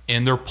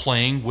 and they're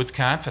playing with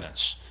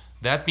confidence.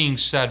 That being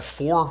said,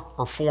 4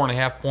 or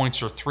 4.5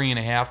 points or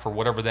 3.5 or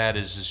whatever that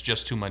is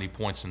just too many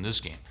points in this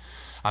game.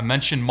 I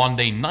mentioned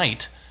Monday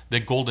night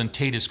that Golden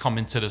Tate has come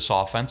into this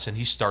offense and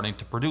he's starting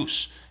to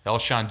produce.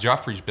 Alshon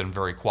Jeffrey's been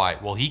very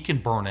quiet. Well, he can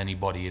burn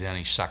anybody at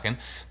any second.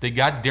 They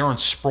got Darren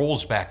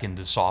Sproles back in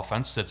this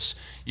offense. That's,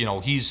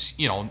 he's,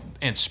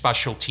 and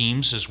special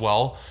teams as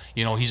well.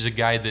 He's a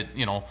guy that,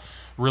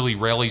 really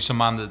rallies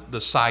him on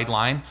the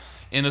sideline.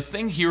 And the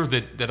thing here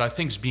that I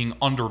think is being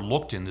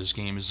underlooked in this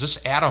game is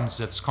this Adams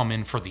that's come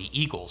in for the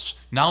Eagles.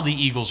 Now the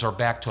Eagles are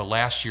back to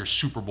last year's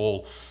Super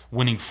Bowl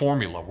winning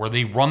formula where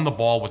they run the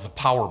ball with a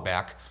power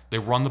back, they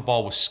run the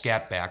ball with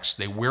scat backs,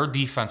 they wear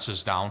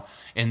defenses down,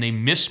 and they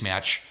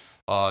mismatch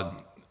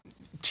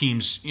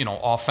teams,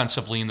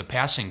 offensively in the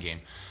passing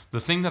game.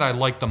 The thing that I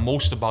like the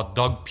most about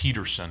Doug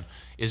Peterson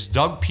is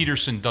Doug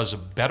Peterson does a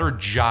better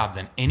job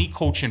than any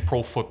coach in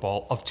pro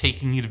football of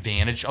taking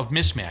advantage of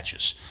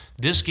mismatches.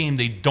 This game,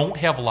 they don't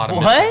have a lot of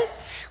mismatches.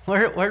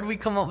 What? Where did we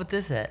come up with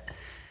this at?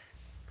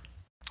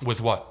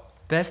 With what?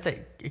 Best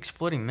at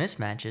exploiting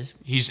mismatches.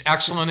 He's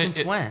excellent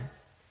Since when?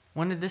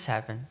 When did this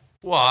happen?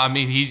 Well, I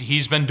mean,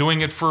 he's been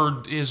doing it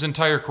for his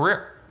entire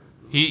career.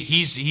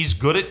 He's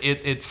good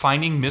at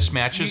finding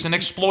mismatches and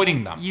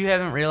exploiting them. You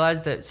haven't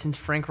realized that since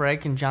Frank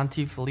Reich and John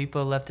T.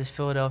 Filippo left this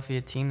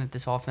Philadelphia team that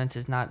this offense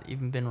has not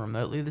even been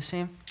remotely the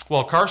same?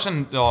 Well,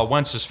 Carson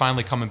Wentz is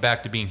finally coming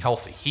back to being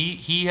healthy.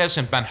 He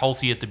hasn't been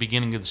healthy at the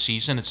beginning of the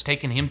season. It's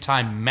taken him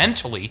time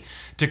mentally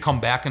to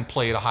come back and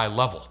play at a high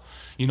level.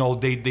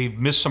 They've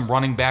missed some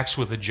running backs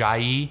with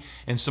Ajayi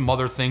and some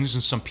other things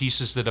and some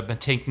pieces that have been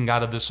taken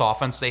out of this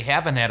offense. They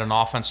haven't had an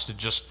offense to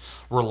just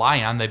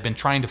rely on. They've been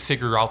trying to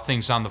figure out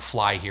things on the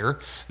fly here.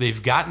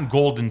 They've gotten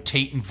Golden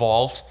Tate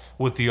involved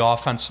with the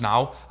offense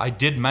now. I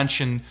did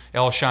mention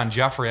Alshon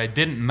Jeffrey. I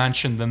didn't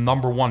mention the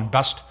number one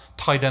best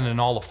tight end in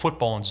all of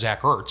football in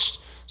Zach Ertz.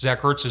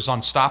 Zach Ertz is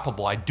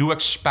unstoppable. I do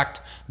expect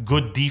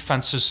good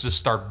defenses to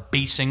start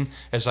basing,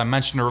 as I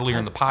mentioned earlier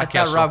in the podcast.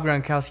 I thought Rob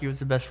Gronkowski was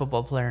the best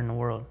football player in the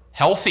world.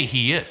 Healthy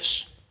he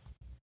is.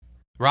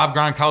 Rob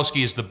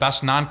Gronkowski is the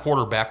best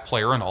non-quarterback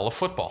player in all of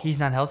football. He's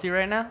not healthy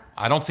right now?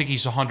 I don't think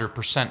he's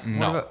 100%,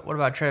 no. What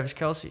about Travis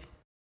Kelce?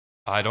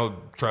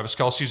 Travis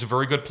Kelce's a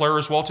very good player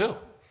as well, too.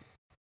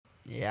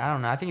 Yeah, I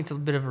don't know. I think it's a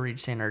bit of a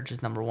reach saying Ertz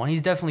is number one. He's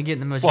definitely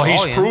getting the most volume.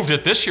 Well, he's proved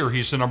it this year.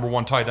 He's the number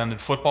one tight end in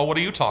football. What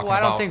are you talking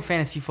about? I don't think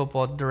fantasy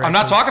football directly. I'm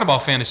not talking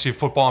about fantasy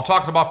football. I'm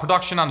talking about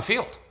production on the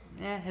field.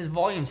 Yeah, his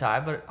volume's high,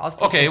 but I'll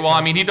still. Okay, well,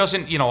 I mean, he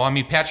doesn't.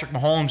 Patrick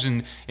Mahomes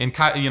and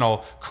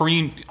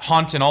Kareem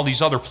Hunt and all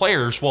these other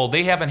players. Well,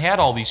 they haven't had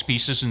all these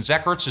pieces, and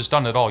Zach Ertz has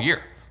done it all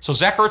year. So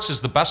Zach Ertz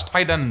is the best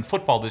tight end in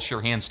football this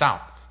year, hands down.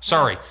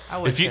 Sorry, I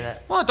wouldn't say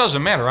that. Well, it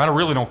doesn't matter. I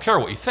really don't care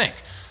what you think.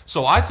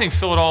 So I think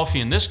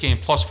Philadelphia in this game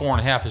plus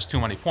 4.5 is too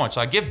many points.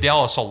 I give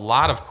Dallas a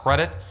lot of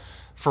credit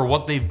for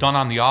what they've done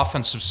on the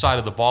offensive side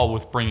of the ball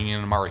with bringing in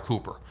Amari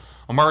Cooper.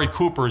 Amari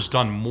Cooper has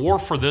done more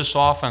for this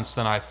offense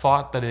than I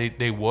thought that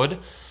they would.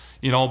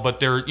 But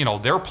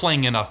they're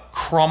playing in a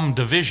crumb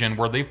division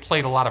where they've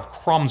played a lot of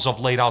crumbs of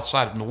late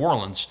outside of New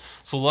Orleans.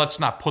 So let's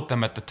not put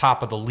them at the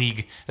top of the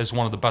league as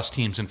one of the best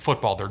teams in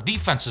football. Their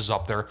defense is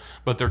up there,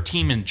 but their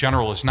team in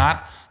general is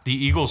not. The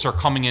Eagles are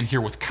coming in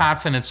here with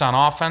confidence on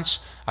offense.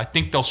 I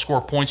think they'll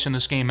score points in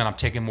this game, and I'm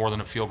taking more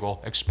than a field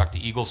goal. Expect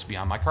the Eagles to be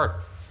on my card.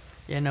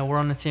 Yeah, no, we're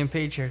on the same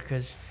page here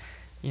because,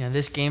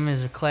 this game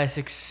is a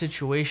classic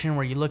situation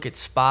where you look at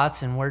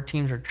spots and where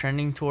teams are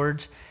trending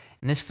towards.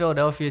 And this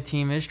Philadelphia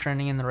team is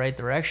trending in the right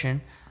direction,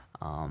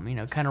 kind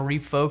of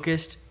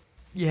refocused.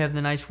 You have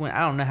the nice win. I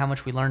don't know how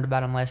much we learned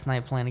about him last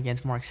night playing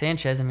against Mark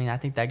Sanchez. I mean, I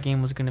think that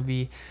game was going to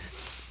be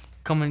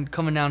coming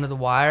down to the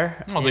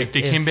wire. Well, they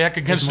came back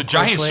against the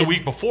Giants the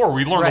week before.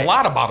 We learned a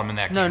lot about them in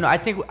that game. No, I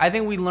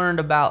think we learned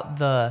about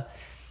the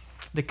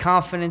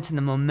confidence and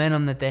the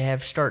momentum that they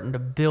have starting to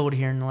build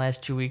here in the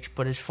last 2 weeks.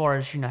 But as far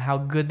as how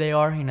good they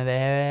are, they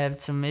have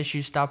had some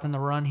issues stopping the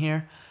run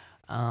here.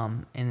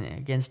 And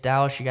against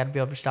Dallas, you got to be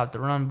able to stop the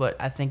run. But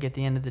I think at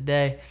the end of the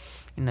day,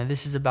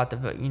 this is about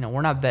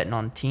we're not betting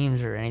on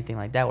teams or anything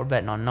like that. We're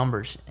betting on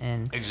numbers.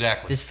 And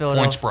exactly.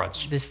 Point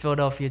spreads. This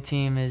Philadelphia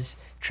team is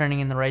trending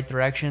in the right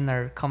direction.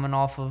 They're coming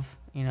off of,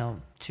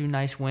 2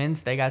 nice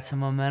wins. They got some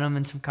momentum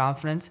and some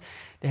confidence.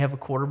 They have a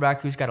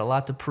quarterback who's got a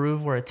lot to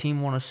prove, where a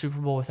team won a Super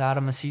Bowl without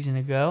him a season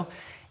ago.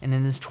 And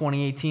in this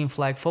 2018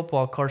 flag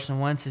football, Carson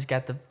Wentz has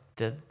got the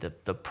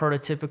the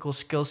prototypical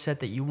skill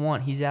set that you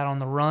want. He's out on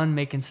the run,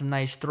 making some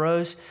nice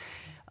throws.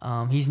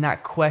 He's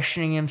not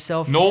questioning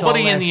himself.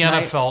 Nobody in the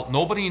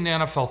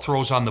NFL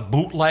throws on the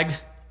bootleg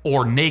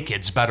or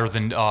nakeds better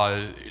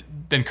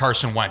than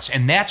Carson Wentz,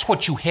 and that's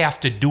what you have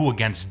to do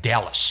against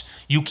Dallas.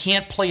 You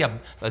can't play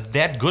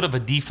that good of a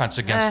defense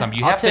against them.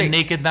 You have to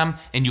naked them,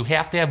 and you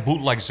have to have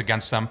bootlegs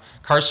against them.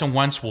 Carson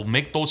Wentz will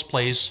make those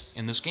plays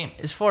in this game.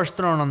 As far as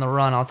throwing on the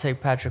run, I'll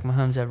take Patrick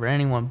Mahomes over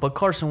anyone. But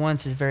Carson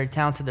Wentz is very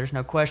talented. There's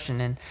no question.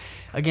 And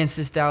against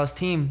this Dallas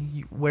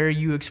team, where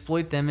you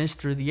exploit them is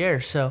through the air.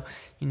 So,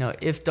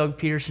 if Doug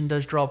Peterson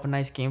does draw up a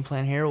nice game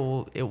plan here,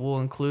 it will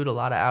include a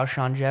lot of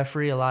Alshon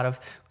Jeffrey, a lot of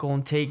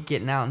Golden Tate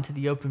getting out into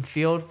the open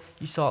field.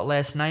 You saw it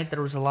last night.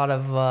 There was a lot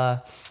of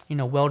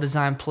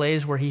well-designed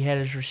plays where he had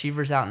his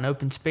receivers out in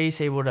open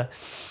space, able to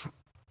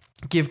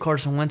give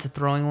Carson Wentz a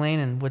throwing lane.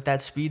 And with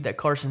that speed that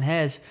Carson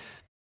has,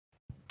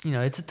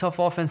 it's a tough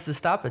offense to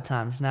stop at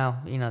times.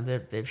 Now,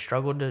 they've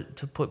struggled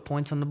to put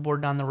points on the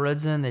board down the red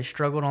zone. They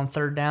struggled on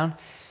third down,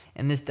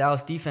 and this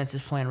Dallas defense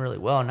is playing really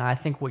well. Now, I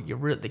think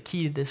the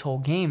key to this whole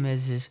game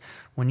is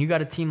when you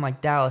got a team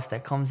like Dallas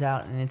that comes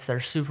out and it's their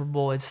Super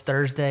Bowl, it's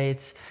Thursday,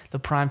 it's the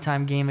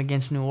primetime game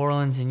against New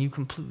Orleans, and you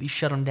completely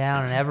shut them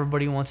down, and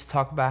everybody wants to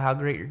talk about how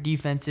great your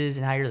defense is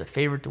and how you're the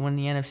favorite to win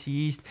the NFC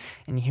East,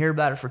 and you hear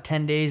about it for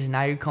 10 days, and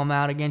now you come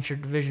out against your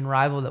division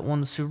rival that won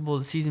the Super Bowl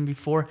the season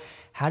before.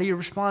 How do you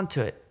respond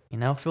to it?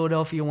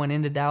 Philadelphia went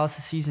into Dallas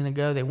a season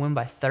ago. They win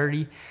by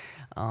 30. It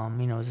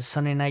was a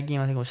Sunday night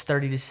game. I think it was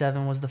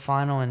 30-7 was the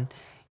final. And,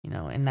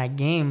 in that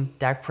game,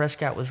 Dak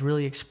Prescott was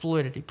really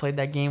exploited. He played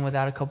that game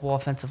without a couple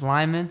offensive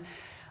linemen.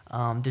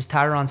 Does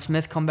Tyron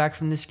Smith come back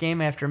from this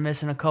game after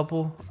missing a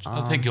couple?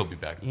 I think he'll be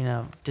back.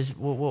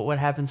 What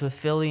happens with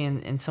Philly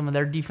and some of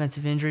their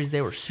defensive injuries?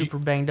 They were super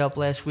banged up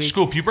last week.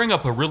 Scoop, you bring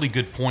up a really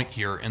good point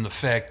here in the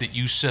fact that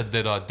you said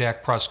that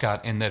Dak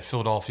Prescott in that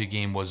Philadelphia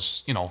game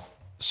was,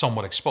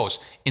 somewhat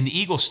exposed. And the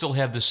Eagles still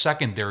have the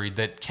secondary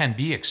that can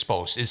be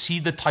exposed. Is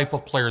he the type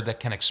of player that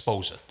can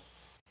expose it?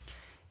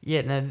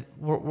 Yeah, no,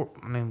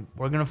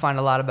 we're going to find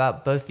a lot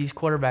about both these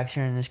quarterbacks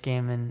here in this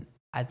game, and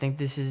I think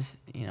this is,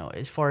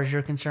 as far as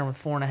you're concerned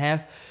with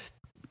 4.5,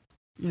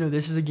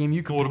 this is a game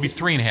you could. Well, it'll be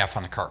 3.5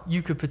 on the card.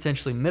 You could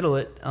potentially middle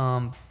it,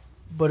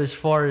 but as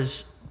far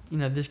as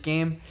this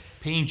game,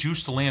 paying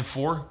juice to land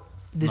 4.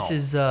 The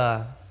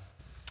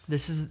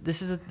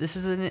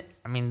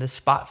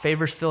spot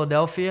favors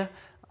Philadelphia.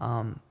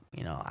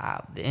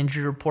 The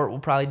injury report will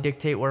probably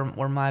dictate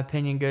where my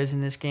opinion goes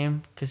in this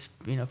game because,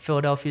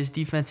 Philadelphia's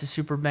defense is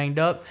super banged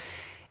up.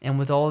 And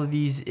with all of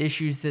these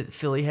issues that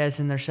Philly has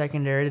in their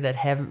secondary that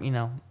haven't,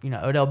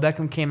 Odell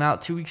Beckham came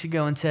out 2 weeks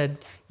ago and said,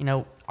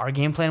 our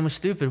game plan was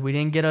stupid. We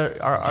didn't get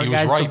our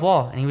guys the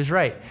ball. And he was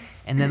right.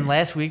 And then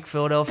last week,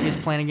 Philadelphia's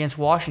playing against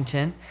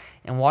Washington.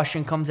 And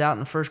Washington comes out in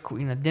the first,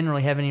 didn't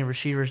really have any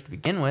receivers to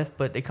begin with,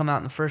 but they come out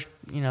in the first,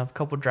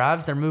 couple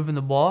drives. They're moving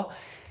the ball.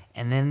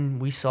 And then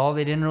we saw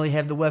they didn't really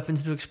have the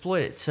weapons to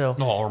exploit it. So,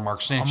 or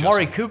Mark Sanchez.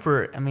 Amari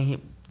Cooper,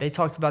 they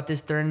talked about this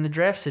during the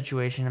draft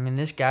situation.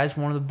 This guy's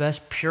one of the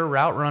best pure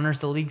route runners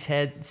the league's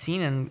had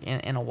seen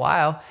in a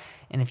while.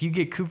 And if you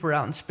get Cooper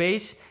out in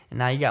space, and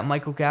now you got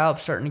Michael Gallup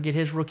starting to get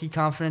his rookie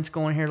confidence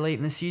going here late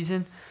in the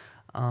season,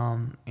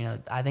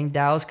 I think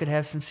Dallas could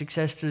have some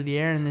success through the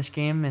air in this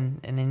game. And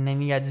then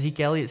you got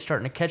Zeke Elliott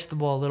starting to catch the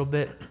ball a little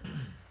bit.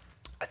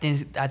 I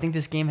think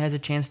this game has a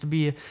chance to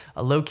be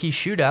a low-key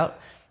shootout.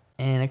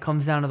 And it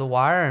comes down to the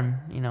wire,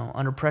 and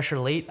under pressure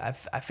late,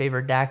 I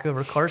favor Dak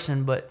over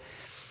Carson. But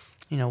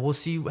we'll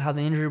see how the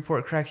injury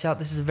report cracks out.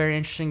 This is a very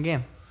interesting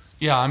game.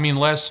 Yeah,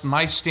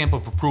 my stamp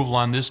of approval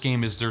on this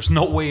game is there's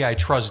no way I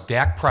trust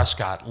Dak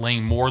Prescott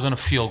laying more than a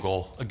field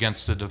goal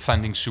against the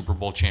defending Super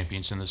Bowl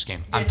champions in this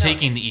game. I'm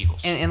taking the Eagles.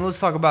 And let's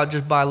talk about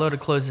just buy low to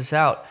close this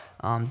out.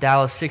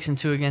 Dallas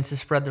 6-2 against the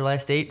spread their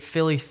last 8.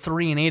 Philly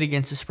 3-8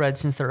 against the spread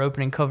since their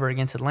opening cover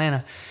against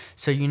Atlanta.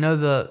 So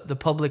the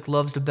public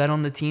loves to bet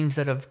on the teams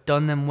that have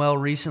done them well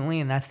recently,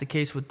 and that's the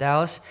case with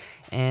Dallas.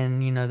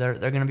 And they're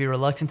going to be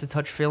reluctant to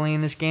touch Philly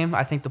in this game.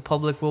 I think the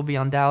public will be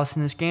on Dallas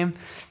in this game,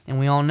 and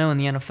we all know in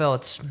the NFL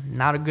it's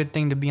not a good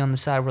thing to be on the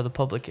side where the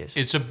public is.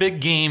 It's a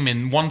big game,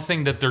 and one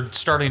thing that they're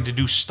starting to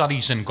do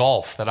studies in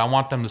golf that I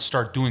want them to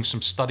start doing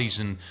some studies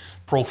in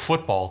pro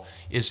football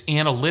is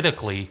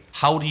analytically,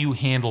 how do you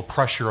handle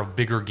pressure of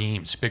bigger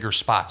games, bigger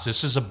spots?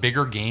 This is a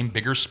bigger game,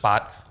 bigger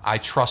spot. I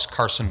trust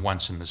Carson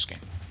Wentz in this game.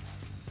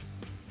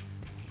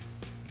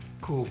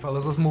 Cool,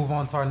 fellas. Let's move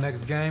on to our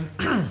next game.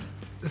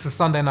 This is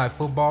Sunday Night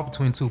Football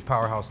between two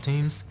powerhouse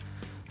teams.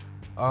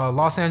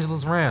 Los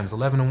Angeles Rams,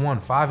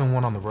 11-1,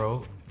 5-1 on the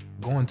road,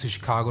 going to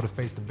Chicago to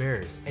face the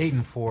Bears,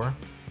 8-4,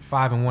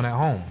 5-1 at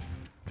home.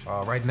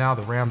 Right now,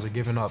 the Rams are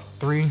giving up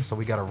 3, so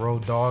we got a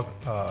road dog.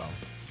 A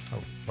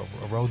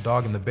road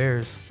dog in the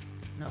Bears.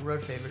 No,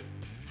 road favorite.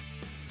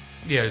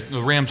 Yeah,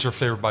 the Rams are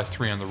favored by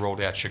 3 on the road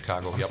at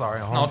Chicago. I'm sorry,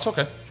 at home. No, it's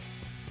okay.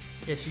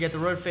 Yeah, so you got the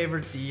road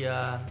favorite, the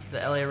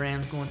LA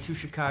Rams going to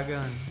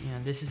Chicago,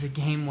 and this is a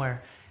game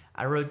where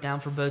I wrote down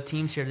for both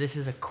teams here. This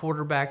is a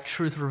quarterback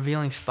truth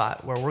revealing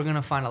spot where we're going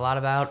to find a lot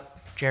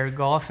about Jared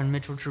Goff and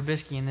Mitchell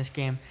Trubisky in this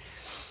game.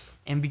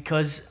 And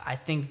because I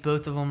think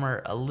both of them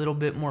are a little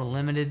bit more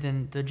limited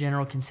than the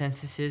general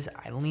consensus is,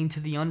 I lean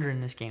to the under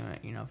in this game.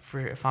 You know,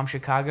 if I'm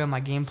Chicago, my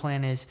game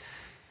plan is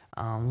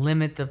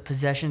limit the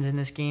possessions in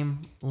this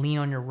game, lean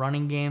on your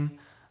running game.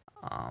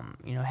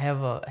 You know,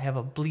 have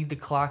a bleed the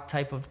clock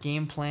type of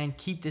game plan.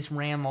 Keep this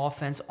Ram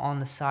offense on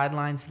the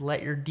sidelines.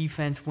 Let your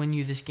defense win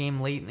you this game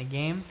late in the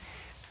game.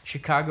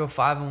 Chicago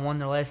 5-1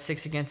 their last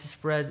 6 against the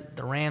spread.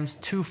 The Rams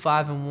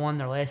 2-5-1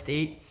 their last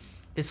 8.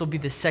 This will be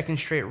the second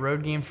straight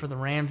road game for the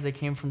Rams. They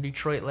came from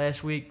Detroit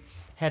last week,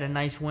 had a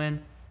nice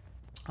win.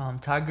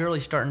 Todd Gurley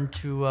starting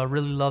to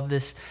really love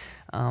this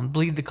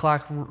bleed the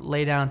clock,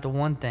 lay down at the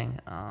one thing.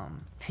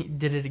 He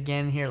did it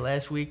again here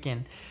last week,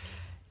 and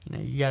you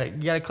know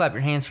you gotta clap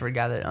your hands for a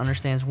guy that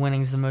understands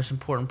winning is the most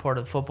important part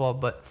of football.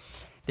 But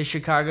this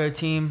Chicago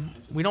team,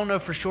 we don't know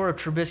for sure if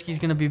Trubisky's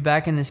going to be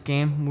back in this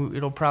game.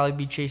 It'll probably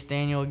be Chase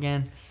Daniel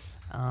again.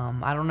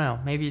 I don't know.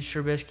 Maybe it's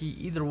Trubisky.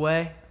 Either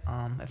way,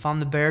 if I'm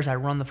the Bears, I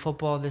run the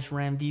football. This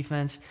Ram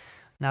defense,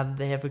 now that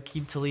they have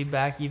Aqib Talib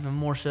back, even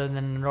more so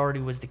than it already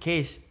was the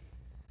case.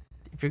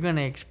 If you're going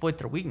to exploit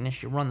their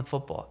weakness, you run the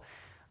football.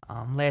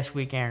 Last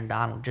week, Aaron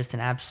Donald, just an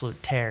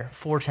absolute tear.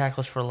 4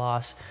 tackles for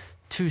loss,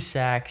 2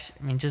 sacks.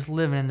 I mean, just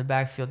living in the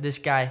backfield. This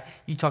guy,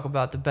 you talk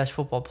about the best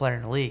football player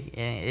in the league.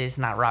 It's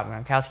not Rob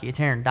Gronkowski. It's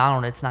Aaron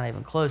Donald. It's not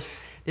even close.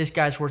 This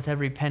guy's worth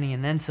every penny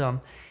and then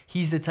some.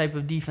 He's the type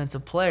of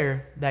defensive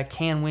player that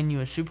can win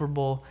you a Super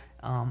Bowl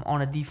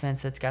on a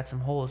defense that's got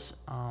some holes.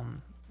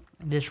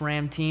 This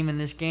Ram team in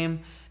this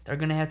game, they're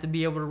going to have to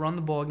be able to run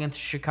the ball against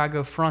a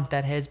Chicago front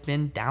that has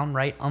been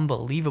downright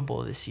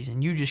unbelievable this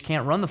season. You just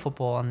can't run the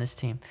football on this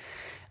team.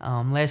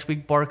 Last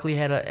week, Barkley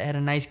had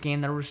a nice game.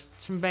 There was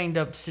some banged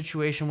up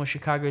situation with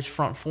Chicago's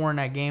front 4 in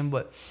that game,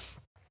 but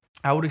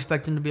I would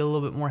expect them to be a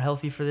little bit more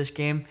healthy for this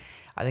game.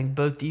 I think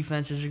both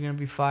defenses are going to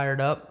be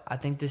fired up. I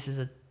think this is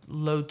a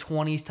low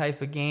 20s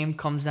type of game.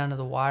 Comes down to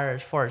the wire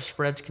as far as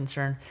spread's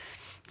concerned.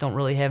 Don't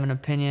really have an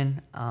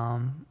opinion.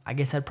 I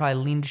guess I'd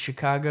probably lean to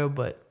Chicago,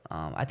 but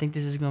I think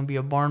this is going to be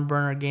a barn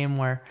burner game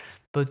where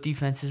both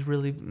defenses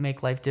really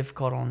make life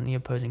difficult on the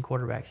opposing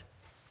quarterbacks.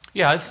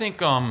 Yeah, I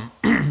think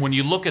when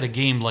you look at a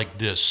game like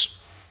this,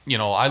 you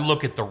know, I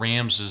look at the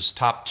Rams as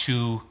top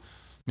 2,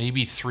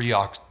 maybe 3,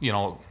 you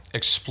know,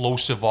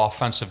 explosive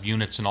offensive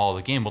units in all of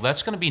the game. Well,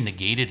 that's going to be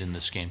negated in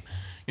this game.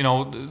 You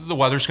know, the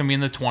weather's going to be in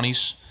the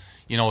 20s.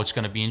 You know, it's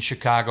going to be in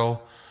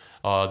Chicago.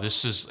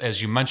 This is,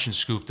 as you mentioned,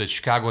 Scoop, that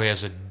Chicago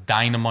has a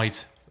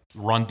dynamite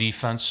run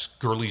defense.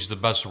 Gurley's the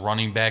best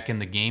running back in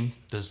the game.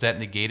 Does that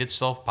negate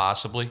itself?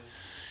 Possibly.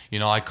 You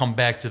know, I come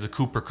back to the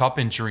Cooper Kupp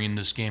injury in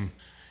this game.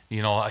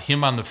 You know,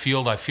 him on the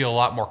field, I feel a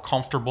lot more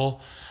comfortable.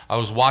 I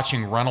was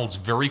watching Reynolds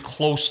very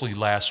closely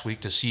last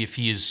week to see if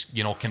he is,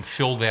 you know, can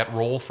fill that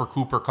role for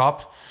Cooper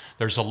Kupp.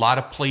 There's a lot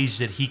of plays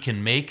that he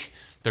can make.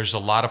 There's a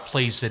lot of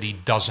plays that he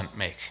doesn't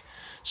make.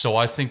 So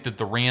I think that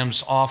the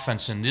Rams'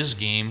 offense in this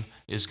game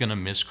is going to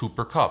miss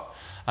Cooper Kupp.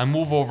 I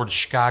move over to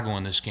Chicago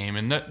in this game,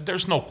 and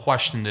there's no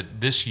question that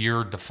this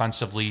year,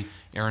 defensively,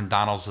 Aaron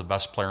Donald's the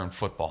best player in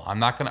football. I'm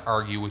not going to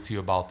argue with you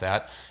about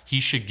that. He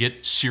should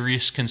get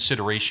serious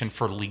consideration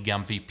for league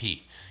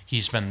MVP.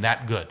 He's been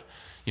that good.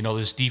 You know,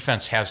 this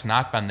defense has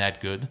not been that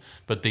good,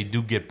 but they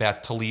do get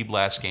back Talib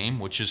last game,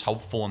 which is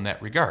helpful in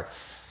that regard.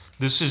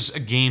 This is a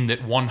game that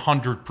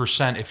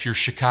 100%, if you're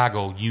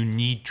Chicago, you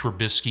need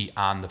Trubisky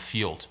on the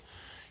field.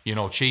 You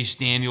know, Chase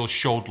Daniel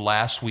showed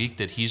last week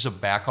that he's a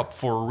backup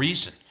for a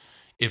reason.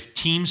 If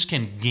teams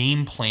can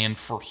game plan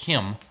for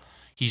him,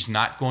 he's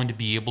not going to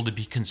be able to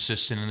be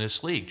consistent in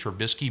this league.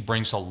 Trubisky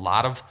brings a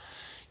lot of,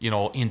 you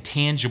know,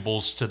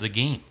 intangibles to the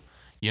game.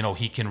 You know,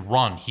 he can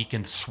run, he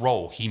can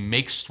throw, he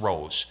makes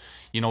throws.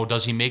 You know,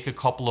 does he make a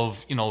couple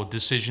of, you know,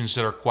 decisions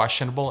that are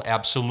questionable?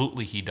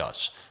 Absolutely he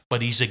does.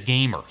 But he's a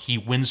gamer. He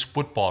wins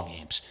football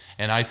games.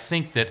 And I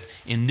think that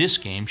in this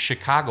game,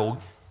 Chicago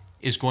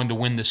is going to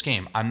win this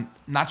game. I'm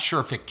not sure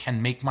if it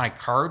can make my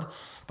card,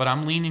 but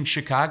I'm leaning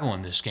Chicago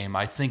in this game.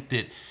 I think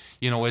that,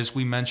 you know, as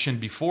we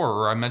mentioned before,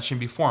 or I mentioned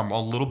before, I'm a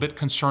little bit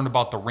concerned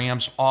about the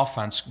Rams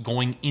offense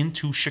going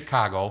into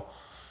Chicago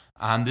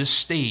on this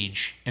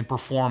stage and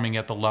performing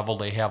at the level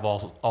they have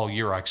all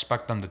year. I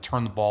expect them to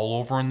turn the ball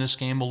over in this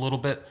game a little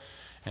bit,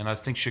 and I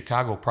think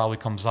Chicago probably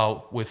comes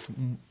out with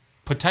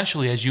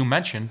potentially, as you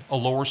mentioned, a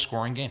lower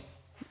scoring game.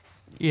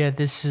 Yeah,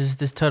 this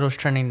total's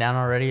trending down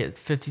already at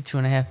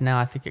 52.5 now.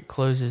 I think it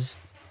closes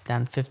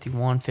down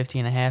 51,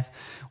 50.5.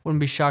 Wouldn't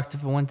be shocked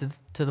if it went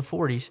to the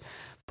 40s.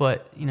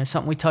 But, you know,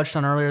 something we touched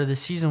on earlier this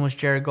season was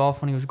Jared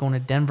Goff when he was going to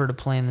Denver to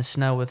play in the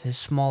snow with his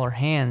smaller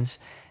hands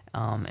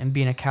and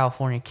being a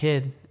California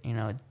kid. You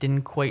know, it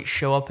didn't quite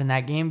show up in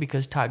that game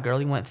because Todd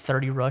Gurley went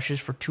 30 rushes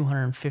for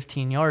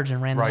 215 yards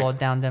and ran the ball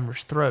down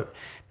Denver's throat.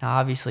 Now,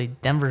 obviously,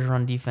 Denver's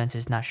run defense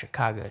is not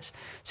Chicago's.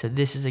 So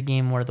this is a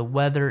game where the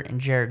weather and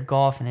Jared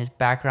Goff and his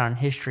background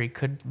and history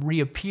could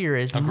reappear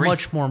as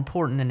much more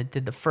important than it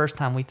did the first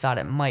time we thought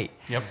it might.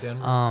 Yep.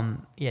 Denver.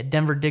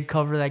 Denver did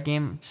cover that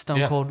game.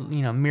 Stone cold,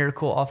 you know,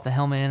 miracle off the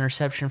helmet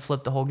interception,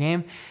 flipped the whole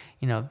game.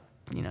 You know,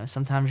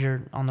 sometimes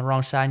you're on the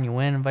wrong side and you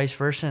win and vice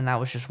versa, and that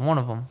was just one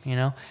of them,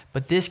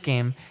 But this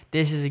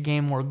is a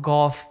game where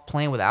Goff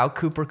playing without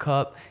Cooper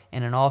Kupp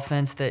and an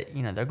offense that,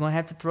 they're going to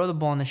have to throw the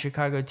ball in the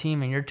Chicago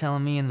team, and you're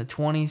telling me in the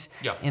 20s,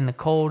 in the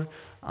cold,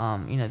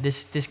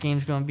 this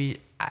game's going to be,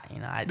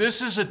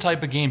 This is a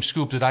type of game,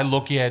 Scoop, that I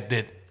look at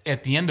that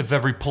at the end of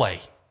every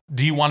play,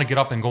 do you want to get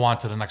up and go on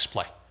to the next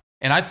play?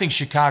 And I think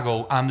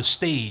Chicago on the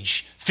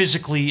stage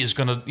physically is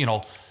going to,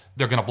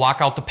 they're going to block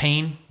out the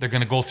pain. They're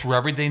going to go through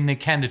everything they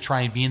can to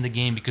try and be in the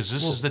game because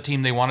this is the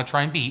team they want to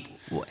try and beat.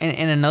 Well,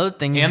 and another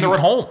thing, and they're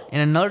at home.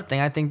 And another thing,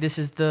 I think this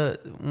is the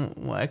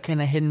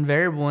kind of hidden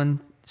variable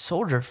in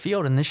Soldier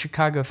Field, and this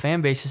Chicago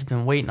fan base has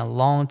been waiting a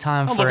long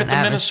time for an atmosphere like this. Look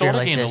at the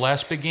Minnesota game, the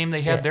last big game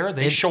they had there.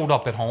 They showed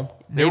up at home.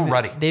 They were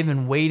ready. They've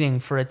been waiting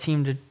for a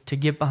team to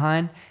get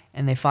behind,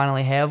 and they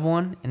finally have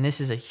one. And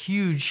this is a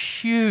huge,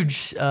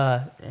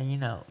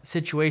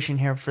 situation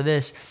here for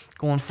this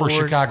going forward.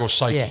 For Chicago's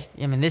psyche.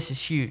 Yeah, I mean, this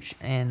is huge,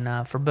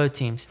 and for both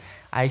teams.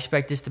 I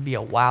expect this to be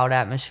a wild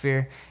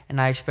atmosphere,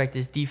 and I expect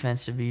this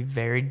defense to be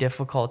very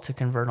difficult to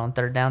convert on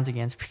third downs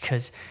against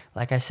because,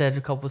 like I said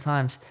a couple of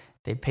times,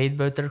 they paid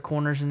both their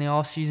corners in the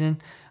offseason.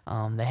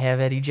 They have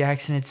Eddie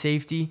Jackson at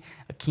safety,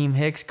 Akeem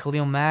Hicks,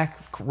 Khalil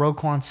Mack,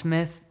 Roquan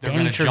Smith,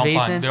 Danny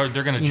Trevathan.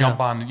 They're going to jump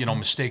on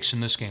mistakes in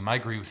this game. I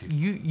agree with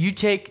you. You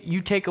take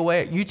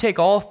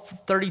all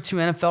 32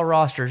 NFL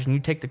rosters and you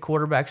take the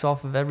quarterbacks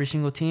off of every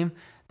single team.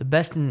 The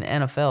best in the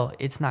NFL,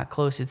 it's not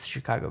close. It's the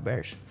Chicago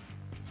Bears.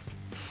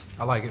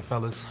 I like it,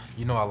 fellas.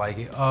 I like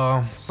it.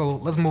 So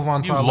let's move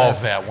on to you our love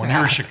last... that when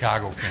you're a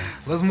Chicago fan.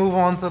 Let's move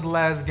on to the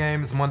last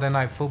game. It's Monday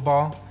Night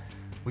Football.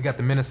 We got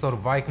the Minnesota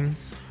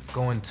Vikings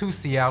going to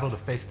Seattle to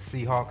face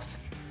the Seahawks.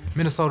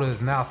 Minnesota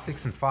is now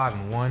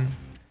 6-5-1.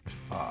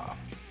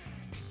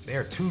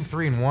 They're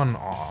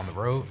 2-3-1 on the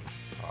road.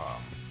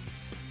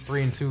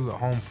 3-2 at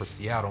home for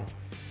Seattle.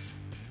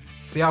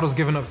 Seattle's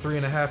giving up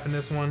 3.5 in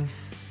this one.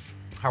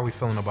 How are we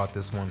feeling about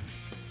this one?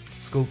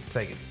 Scoop,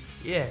 take it.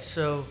 Yeah,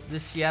 so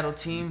this Seattle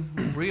team,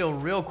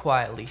 real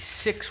quietly,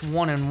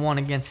 6-1-1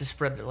 against the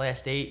spread their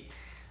last 8.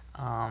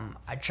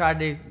 I tried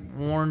to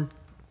warn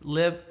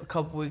Lip a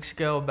couple weeks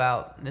ago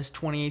about this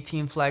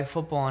 2018 flag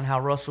football and how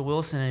Russell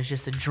Wilson is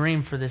just a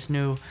dream for this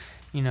new,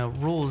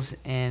 rules.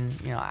 And,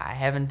 I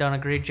haven't done a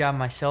great job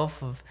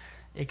myself of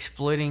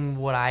exploiting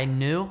what I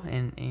knew.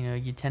 And,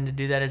 you tend to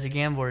do that as a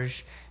gambler.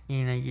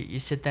 You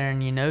sit there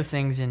and you know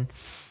things and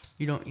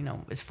you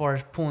don't, as far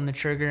as pulling the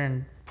trigger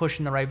and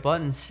pushing the right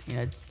buttons,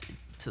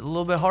 it's a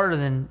little bit harder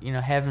than,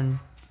 having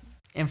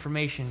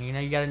information.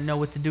 You got to know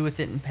what to do with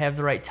it and have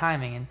the right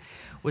timing. And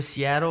with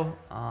Seattle,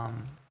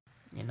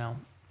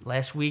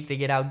 last week, they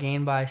get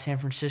outgained by San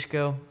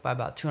Francisco by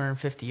about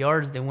 250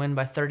 yards. They win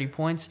by 30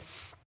 points.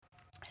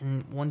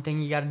 And one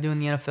thing you got to do in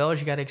the NFL is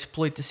you got to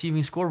exploit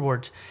deceiving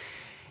scoreboards.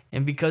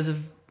 And because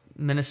of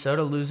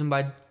Minnesota losing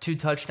by 2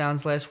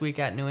 touchdowns last week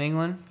at New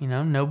England,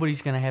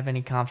 nobody's going to have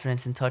any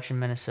confidence in touching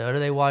Minnesota.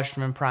 They watched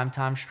them in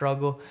primetime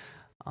struggle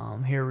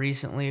here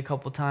recently a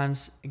couple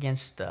times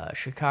against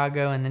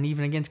Chicago, and then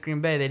even against Green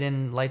Bay, they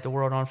didn't light the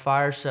world on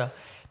fire. So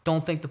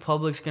don't think the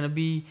public's going to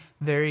be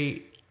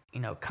very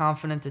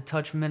confident to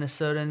touch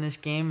Minnesota in this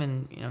game.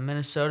 And,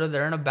 Minnesota,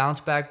 they're in a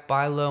bounce-back,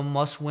 buy-low,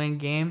 must-win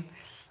game.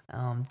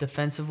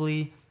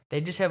 Defensively,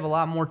 they just have a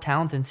lot more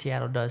talent than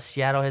Seattle does.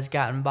 Seattle has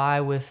gotten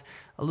by with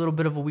a little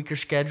bit of a weaker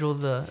schedule.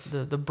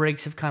 The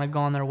breaks have kind of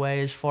gone their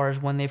way as far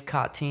as when they've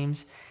caught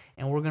teams.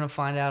 And we're going to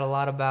find out a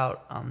lot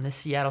about this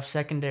Seattle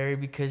secondary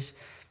because,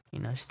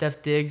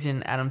 Steph Diggs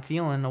and Adam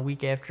Thielen, a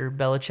week after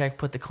Belichick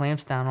put the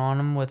clamps down on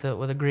them with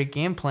a great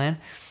game plan,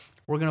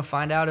 we're going to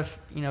find out if,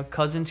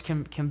 Cousins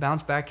can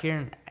bounce back here.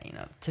 And,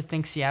 to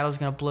think Seattle's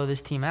going to blow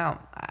this team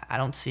out, I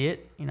don't see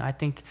it. I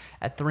think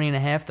at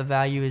 3.5, the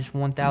value is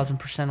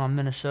 1,000% on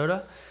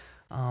Minnesota.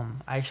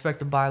 I expect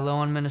to buy low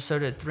on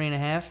Minnesota at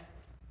 3.5.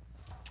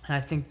 And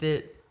I think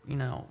that,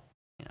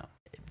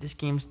 this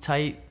game's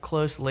tight,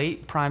 close,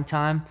 late, prime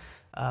time,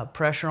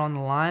 pressure on the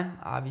line.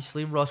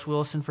 Obviously, Russ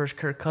Wilson versus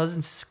Kirk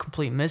Cousins is a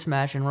complete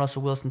mismatch in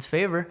Russell Wilson's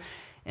favor.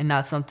 And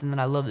not something that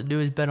I love to do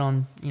is bet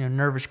on,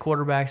 nervous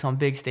quarterbacks on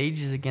big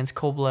stages against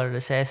cold-blooded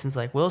assassins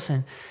like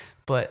Wilson.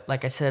 But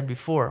like I said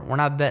before, we're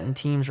not betting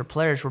teams or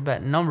players. We're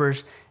betting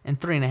numbers, and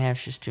 3.5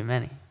 is just too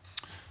many.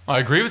 I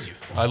agree with you.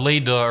 I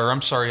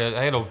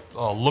had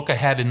a look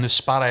ahead in this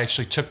spot. I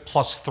actually took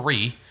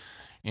 +3,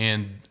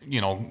 and,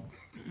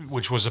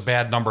 which was a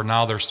bad number.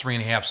 Now there's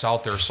 3.5s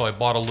out there, so I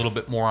bought a little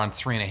bit more on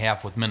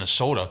 3.5 with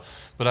Minnesota.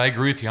 But I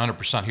agree with you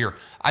 100% here.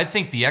 I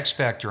think the X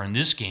factor in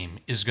this game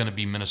is going to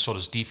be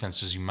Minnesota's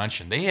defense, as you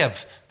mentioned.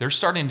 They're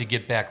starting to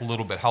get back a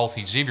little bit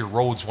healthy. Xavier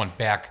Rhodes went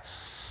back.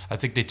 I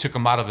think they took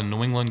him out of the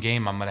New England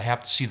game. I'm going to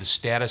have to see the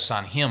status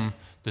on him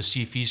to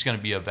see if he's going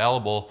to be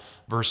available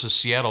versus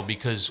Seattle,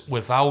 because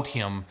without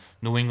him,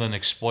 New England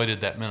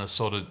exploited that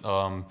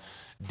Minnesota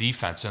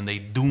defense, and they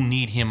do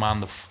need him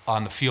on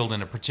the field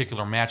in a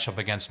particular matchup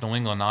against New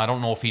England. Now, I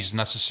don't know if he's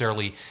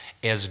necessarily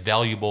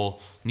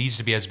needs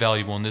to be as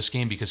valuable in this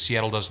game because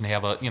Seattle doesn't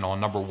have a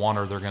number one,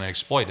 or they're going to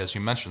exploit. As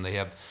you mentioned, they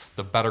have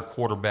the better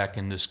quarterback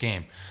in this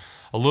game.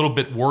 a little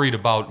bit worried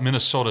about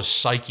Minnesota's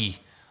psyche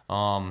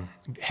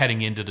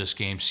heading into this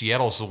game.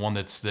 Seattle's the one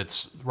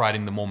that's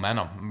riding the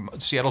momentum.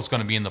 Seattle's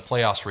going to be in the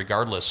playoffs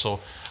regardless, so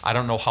I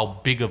don't know how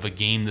big of a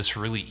game this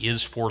really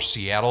is for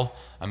Seattle.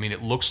 I mean,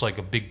 it looks like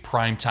a big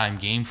primetime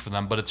game for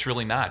them, but it's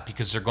really not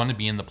because they're going to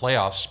be in the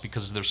playoffs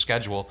because of their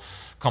schedule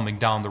coming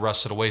down the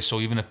rest of the way. So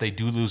even if they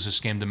do lose this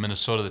game to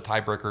Minnesota, the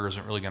tiebreaker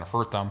isn't really going to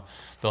hurt them.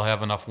 They'll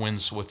have enough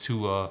wins with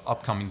 2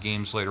 upcoming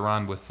games later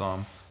on with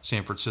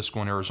San Francisco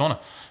and Arizona.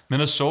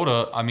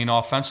 Minnesota, I mean,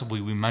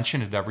 offensively, we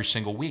mention it every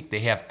single week.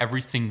 They have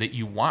everything that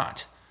you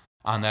want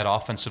on that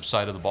offensive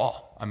side of the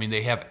ball. I mean,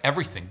 they have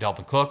everything.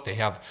 Dalvin Cook, they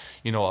have,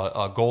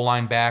 a goal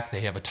line back.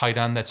 They have a tight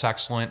end that's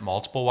excellent,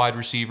 multiple wide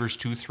receivers,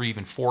 2, 3,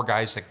 even 4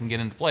 guys that can get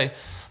into play.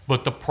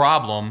 But the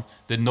problem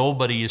that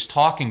nobody is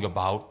talking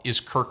about is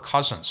Kirk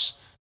Cousins.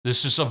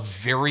 This is a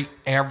very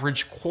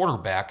average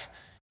quarterback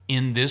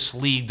in this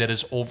league that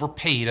is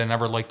overpaid. I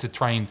never like to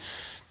try and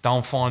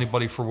downfall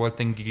anybody for what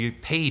they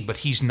get paid, but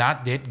he's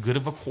not that good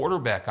of a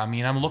quarterback. I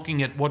mean, I'm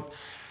looking at what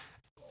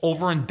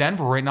over in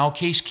Denver right now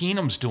Case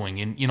Keenum's doing,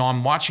 and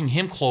I'm watching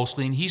him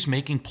closely, and he's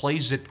making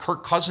plays that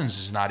Kirk Cousins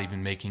is not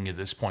even making at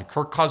this point.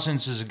 Kirk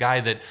Cousins is a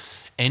guy that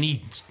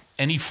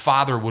any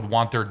father would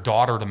want their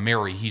daughter to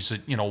marry. He's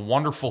a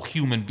wonderful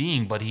human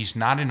being, but he's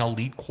not an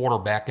elite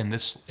quarterback in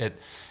this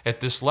at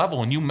this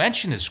level. And you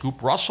mentioned it,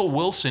 Scoop. Russell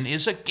Wilson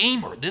is a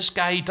gamer. This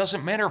guy, it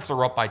doesn't matter if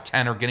they're up by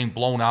 10 or getting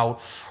blown out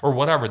or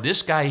whatever.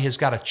 This guy has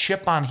got a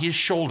chip on his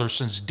shoulder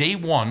since day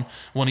one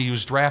when he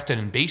was drafted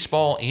in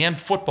baseball and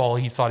football.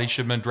 He thought he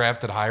should have been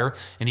drafted higher,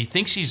 and he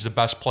thinks he's the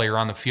best player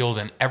on the field,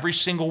 and every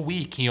single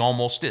week he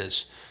almost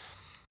is.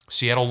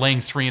 Seattle laying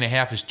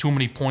 3.5 is too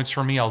many points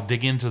for me. I'll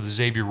dig into the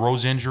Xavier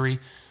Rhodes injury.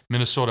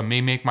 Minnesota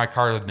may make my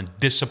card. I've been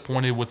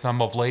disappointed with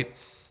them of late.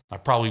 I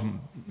probably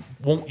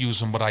won't use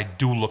them, but I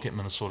do look at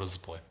Minnesota as a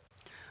play.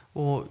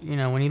 Well,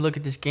 when you look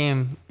at this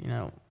game,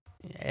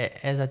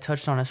 as I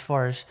touched on, as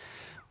far as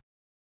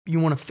you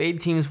want to fade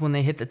teams when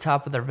they hit the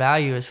top of their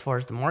value as far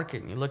as the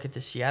market. And you look at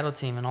the Seattle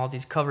team and all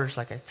these covers,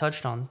 like I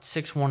touched on,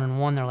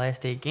 6-1-1 their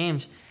last 8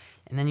 games.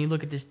 And then you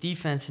look at this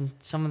defense and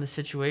some of the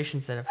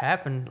situations that have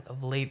happened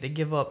of late. They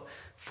give up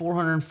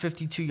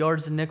 452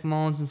 yards to Nick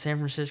Mullins in San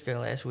Francisco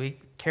last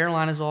week.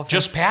 Carolina's offense.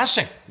 Just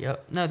passing.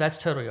 Yep. No, that's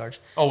total yards.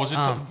 Oh, was it?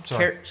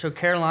 Sorry. So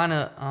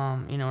Carolina,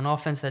 an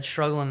offense that's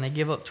struggling, they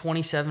give up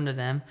 27 to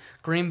them.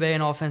 Green Bay,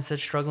 an offense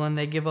that's struggling,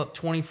 they give up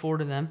 24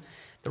 to them.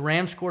 The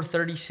Rams scored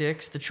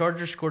 36. The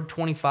Chargers scored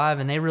 25,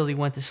 and they really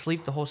went to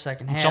sleep the whole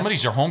second half. Some of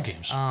these are home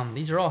games.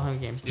 These are all home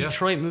games. Yeah.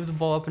 Detroit moved the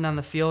ball up and down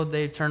the field.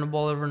 They turned the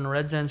ball over in the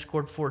red zone,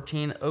 scored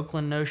 14.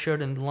 Oakland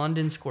no-showed, and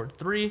London scored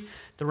 3.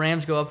 The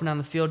Rams go up and down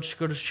the field.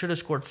 Should have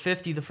scored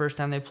 50 the first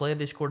time they played.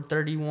 They scored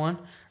 31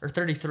 or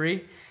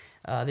 33.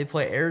 They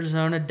play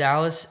Arizona,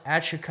 Dallas, at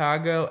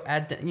Chicago.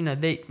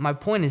 My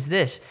point is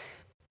this.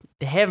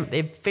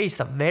 They've faced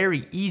a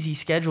very easy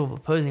schedule of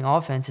opposing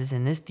offenses,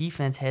 and this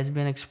defense has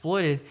been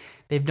exploited.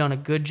 They've done a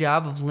good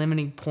job of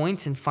limiting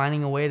points and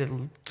finding a way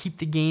to keep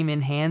the game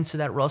in hand so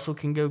that Russell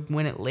can go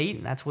win it late,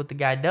 and that's what the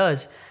guy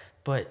does.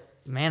 But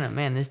man, oh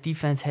man, this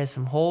defense has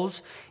some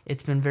holes.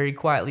 It's been very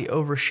quietly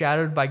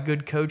overshadowed by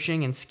good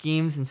coaching and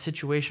schemes and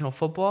situational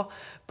football.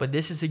 But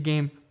this is a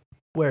game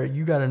where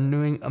you got a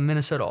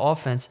Minnesota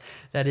offense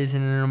that is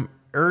in an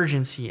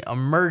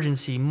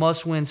emergency,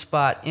 must-win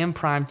spot in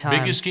prime time.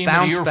 Biggest game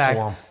of the year back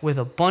for him. with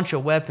a bunch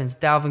of weapons.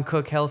 Dalvin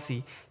Cook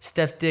healthy.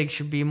 Steph Diggs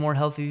should be more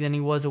healthy than he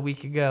was a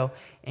week ago.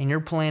 And you're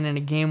playing in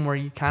a game where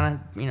you kind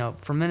of,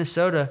 for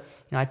Minnesota,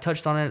 I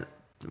touched on it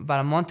about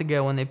a month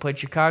ago when they played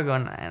Chicago,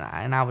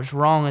 and I was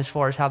wrong as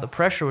far as how the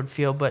pressure would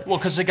feel. But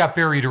because they got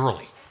buried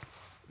early.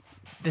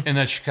 In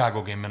that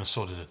Chicago game,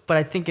 Minnesota did. But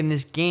I think in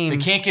this game, they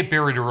can't get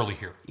buried early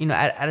here.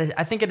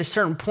 I think at a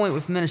certain point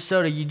with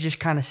Minnesota, you just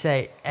kind of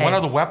say, hey, when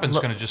are the weapons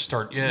going to just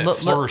start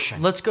flourishing?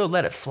 Let's go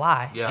let it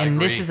fly. Yeah, and I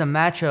agree. This is a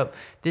matchup.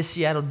 This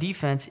Seattle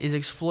defense is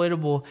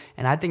exploitable,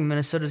 and I think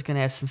Minnesota's going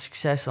to have some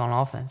success on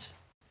offense.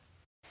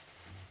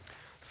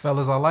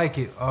 Fellas, I like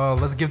it.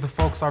 Let's give the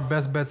folks our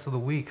best bets of the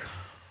week.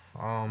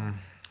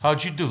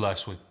 How'd you do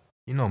last week?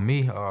 You know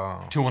me.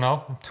 2-0?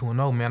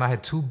 2-0, man. I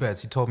had 2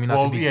 bets. You told me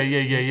not to be. Yeah.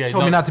 You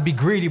told me not to be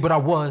greedy, but I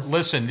was.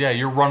 Listen,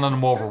 you're running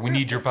them over. We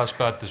need your best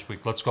bet this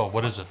week. Let's go.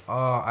 What is it?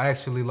 I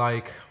actually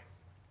like.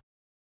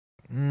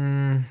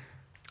 I'm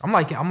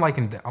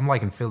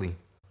liking Philly.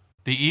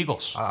 The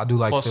Eagles. I do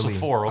like plus Philly. Plus the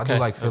 4. Okay. I do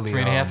like Philly.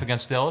 3.5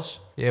 against Dallas.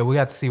 Yeah, we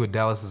got to see what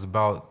Dallas is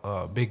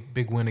about.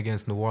 Big win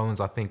against New Orleans.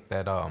 I think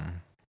that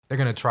they're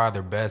gonna try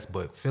their best,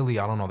 but Philly,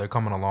 I don't know. They're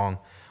coming along.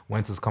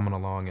 Wentz is coming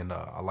along, and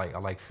I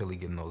like Philly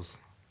getting those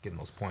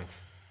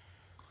points.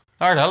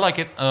 All right, I like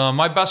it.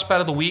 My best bet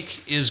of the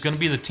week is going to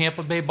be the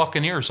Tampa Bay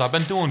Buccaneers. I've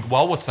been doing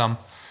well with them,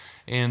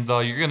 and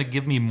you're going to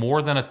give me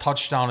more than a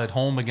touchdown at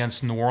home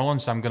against New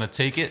Orleans. I'm going to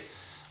take it.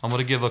 I'm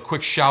going to give a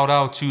quick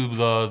shout-out to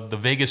the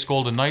Vegas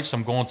Golden Knights.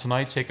 I'm going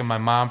tonight, taking my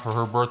mom for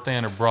her birthday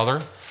and her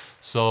brother.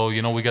 So,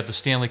 we got the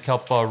Stanley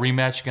Cup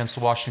rematch against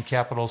the Washington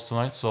Capitals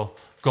tonight, so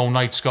go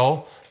Knights,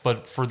 go.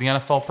 But for the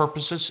NFL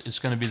purposes, it's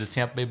going to be the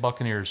Tampa Bay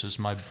Buccaneers is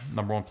my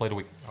number 1 play of the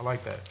week. I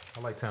like that.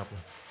 I like Tampa.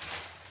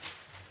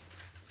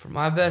 For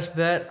my best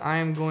bet, I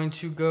am going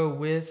to go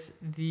with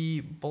the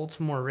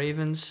Baltimore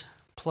Ravens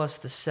plus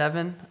the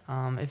 7.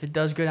 If it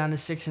does go down to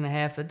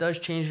 6.5, that does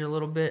change it a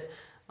little bit.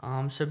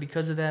 So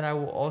because of that, I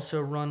will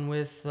also run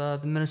with the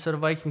Minnesota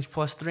Vikings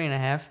plus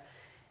 3.5.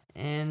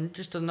 And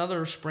just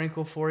another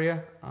sprinkle for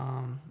you.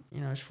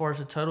 As far as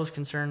the total is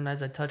concerned,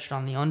 as I touched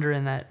on the under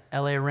in that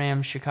LA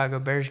Rams Chicago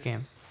Bears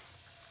game.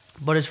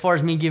 But as far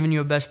as me giving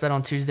you a best bet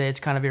on Tuesday, it's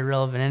kind of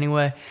irrelevant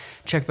anyway.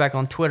 Check back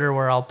on Twitter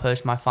where I'll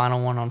post my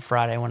final one on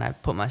Friday when I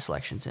put my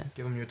selections in.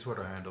 Give them your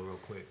Twitter handle real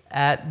quick.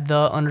 At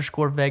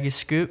 @the_Vegas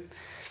Scoop.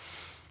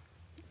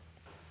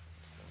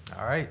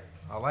 All right.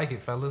 I like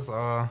it, fellas.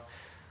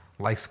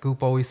 Like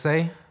Scoop always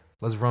say,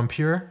 let's run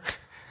pure.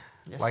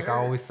 Yes, like sir. I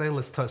always say,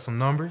 let's touch some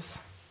numbers.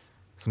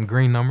 Some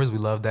green numbers. We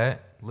love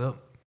that. Lip,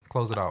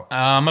 close it out.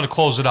 I'm gonna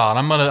close it out.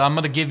 I'm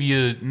gonna give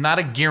you not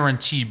a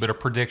guarantee, but a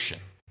prediction.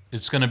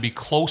 It's gonna be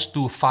close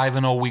to a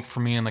 5-0 week for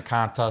me in the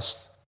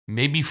contest.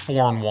 Maybe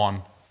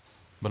 4-1,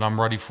 but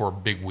I'm ready for a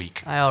big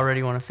week. I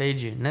already want to fade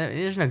you. No,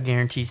 there's no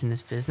guarantees in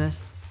this business.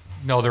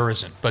 No, there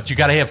isn't. But you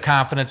got to have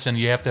confidence and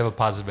you have to have a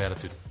positive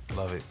attitude.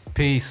 Love it.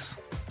 Peace.